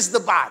refreshes the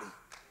body.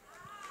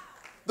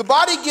 The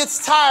body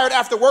gets tired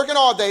after working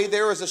all day.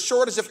 There is a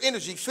shortage of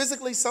energy.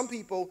 Physically, some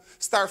people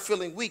start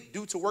feeling weak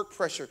due to work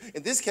pressure.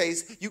 In this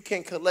case, you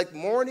can collect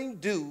morning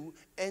dew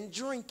and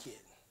drink it.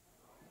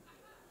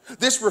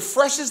 This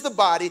refreshes the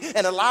body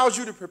and allows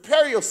you to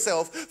prepare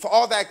yourself for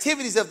all the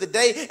activities of the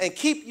day and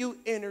keep you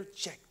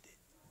energetic.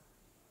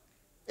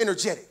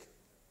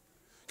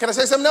 Can I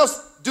say something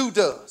else? Dew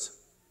does.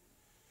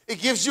 It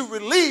gives you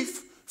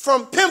relief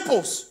from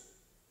pimples.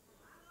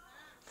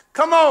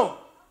 Come on.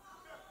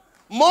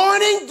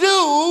 Morning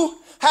dew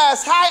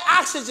has high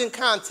oxygen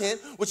content,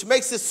 which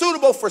makes it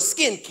suitable for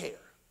skin care.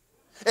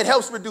 It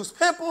helps reduce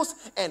pimples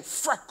and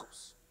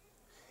freckles.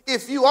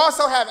 If you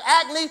also have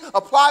acne,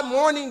 apply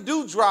morning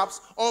dew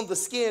drops on the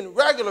skin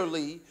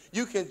regularly.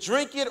 You can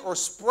drink it or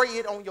spray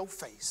it on your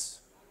face.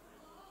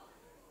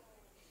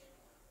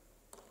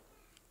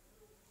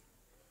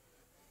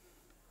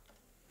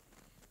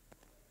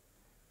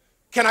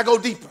 Can I go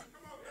deeper?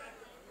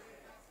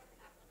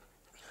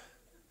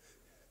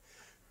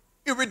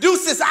 It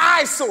reduces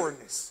eye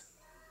soreness.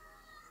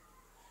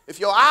 If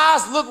your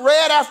eyes look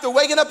red after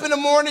waking up in the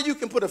morning, you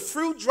can put a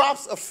few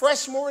drops of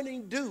fresh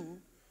morning dew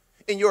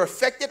in your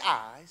affected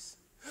eyes.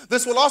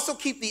 This will also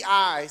keep the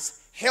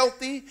eyes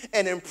healthy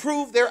and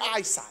improve their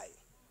eyesight.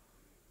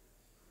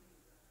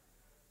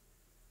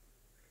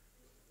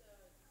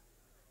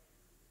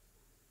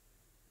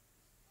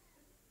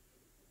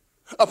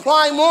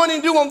 Applying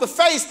morning dew on the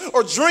face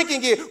or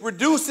drinking it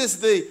reduces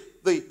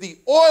the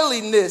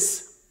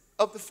oiliness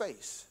of the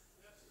face.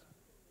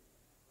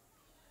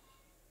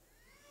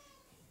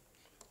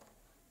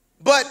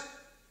 But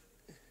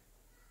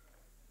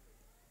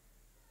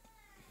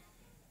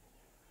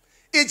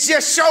it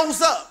just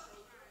shows up.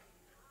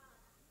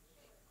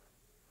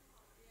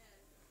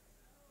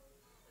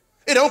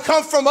 It don't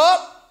come from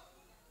up.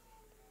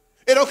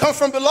 It don't come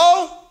from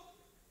below.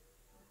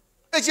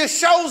 It just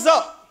shows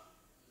up.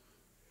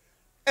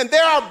 And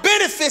there are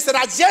benefits that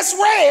I just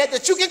read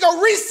that you can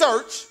go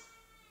research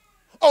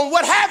on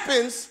what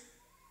happens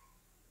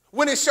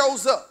when it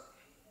shows up.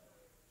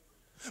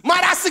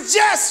 Might I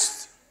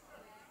suggest,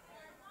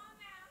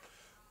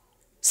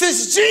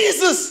 since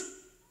Jesus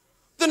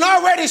then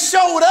already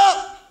showed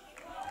up,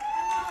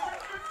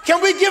 can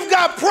we give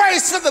God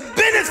praise for the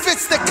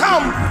benefits that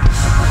come?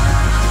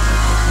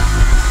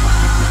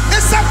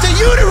 It's up to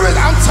you to,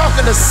 I'm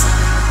talking to,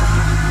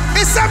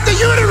 it's up to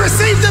you to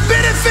receive the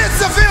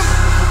benefits of him.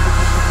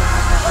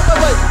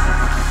 Wait.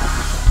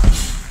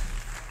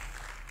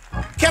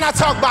 Can I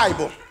talk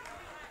Bible?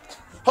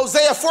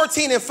 Hosea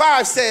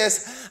 14:5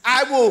 says,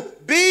 I will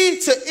be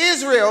to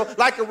Israel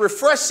like a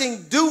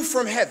refreshing dew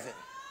from heaven.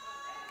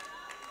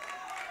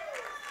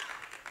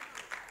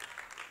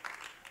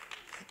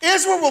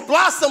 Israel will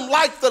blossom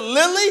like the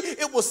lily.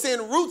 It will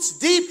send roots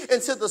deep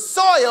into the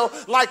soil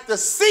like the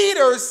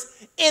cedars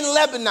in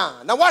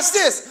Lebanon. Now watch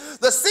this.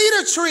 The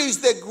cedar trees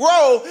that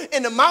grow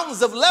in the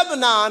mountains of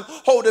Lebanon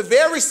hold a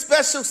very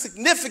special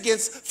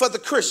significance for the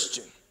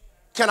Christian.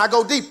 Can I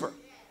go deeper?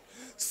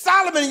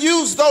 Solomon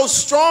used those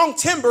strong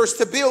timbers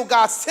to build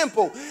God's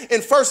temple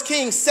in 1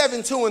 Kings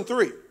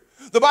 7:2-3.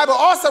 The Bible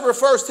also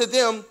refers to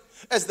them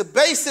as the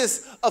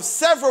basis of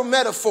several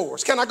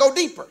metaphors. Can I go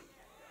deeper?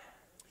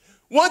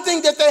 One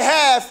thing that they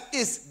have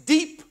is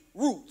deep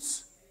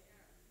roots.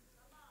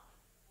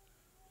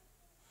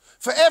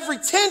 For every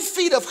 10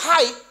 feet of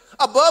height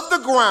above the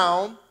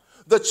ground,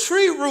 the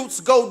tree roots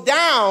go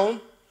down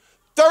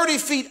 30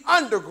 feet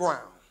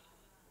underground.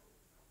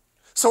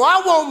 So I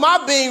want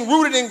my being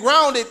rooted and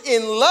grounded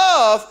in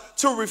love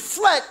to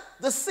reflect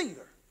the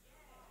cedar.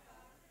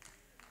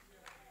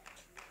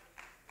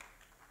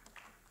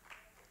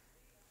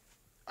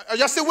 Are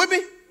y'all still with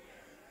me?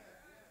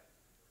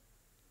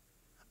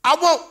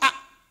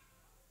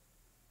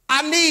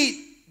 I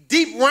need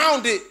deep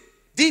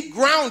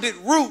grounded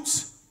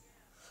roots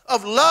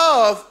of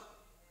love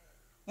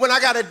when I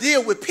got to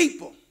deal with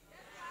people.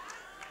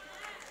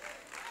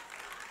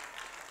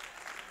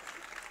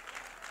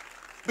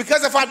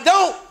 Because if I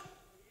don't,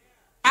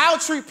 I'll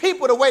treat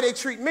people the way they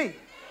treat me.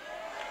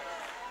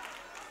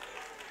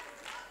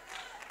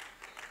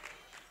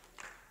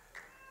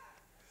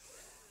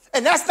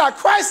 And that's not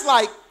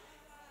Christ-like.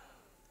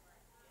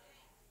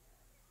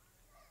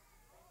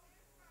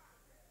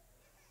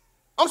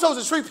 I'm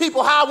supposed to treat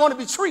people how I want to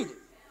be treated.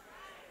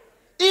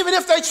 Even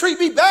if they treat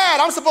me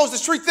bad, I'm supposed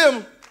to treat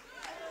them.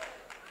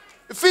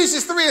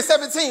 Ephesians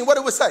 3:17, what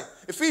do it say?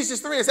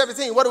 Ephesians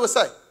 3:17, what do it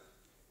say?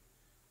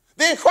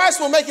 Then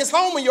Christ will make his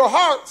home in your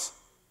hearts.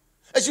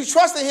 As you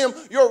trust in him,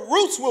 your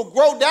roots will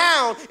grow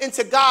down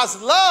into God's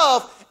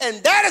love,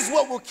 and that is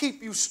what will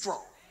keep you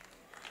strong.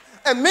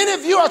 And many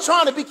of you are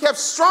trying to be kept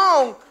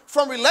strong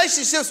from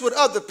relationships with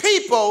other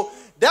people.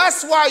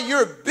 That's why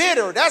you're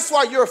bitter. That's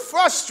why you're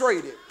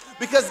frustrated.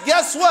 Because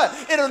guess what?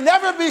 It'll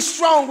never be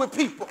strong with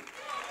people.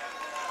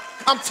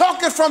 I'm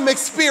talking from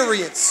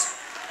experience.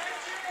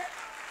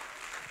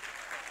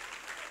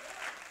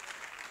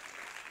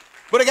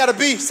 But it got to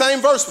be,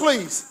 same verse,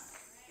 please.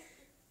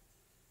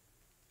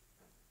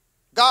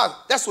 God,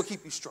 that's what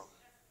keeps you strong.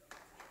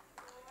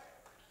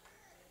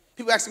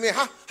 People ask me,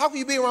 how can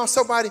you be around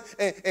somebody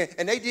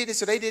and they did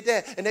this or they did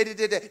that and they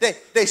did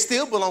that? They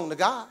still belong to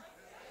God.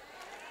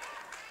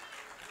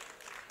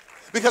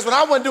 Because when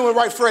I wasn't doing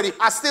right, Freddie,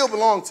 I still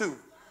belong to.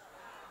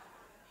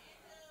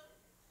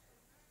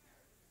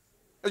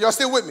 Are y'all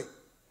still with me?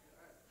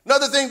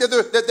 Another thing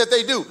that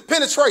they do,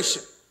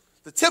 penetration.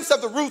 The tips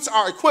of the roots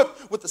are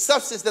equipped with the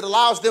substance that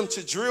allows them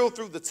to drill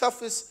through the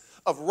toughest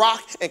of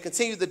rock and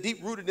continue the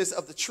deep rootedness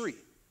of the tree.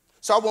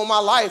 So I want my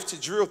life to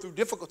drill through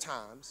difficult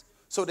times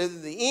so that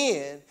in the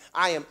end,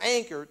 I am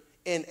anchored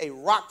in a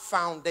rock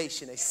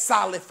foundation, a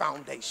solid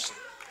foundation.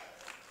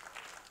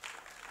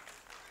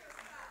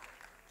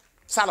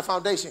 Solid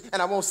foundation,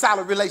 and I want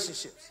solid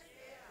relationships.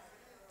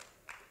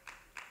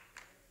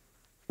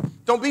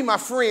 Don't be my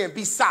friend,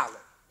 be solid.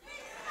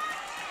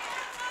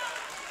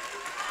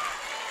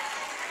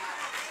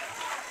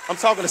 I'm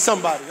talking to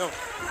somebody.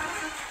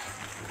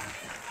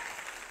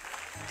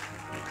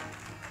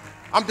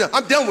 I'm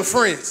done with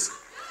friends.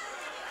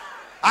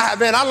 I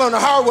learned the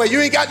hard way. You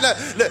ain't got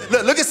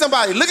look at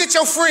somebody. Look at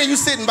your friend you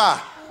sitting by.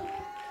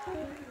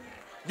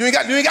 You ain't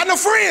got no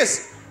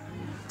friends.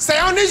 Say,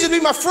 I don't need you to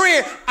be my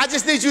friend. I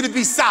just need you to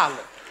be solid.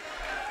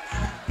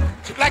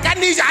 Like I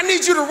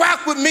need you to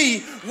rock with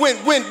me when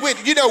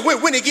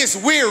it gets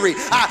weary.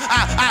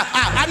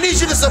 I need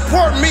you to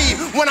support me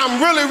when I'm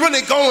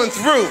really going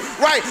through.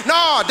 Right?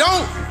 No,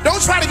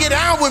 don't try to get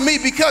down with me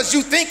because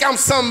you think I'm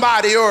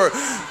somebody or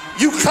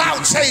you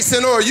clout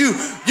chasing or you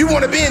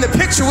want to be in the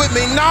picture with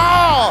me.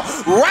 No,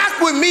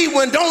 rock with me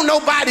when don't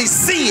nobody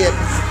see it.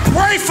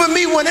 Pray for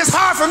me when it's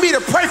hard for me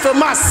to pray for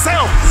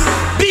myself.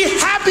 Be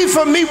happy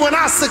for me when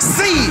I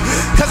succeed.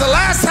 Because the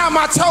last time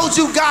I told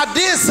you God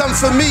did something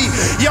for me,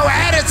 your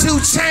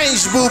attitude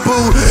changed,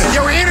 boo-boo.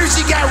 Your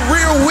energy got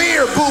real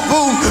weird,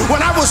 boo-boo.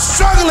 When I was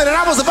struggling and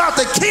I was about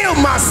to kill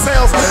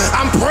myself,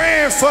 I'm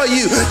praying for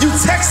you. You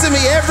texting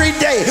me every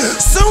day.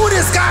 Soon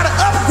as God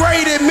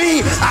upgraded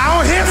me, I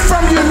don't hear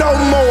from you no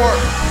more.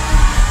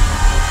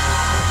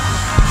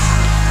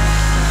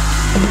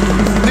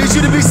 Need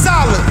you to be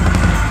solid.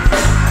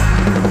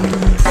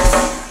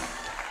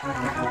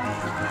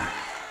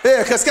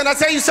 Yeah, because can I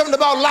tell you something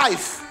about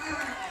life?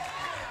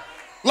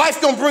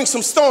 Life gonna bring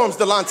some storms,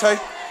 Delonte.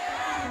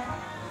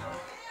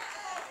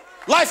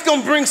 Life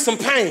gonna bring some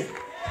pain.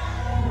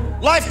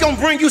 Life gonna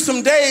bring you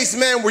some days,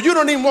 man, where you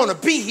don't even want to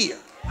be here.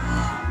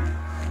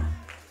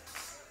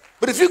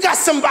 But if you got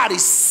somebody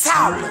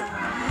solid,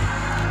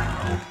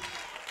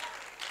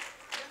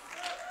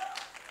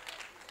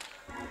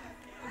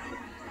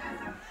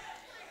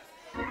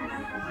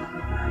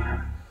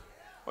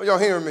 are y'all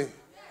hearing me?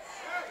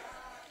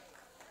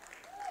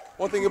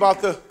 One thing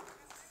about the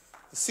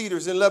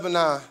cedars in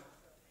Lebanon,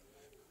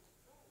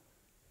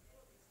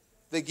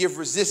 they give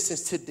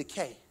resistance to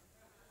decay.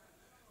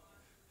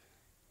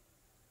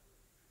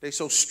 They're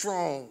so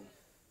strong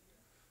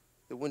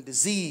that when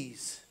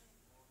disease,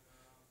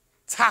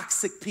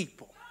 toxic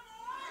people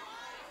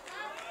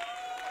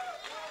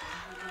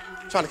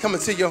trying to come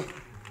into your, I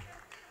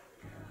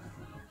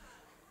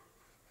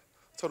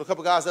told a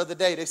couple guys the other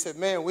day, they said,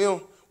 man, we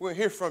don't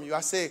hear from you. I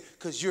said,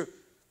 because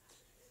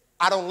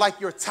I don't like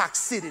your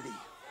toxicity.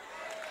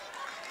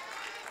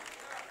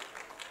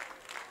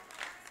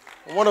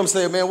 And one of them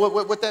said, man,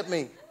 what that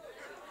mean?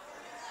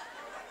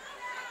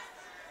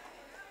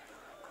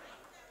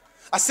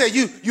 I said,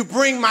 you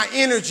bring my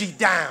energy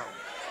down.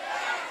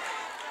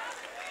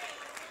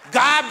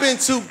 God been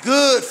too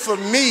good for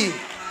me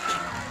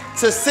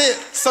to sit.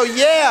 So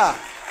yeah,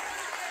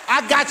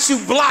 I got you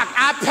blocked.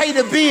 I pay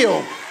the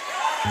bill.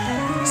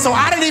 So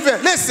I didn't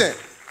even, listen,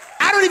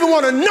 I don't even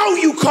want to know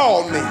you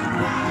called me.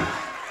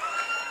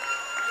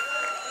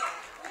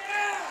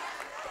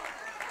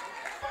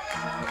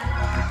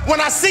 When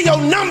I see your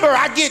number,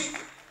 I get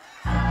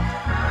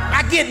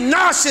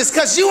nauseous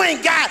because you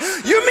ain't got,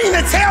 you mean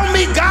to tell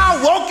me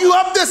God woke you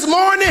up this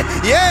morning?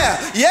 Yeah.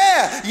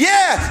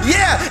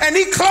 And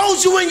he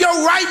clothed you in your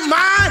right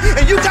mind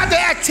and you got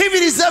the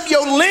activities of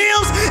your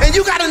limbs and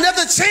you got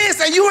another chance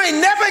and you ain't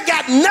never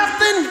got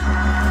nothing.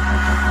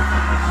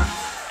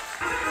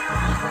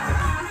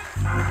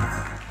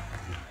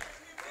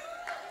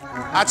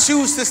 I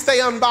choose to stay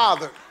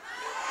unbothered.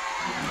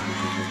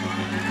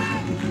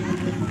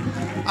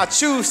 I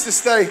choose to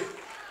stay.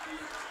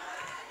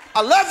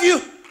 I love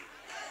you.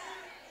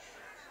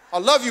 I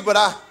love you, but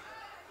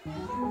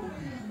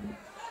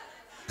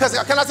because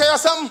can I tell y'all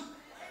something?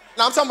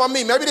 Now I'm talking about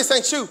me. Maybe this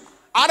ain't you.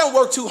 I don't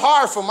work too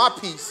hard for my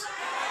peace.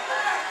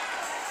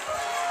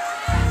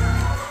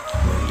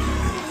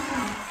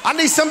 I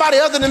need somebody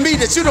other than me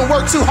that you don't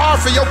work too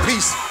hard for your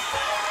peace.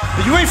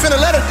 You ain't finna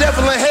let a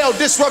devil in hell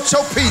disrupt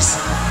your peace.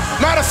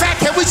 Matter of fact,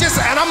 can we just,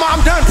 and I'm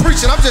done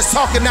preaching, I'm just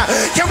talking now.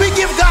 Can we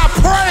give God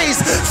praise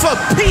for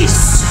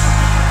peace?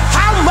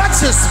 How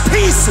much is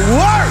peace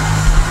worth?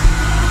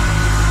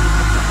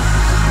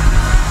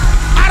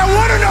 I don't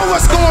want to know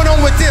what's going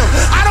on with them.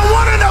 I don't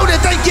want to know that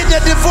they getting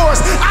a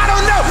divorce. I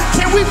don't know.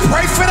 Can we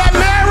pray for that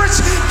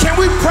marriage? Can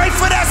we pray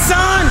for that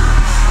son?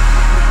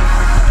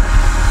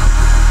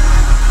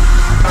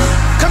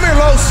 Come here,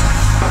 Los.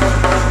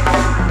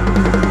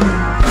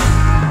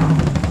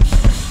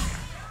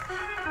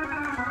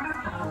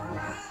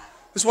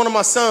 This is one of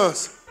my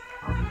sons.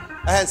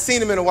 I hadn't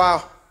seen him in a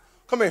while.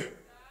 Come here.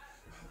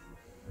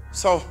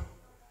 So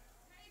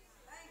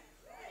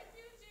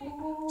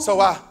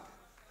I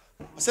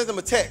sent him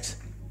a text.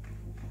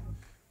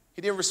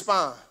 He didn't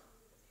respond.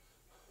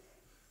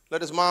 Let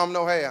his mom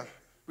know, hey, I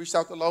reached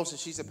out to Los and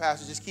she said,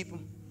 Pastor, just keep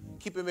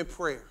him in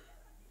prayer.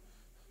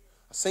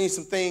 I seen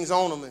some things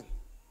on him and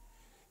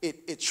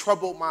it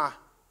troubled my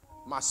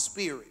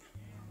spirit.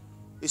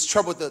 It's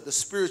troubled the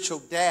spiritual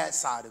dad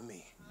side of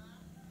me.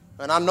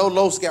 And I know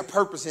Los got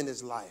purpose in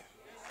his life.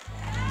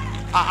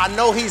 I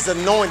know he's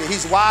anointed.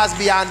 He's wise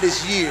beyond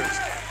his years.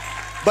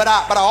 But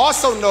I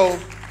also know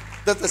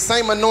that the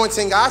same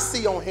anointing I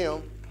see on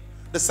him,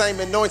 the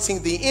same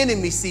anointing the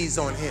enemy sees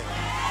on him.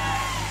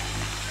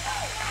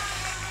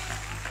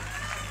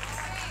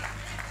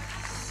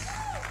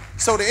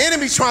 So the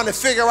enemy trying to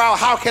figure out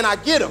how can I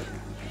get him.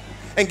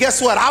 And guess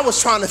what? I was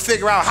trying to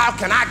figure out how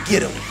can I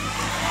get him.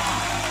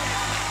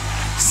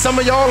 Some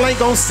of y'all ain't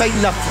gonna say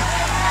nothing.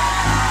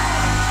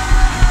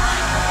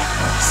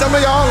 Some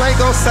of y'all ain't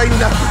gonna say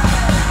nothing.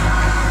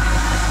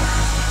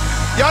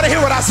 Y'all didn't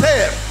hear what I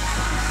said.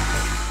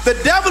 The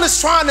devil is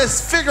trying to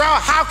figure out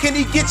how can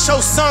he get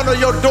your son or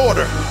your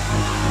daughter.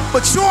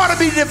 But you ought to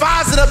be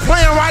devising a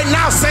plan right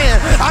now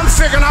saying, I'm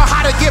figuring out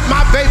how to get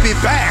my baby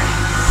back.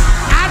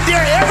 I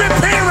dare every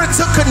parent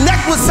to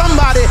connect with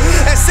somebody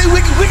and see we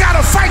got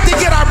to fight to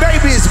get our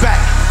babies back.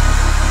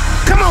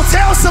 Come on,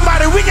 tell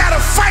somebody we got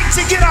to fight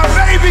to get our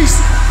babies.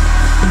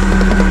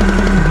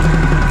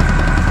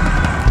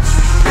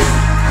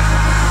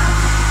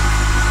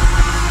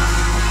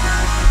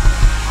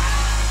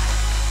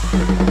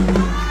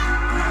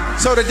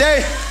 So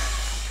today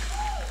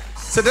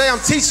I'm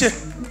teaching.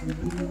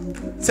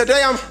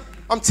 Today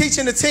I'm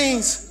teaching the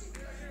teens.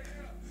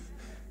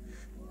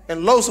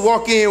 And Los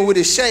walk in with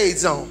his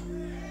shades on.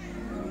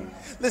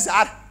 Listen,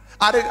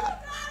 I didn't.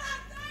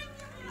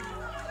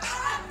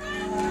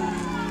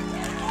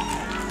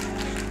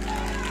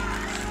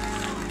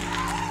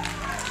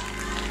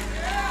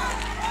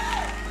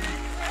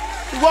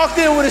 He walked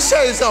in with his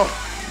shades on.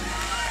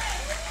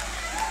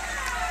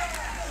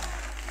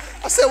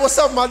 I said, "What's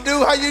up, my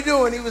dude? How you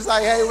doing?" He was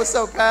like, "Hey, what's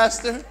up,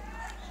 Pastor?"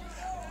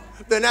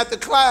 Then after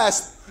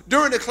class,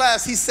 during the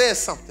class, he said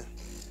something.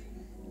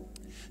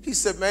 He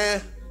said,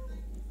 "Man,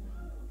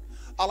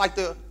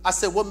 I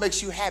said, "What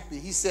makes you happy?"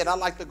 He said, "I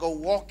like to go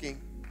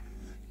walking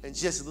and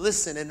just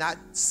listen and not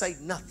say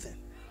nothing.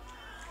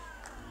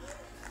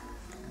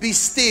 Be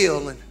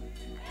still and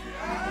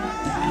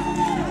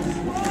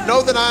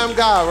know that I am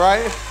God,"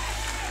 right?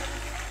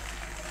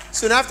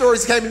 Soon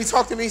afterwards, he came and he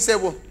talked to me. He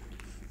said, "Well,"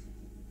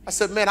 I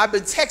said, "Man, I've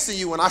been texting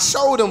you," and I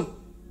showed him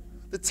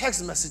the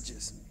text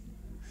messages.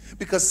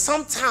 Because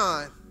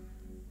sometimes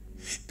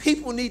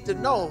people need to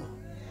know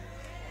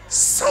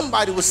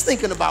somebody was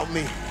thinking about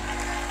me.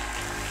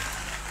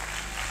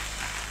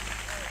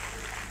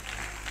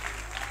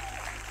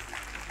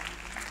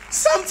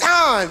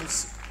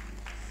 Sometimes,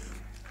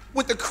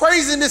 with the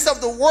craziness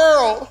of the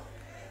world,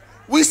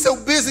 we so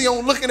busy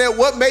on looking at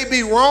what may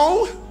be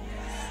wrong,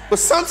 but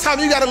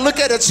sometimes you got to look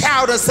at a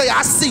child and say,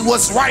 "I see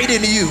what's right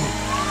in you."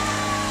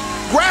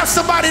 Grab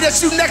somebody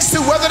that you're next to,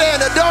 whether they're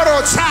an adult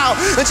or a child,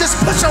 and just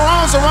put your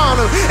arms around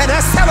them and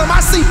just tell them,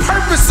 "I see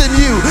purpose in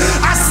you.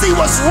 I see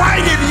what's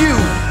right in you.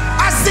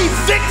 I see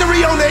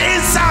victory on the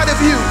inside of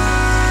you."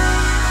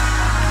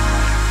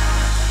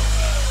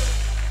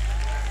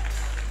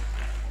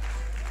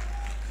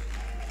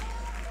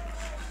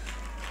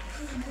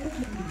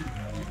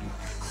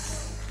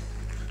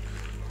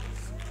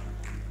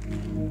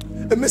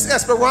 And Miss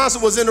Esperanza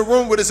was in the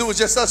room with us. It was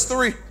just us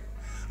three.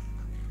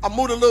 I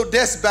moved a little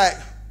desk back.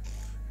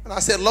 And I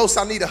said, "Los,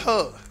 I need a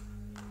hug."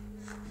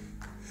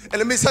 And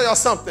let me tell y'all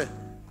something.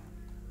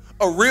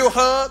 A real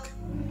hug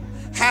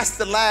has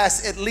to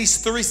last at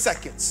least 3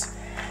 seconds.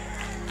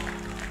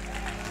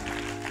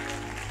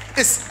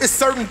 It's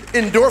certain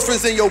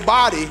endorphins in your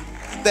body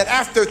that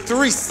after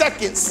 3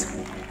 seconds,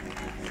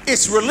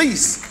 it's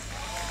released.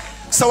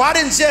 So I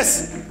didn't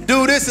just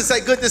do this and say,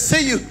 "Good to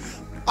see you."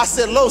 I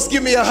said, "Los,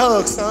 give me a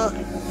hug, son."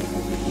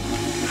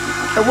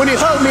 And when he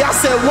hugged me, I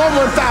said, 1,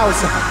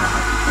 1,000.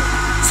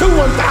 2,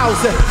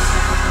 1,000,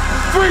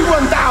 3,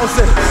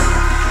 1,000.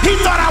 He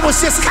thought I was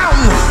just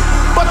counting,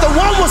 but the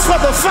 1 was for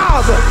the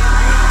Father,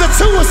 the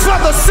 2 was for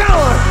the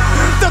Son,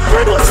 the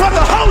 3 was for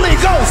the Holy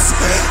Ghost.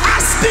 I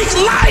speak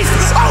life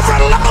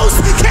over Los.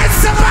 Can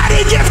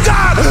somebody give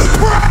God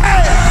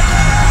praise?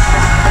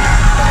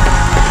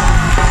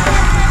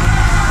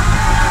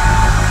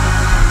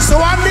 So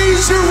I need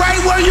you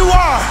right where you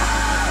are.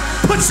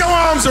 Put your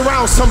arms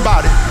around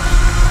somebody.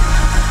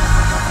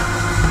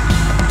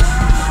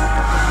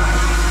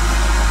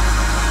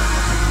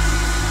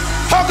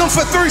 Hug them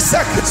for 3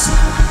 seconds.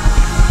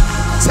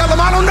 Tell them,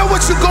 "I don't know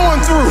what you're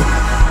going through."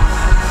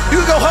 You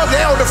can go hug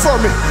the elder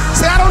for me.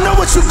 Say, "I don't know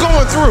what you're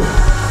going through.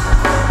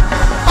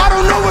 I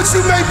don't know what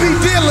you may be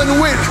dealing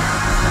with.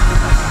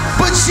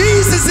 But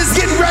Jesus is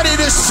getting ready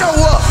to show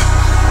up."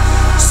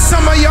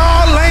 Some of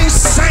y'all ain't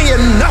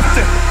saying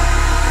nothing.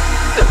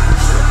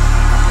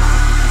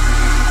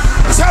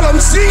 Tell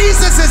them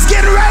Jesus is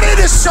getting ready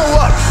to show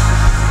up.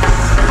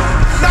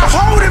 Now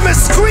hold him and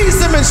squeeze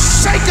him and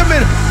shake him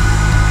and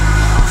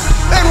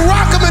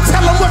rock him and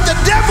tell him what the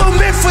devil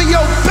meant for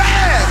your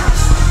bad,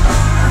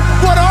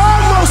 what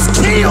almost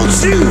killed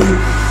you.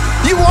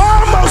 You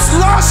almost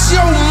lost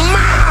your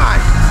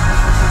mind.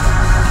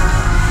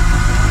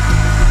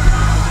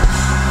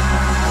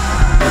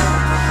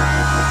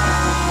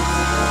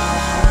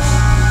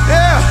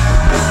 Yeah.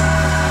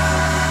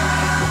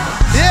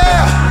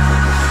 Yeah.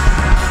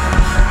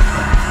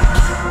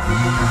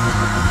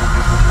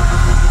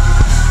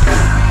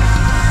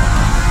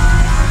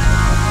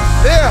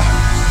 Yeah.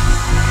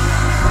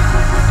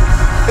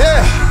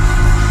 Yeah.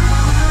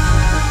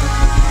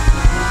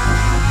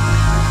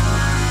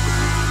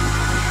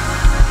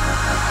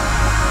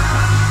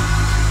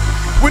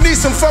 We need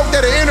some folk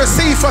that'll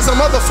intercede for some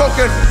other folk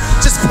and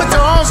just put their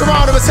arms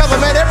around them and tell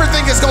them, "Man,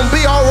 everything is going to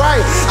be all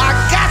right. I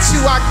got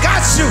you. I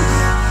got you."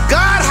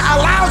 God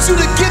allowed you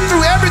to get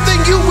through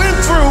everything you went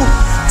through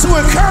to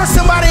encourage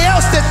somebody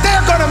else that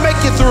they're going to make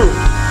it through.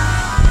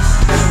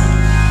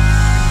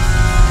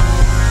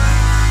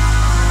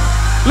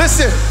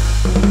 Listen,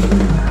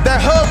 that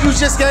hug you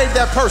just gave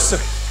that person,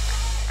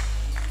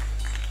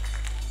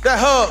 that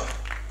hug,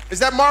 is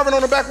that Marvin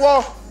on the back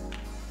wall?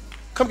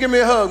 Come give me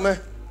a hug, man.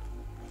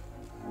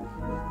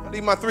 I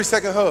need my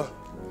 3-second hug.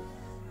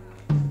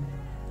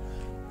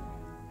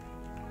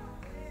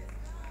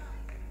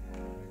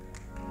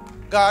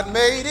 God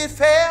made it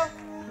fair.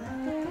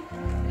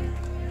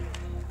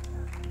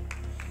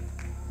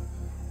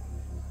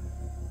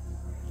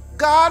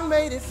 God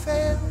made it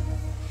fair.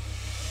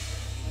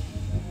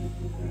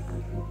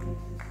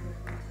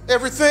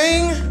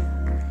 Everything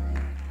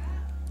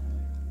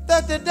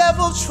that the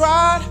devil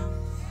tried,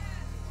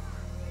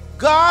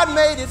 God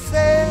made it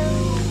fair.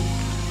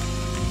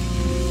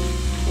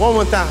 1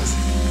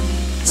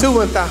 1,000, 2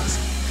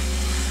 1,000,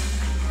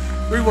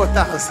 3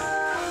 1,000. I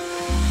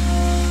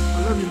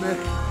love you, man.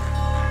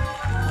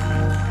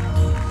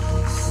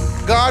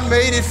 God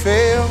made it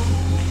fair.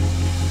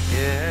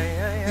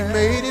 He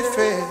made it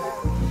fair.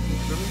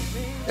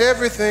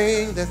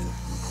 Everything that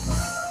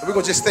we're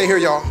gonna just stay here,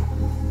 y'all.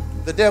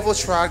 The devil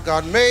tried,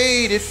 God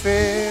made it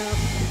fair.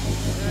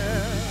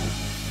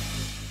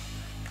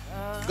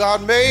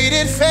 God made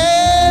it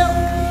fair.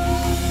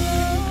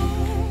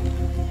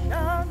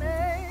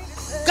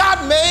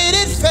 God made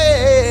it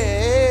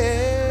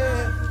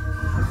fair.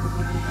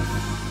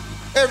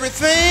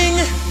 Everything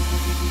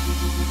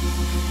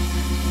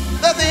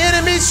that the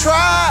enemy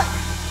tried,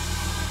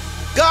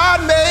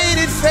 God made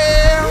it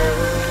fair.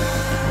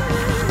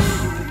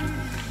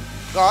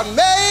 God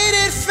made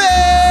it fair.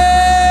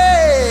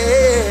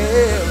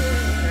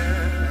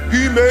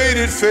 He made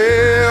it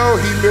fair.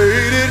 He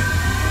made it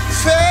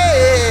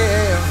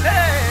fair.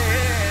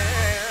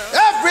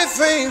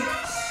 Everything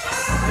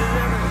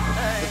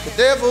that the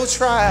devil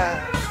tried,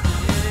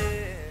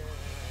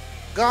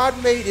 God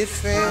made it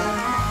fair.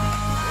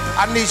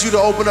 I need you to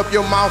open up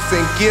your mouth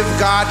and give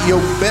God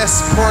your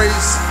best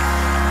praise.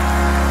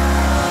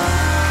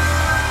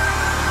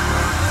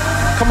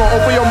 Come on,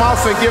 open your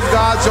mouth and give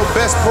God your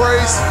best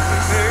praise.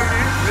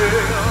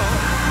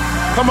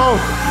 Come on.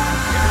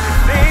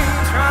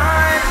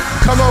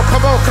 Come on,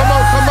 come on, come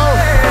on, come on.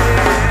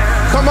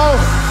 Come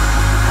on.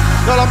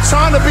 No, I'm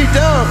trying to be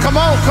done. Come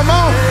on, come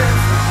on.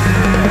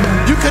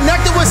 You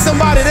connected with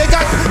somebody. They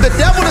got the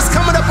devil is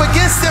coming up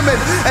against them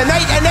and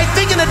they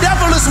thinking the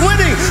devil is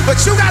winning. But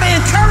you got to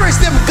encourage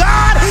them.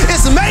 God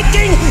is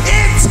making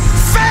it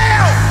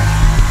fair.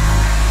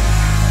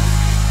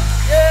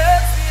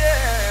 Yes,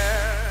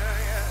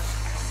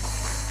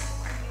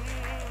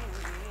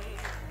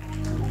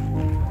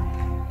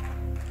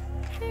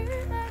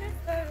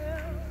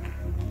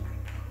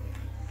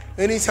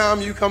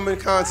 Anytime you come in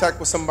contact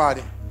with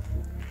somebody,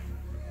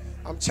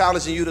 I'm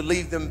challenging you to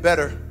leave them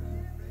better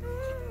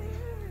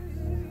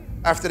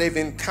after they've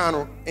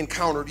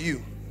encountered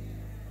you.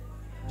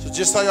 So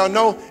just so y'all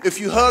know, if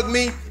you hug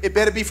me, it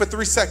better be for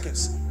 3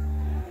 seconds.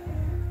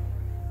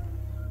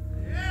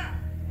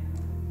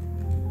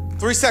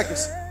 3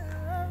 seconds.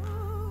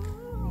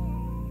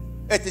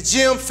 At the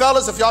gym,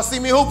 fellas, if y'all see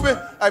me hooping,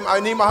 I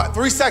need my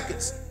 3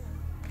 seconds.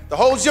 The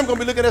whole gym gonna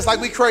be looking at us like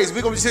we crazy.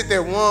 We gonna be sitting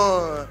there,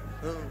 1.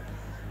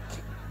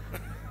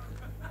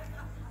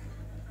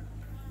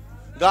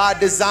 God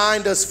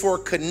designed us for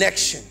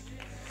connection,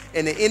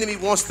 and the enemy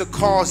wants to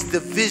cause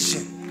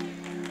division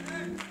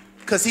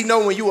because he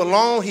know when you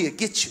alone, he'll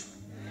get you.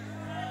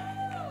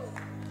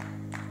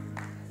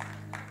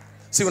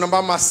 See, when I'm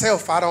by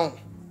myself, I don't.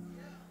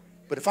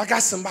 But if I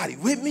got somebody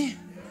with me,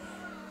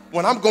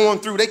 when I'm going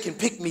through, they can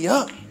pick me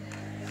up.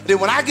 Then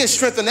when I get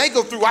strength and they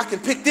go through, I can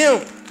pick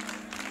them.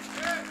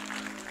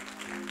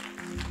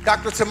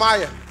 Dr.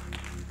 Tamaya.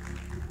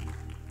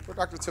 Where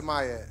Dr.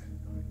 Tamaya at?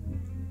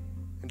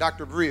 And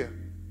Dr. Bria.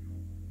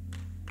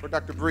 Where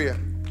Dr. Bria?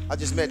 I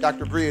just met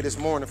Dr. Bria this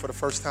morning for the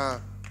first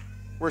time.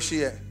 Where's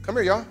she at? Come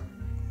here, y'all.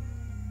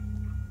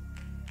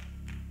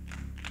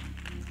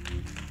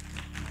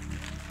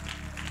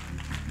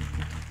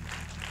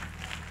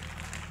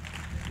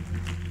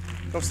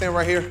 Come stand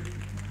right here.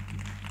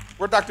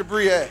 Where Dr.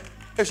 Bria at?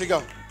 Here she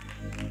go.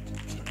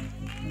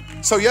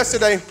 So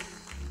yesterday,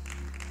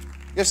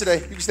 you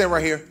can stand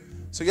right here.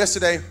 So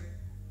yesterday,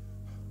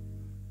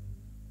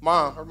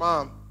 her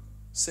mom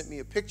sent me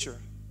a picture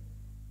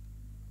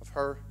of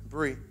her,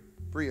 Bria,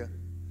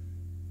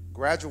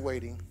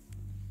 graduating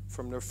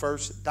from their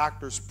first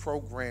doctor's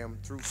program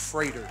through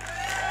Freighter.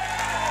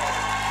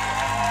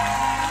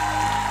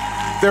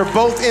 They're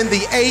both in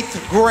the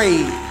 8th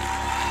grade.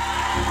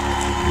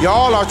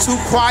 Y'all are too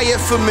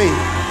quiet for me.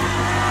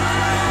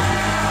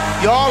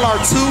 Y'all are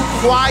too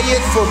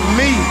quiet for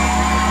me.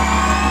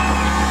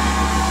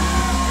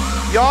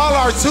 Y'all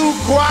are too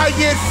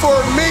quiet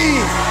for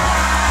me.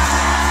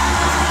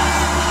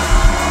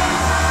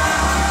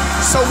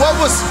 So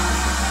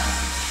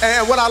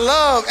what I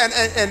love,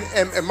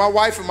 and my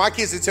wife and my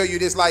kids will tell you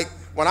this, like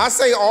when I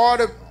say all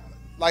the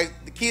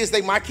kids,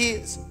 they my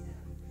kids,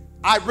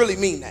 I really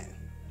mean that.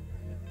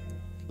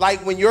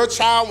 Like when your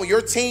child, when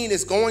your teen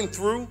is going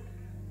through,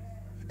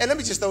 and let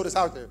me just throw this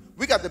out there.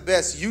 We got the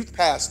best youth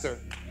pastor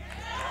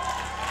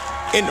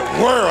in the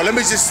world.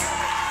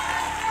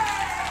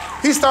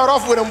 He start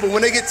off with them, but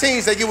when they get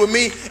teens, they get with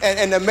me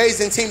and the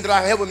amazing team that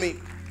I have with me.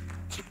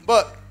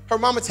 But her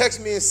mama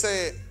texted me and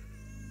said,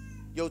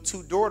 your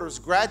 2 daughters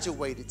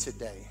graduated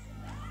today.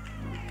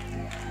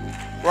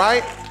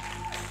 Right?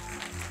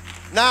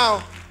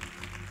 Now,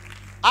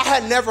 I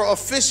had never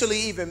officially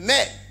even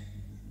met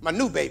my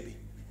new baby.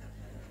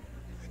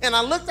 And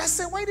I looked, I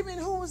said, wait a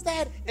minute, who was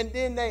that? And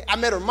then I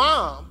met her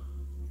mom.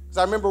 Because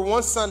I remember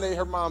one Sunday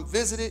her mom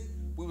visited.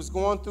 We was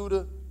going through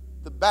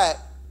the back.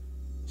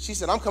 She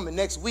said, I'm coming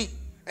next week,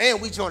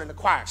 and we joining the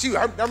choir.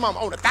 Her mama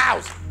on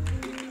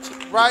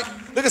 1,000, right?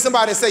 Look at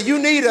somebody and say, you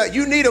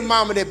need a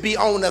mama that be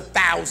on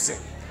 1,000.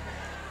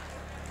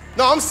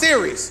 No, I'm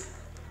serious.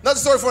 Another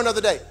story for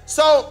another day.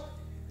 So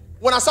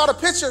when I saw the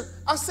picture,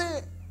 I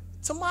said,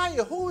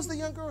 Tamaya, who is the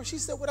young girl? She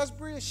said, well, that's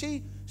Bria.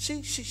 She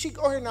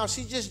go here now.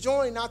 She just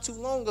joined not too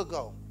long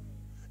ago.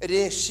 And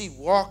then she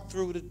walked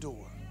through the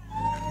door.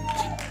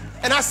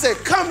 And I said,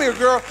 come here,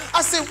 girl.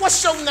 I said,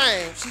 what's your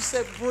name? She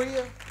said,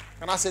 Bria.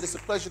 And I said, it's a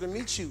pleasure to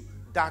meet you,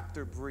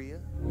 Dr. Bria.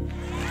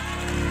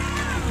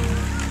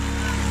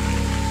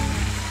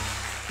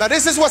 Now,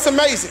 this is what's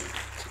amazing.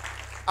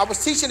 I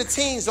was teaching the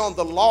teens on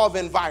the law of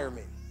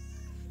environment.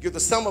 You're the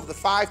sum of the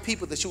 5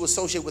 people that you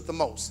associate with the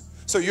most.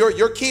 So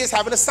your kids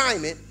have an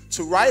assignment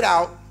to write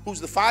out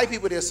who's the 5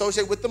 people they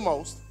associate with the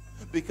most,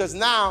 because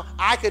now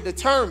I can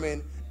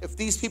determine if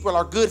these people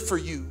are good for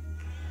you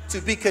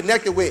to be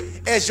connected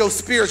with as your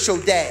spiritual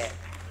dad.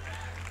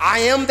 I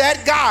am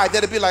that guy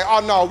that'll be like,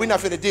 oh no, we're not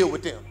finna deal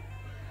with them.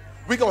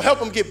 We're gonna help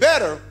them get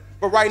better,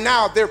 but right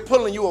now they're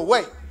pulling you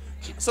away.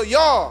 So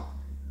y'all,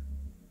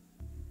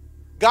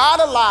 God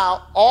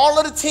allowed all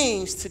of the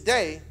teens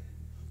today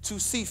to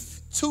see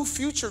 2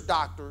 future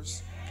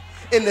doctors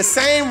in the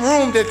same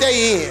room that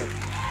they in.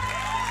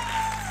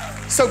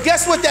 So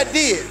guess what that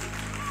did?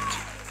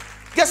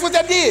 Guess what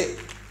that did?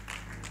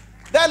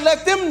 That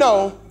let them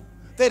know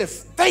that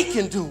if they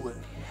can do it,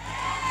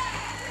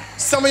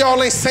 some of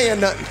y'all ain't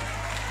saying nothing.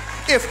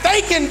 If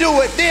they can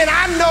do it, then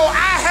I know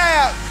I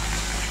have.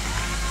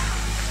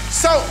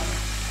 So,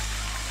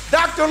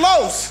 Dr.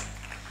 Los,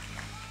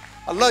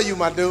 I love you,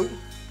 my dude.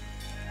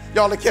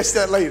 Y'all will catch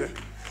that later.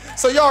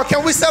 So y'all,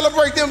 can we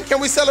celebrate them? Can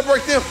we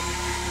celebrate them?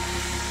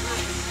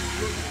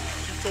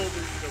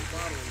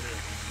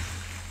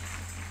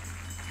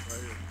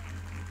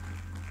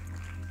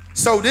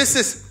 So this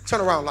is, turn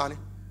around, Lonnie.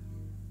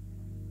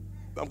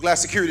 I'm glad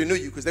security knew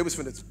you because they was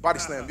finna body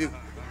slam you.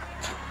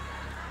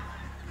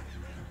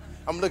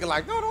 I'm looking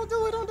like, no, don't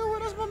do it,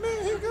 that's my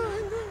man, he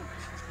good.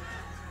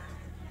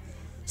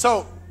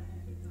 So,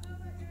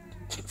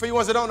 for you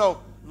ones that don't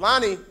know,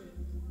 Lonnie,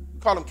 we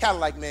call him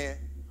Cadillac Man.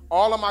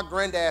 All of my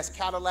granddad's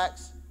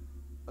Cadillacs,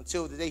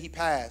 until the day he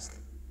passed,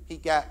 he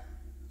got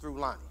through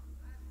Lonnie.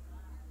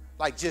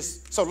 Like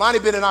just, so Lonnie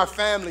been in our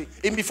family,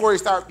 even before he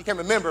became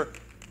a member,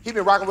 he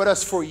been rocking with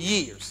us for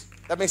years.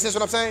 That makes sense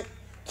what I'm saying?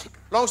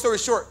 Long story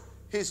short,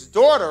 his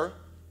daughter,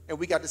 and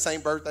we got the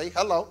same birthday,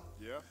 hello.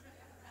 Yeah.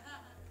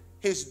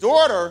 His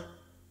daughter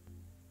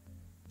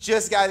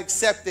just got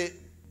accepted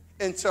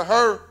into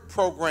her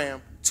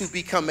program to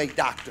become a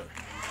doctor.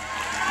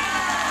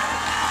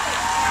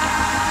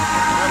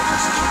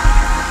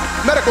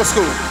 Medical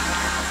school.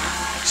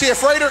 She a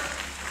freighter?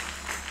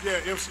 Yeah,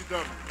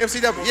 MCW.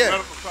 MCW,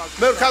 yeah.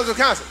 Medical College of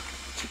Wisconsin.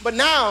 But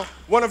now,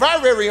 one of our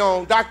very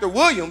own, Dr.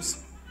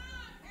 Williams,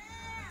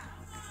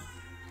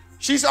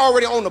 she's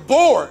already on the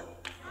board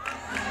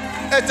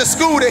at the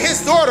school that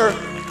his daughter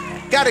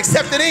got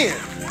accepted in.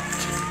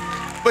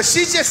 But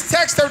she just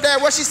texted her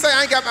dad, what she say?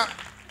 I ain't got my...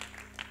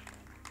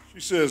 She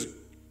says,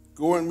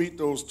 go and meet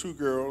those 2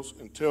 girls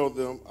and tell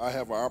them I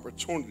have an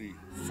opportunity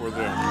for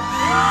them.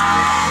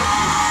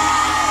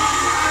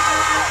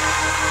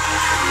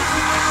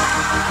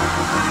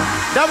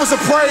 That was a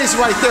praise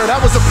right there.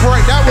 That was a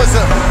praise. That was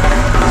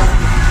a...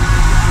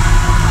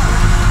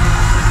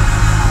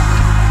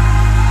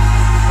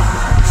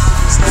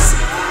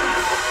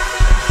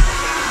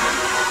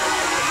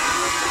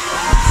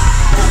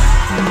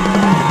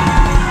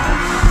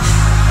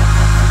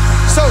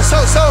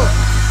 So,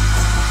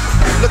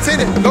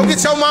 Lieutenant, go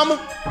get your mama.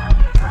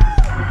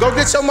 Go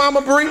get your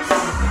mama, Bree.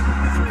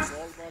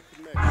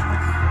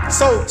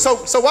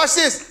 So watch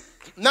this.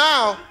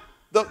 Now,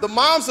 the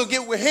moms will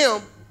get with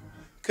him,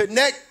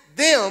 connect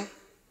them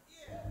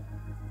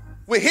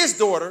with his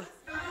daughter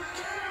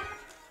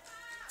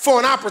for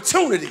an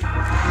opportunity.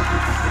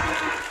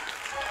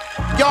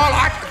 Y'all,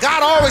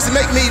 God always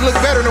make me look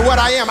better than what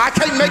I am. I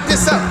can't make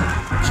this up.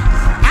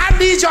 I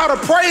need y'all to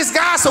praise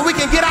God so we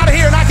can get out of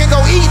here and I can go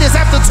eat this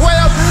after 12.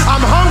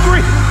 I'm hungry.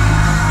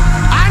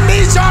 I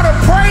need y'all to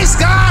praise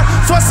God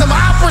for some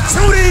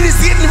opportunities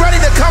getting ready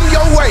to come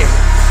your way.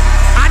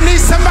 I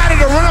need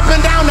somebody to run up and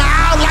down the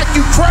aisle like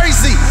you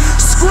crazy,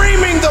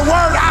 screaming the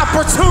word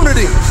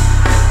opportunity.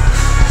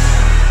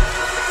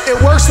 It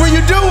works when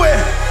you do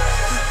it.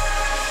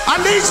 I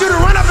need you to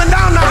run up and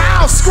down the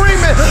aisle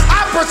screaming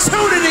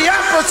opportunity,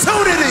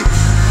 opportunity.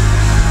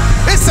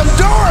 It's some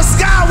doors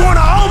God want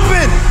to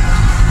open.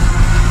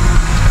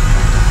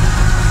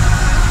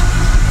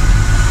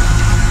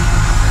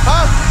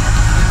 Huh?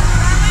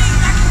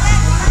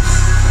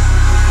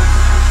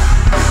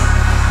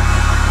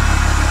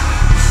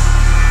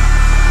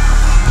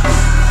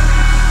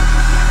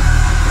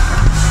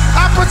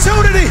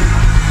 Opportunity.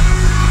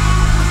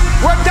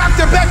 Where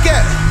Dr. Beck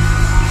at?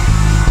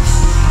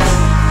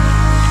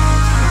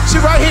 She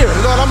right here.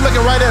 Lord, I'm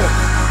looking right at her.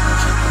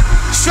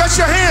 Stretch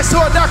your hands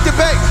toward Dr.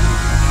 Beck.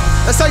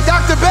 Let's say,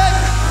 Dr. Beck,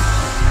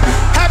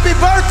 happy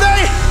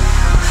birthday.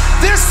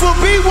 This will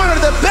be one of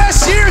the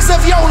best years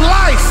of your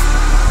life.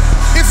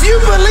 If you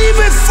believe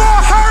it for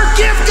her,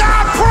 give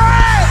God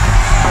praise.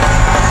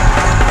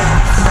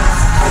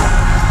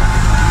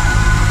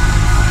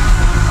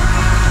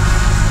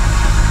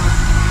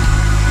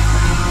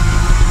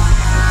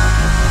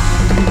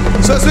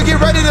 So as we get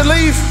ready to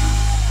leave,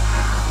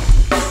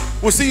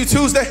 we'll see you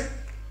Tuesday,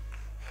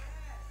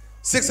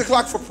 6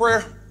 o'clock for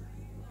prayer.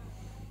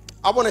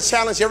 I want to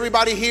challenge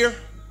everybody here,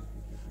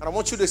 and I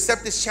want you to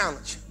accept this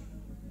challenge.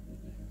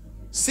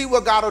 See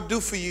what God will do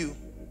for you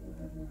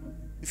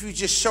if you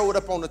just showed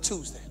up on a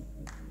Tuesday.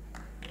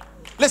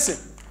 Listen,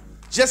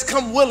 just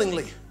come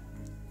willingly.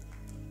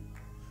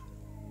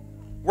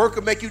 Work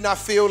will make you not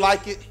feel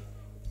like it.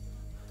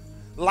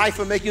 Life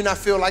will make you not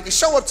feel like it.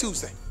 Show up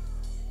Tuesday,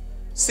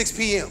 6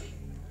 p.m.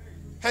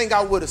 Hang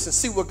out with us and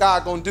see what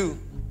God gonna do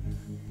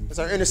as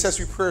our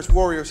intercessory prayers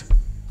warriors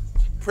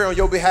pray on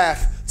your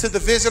behalf. To the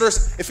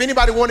visitors, if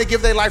anybody want to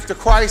give their life to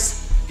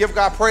Christ, give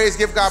God praise,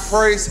 give God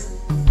praise.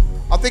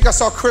 I think I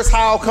saw Chris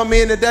Howell come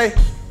in today.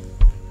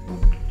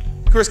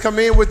 Chris come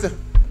in with the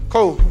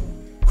code.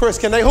 Chris,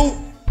 can they hoop?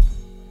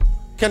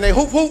 Can they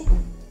hoop hoop?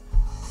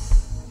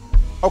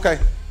 Okay,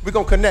 we're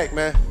gonna connect,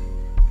 man.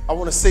 I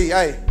wanna see,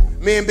 hey,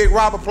 me and Big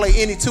Robert play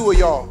any two of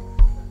y'all.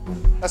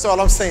 That's all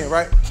I'm saying,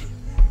 right?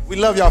 We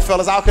love y'all,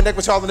 fellas. I'll connect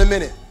with y'all in a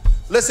minute.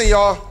 Listen,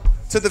 y'all,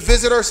 to the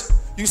visitors,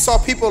 you saw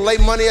people lay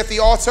money at the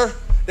altar.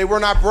 They were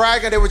not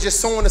bragging. They were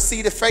just sowing a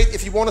seed of faith.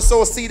 If you want to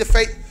sow a seed of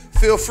faith,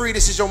 feel free.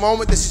 This is your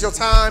moment. This is your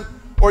time.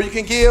 Or you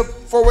can give.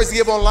 4 ways to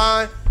give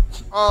online.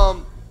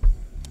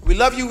 We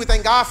love you. We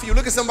thank God for you.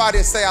 Look at somebody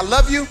and say, I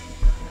love you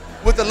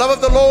with the love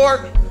of the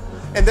Lord,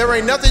 and there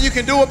ain't nothing you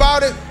can do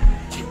about it.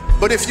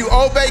 But if you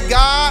obey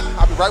God,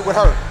 I'll be right with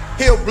her.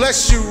 He'll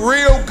bless you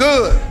real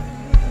good.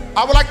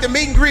 I would like to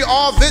meet and greet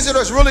all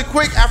visitors really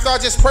quick after I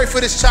just pray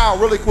for this child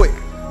really quick.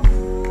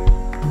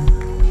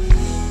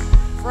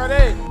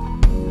 Freddie.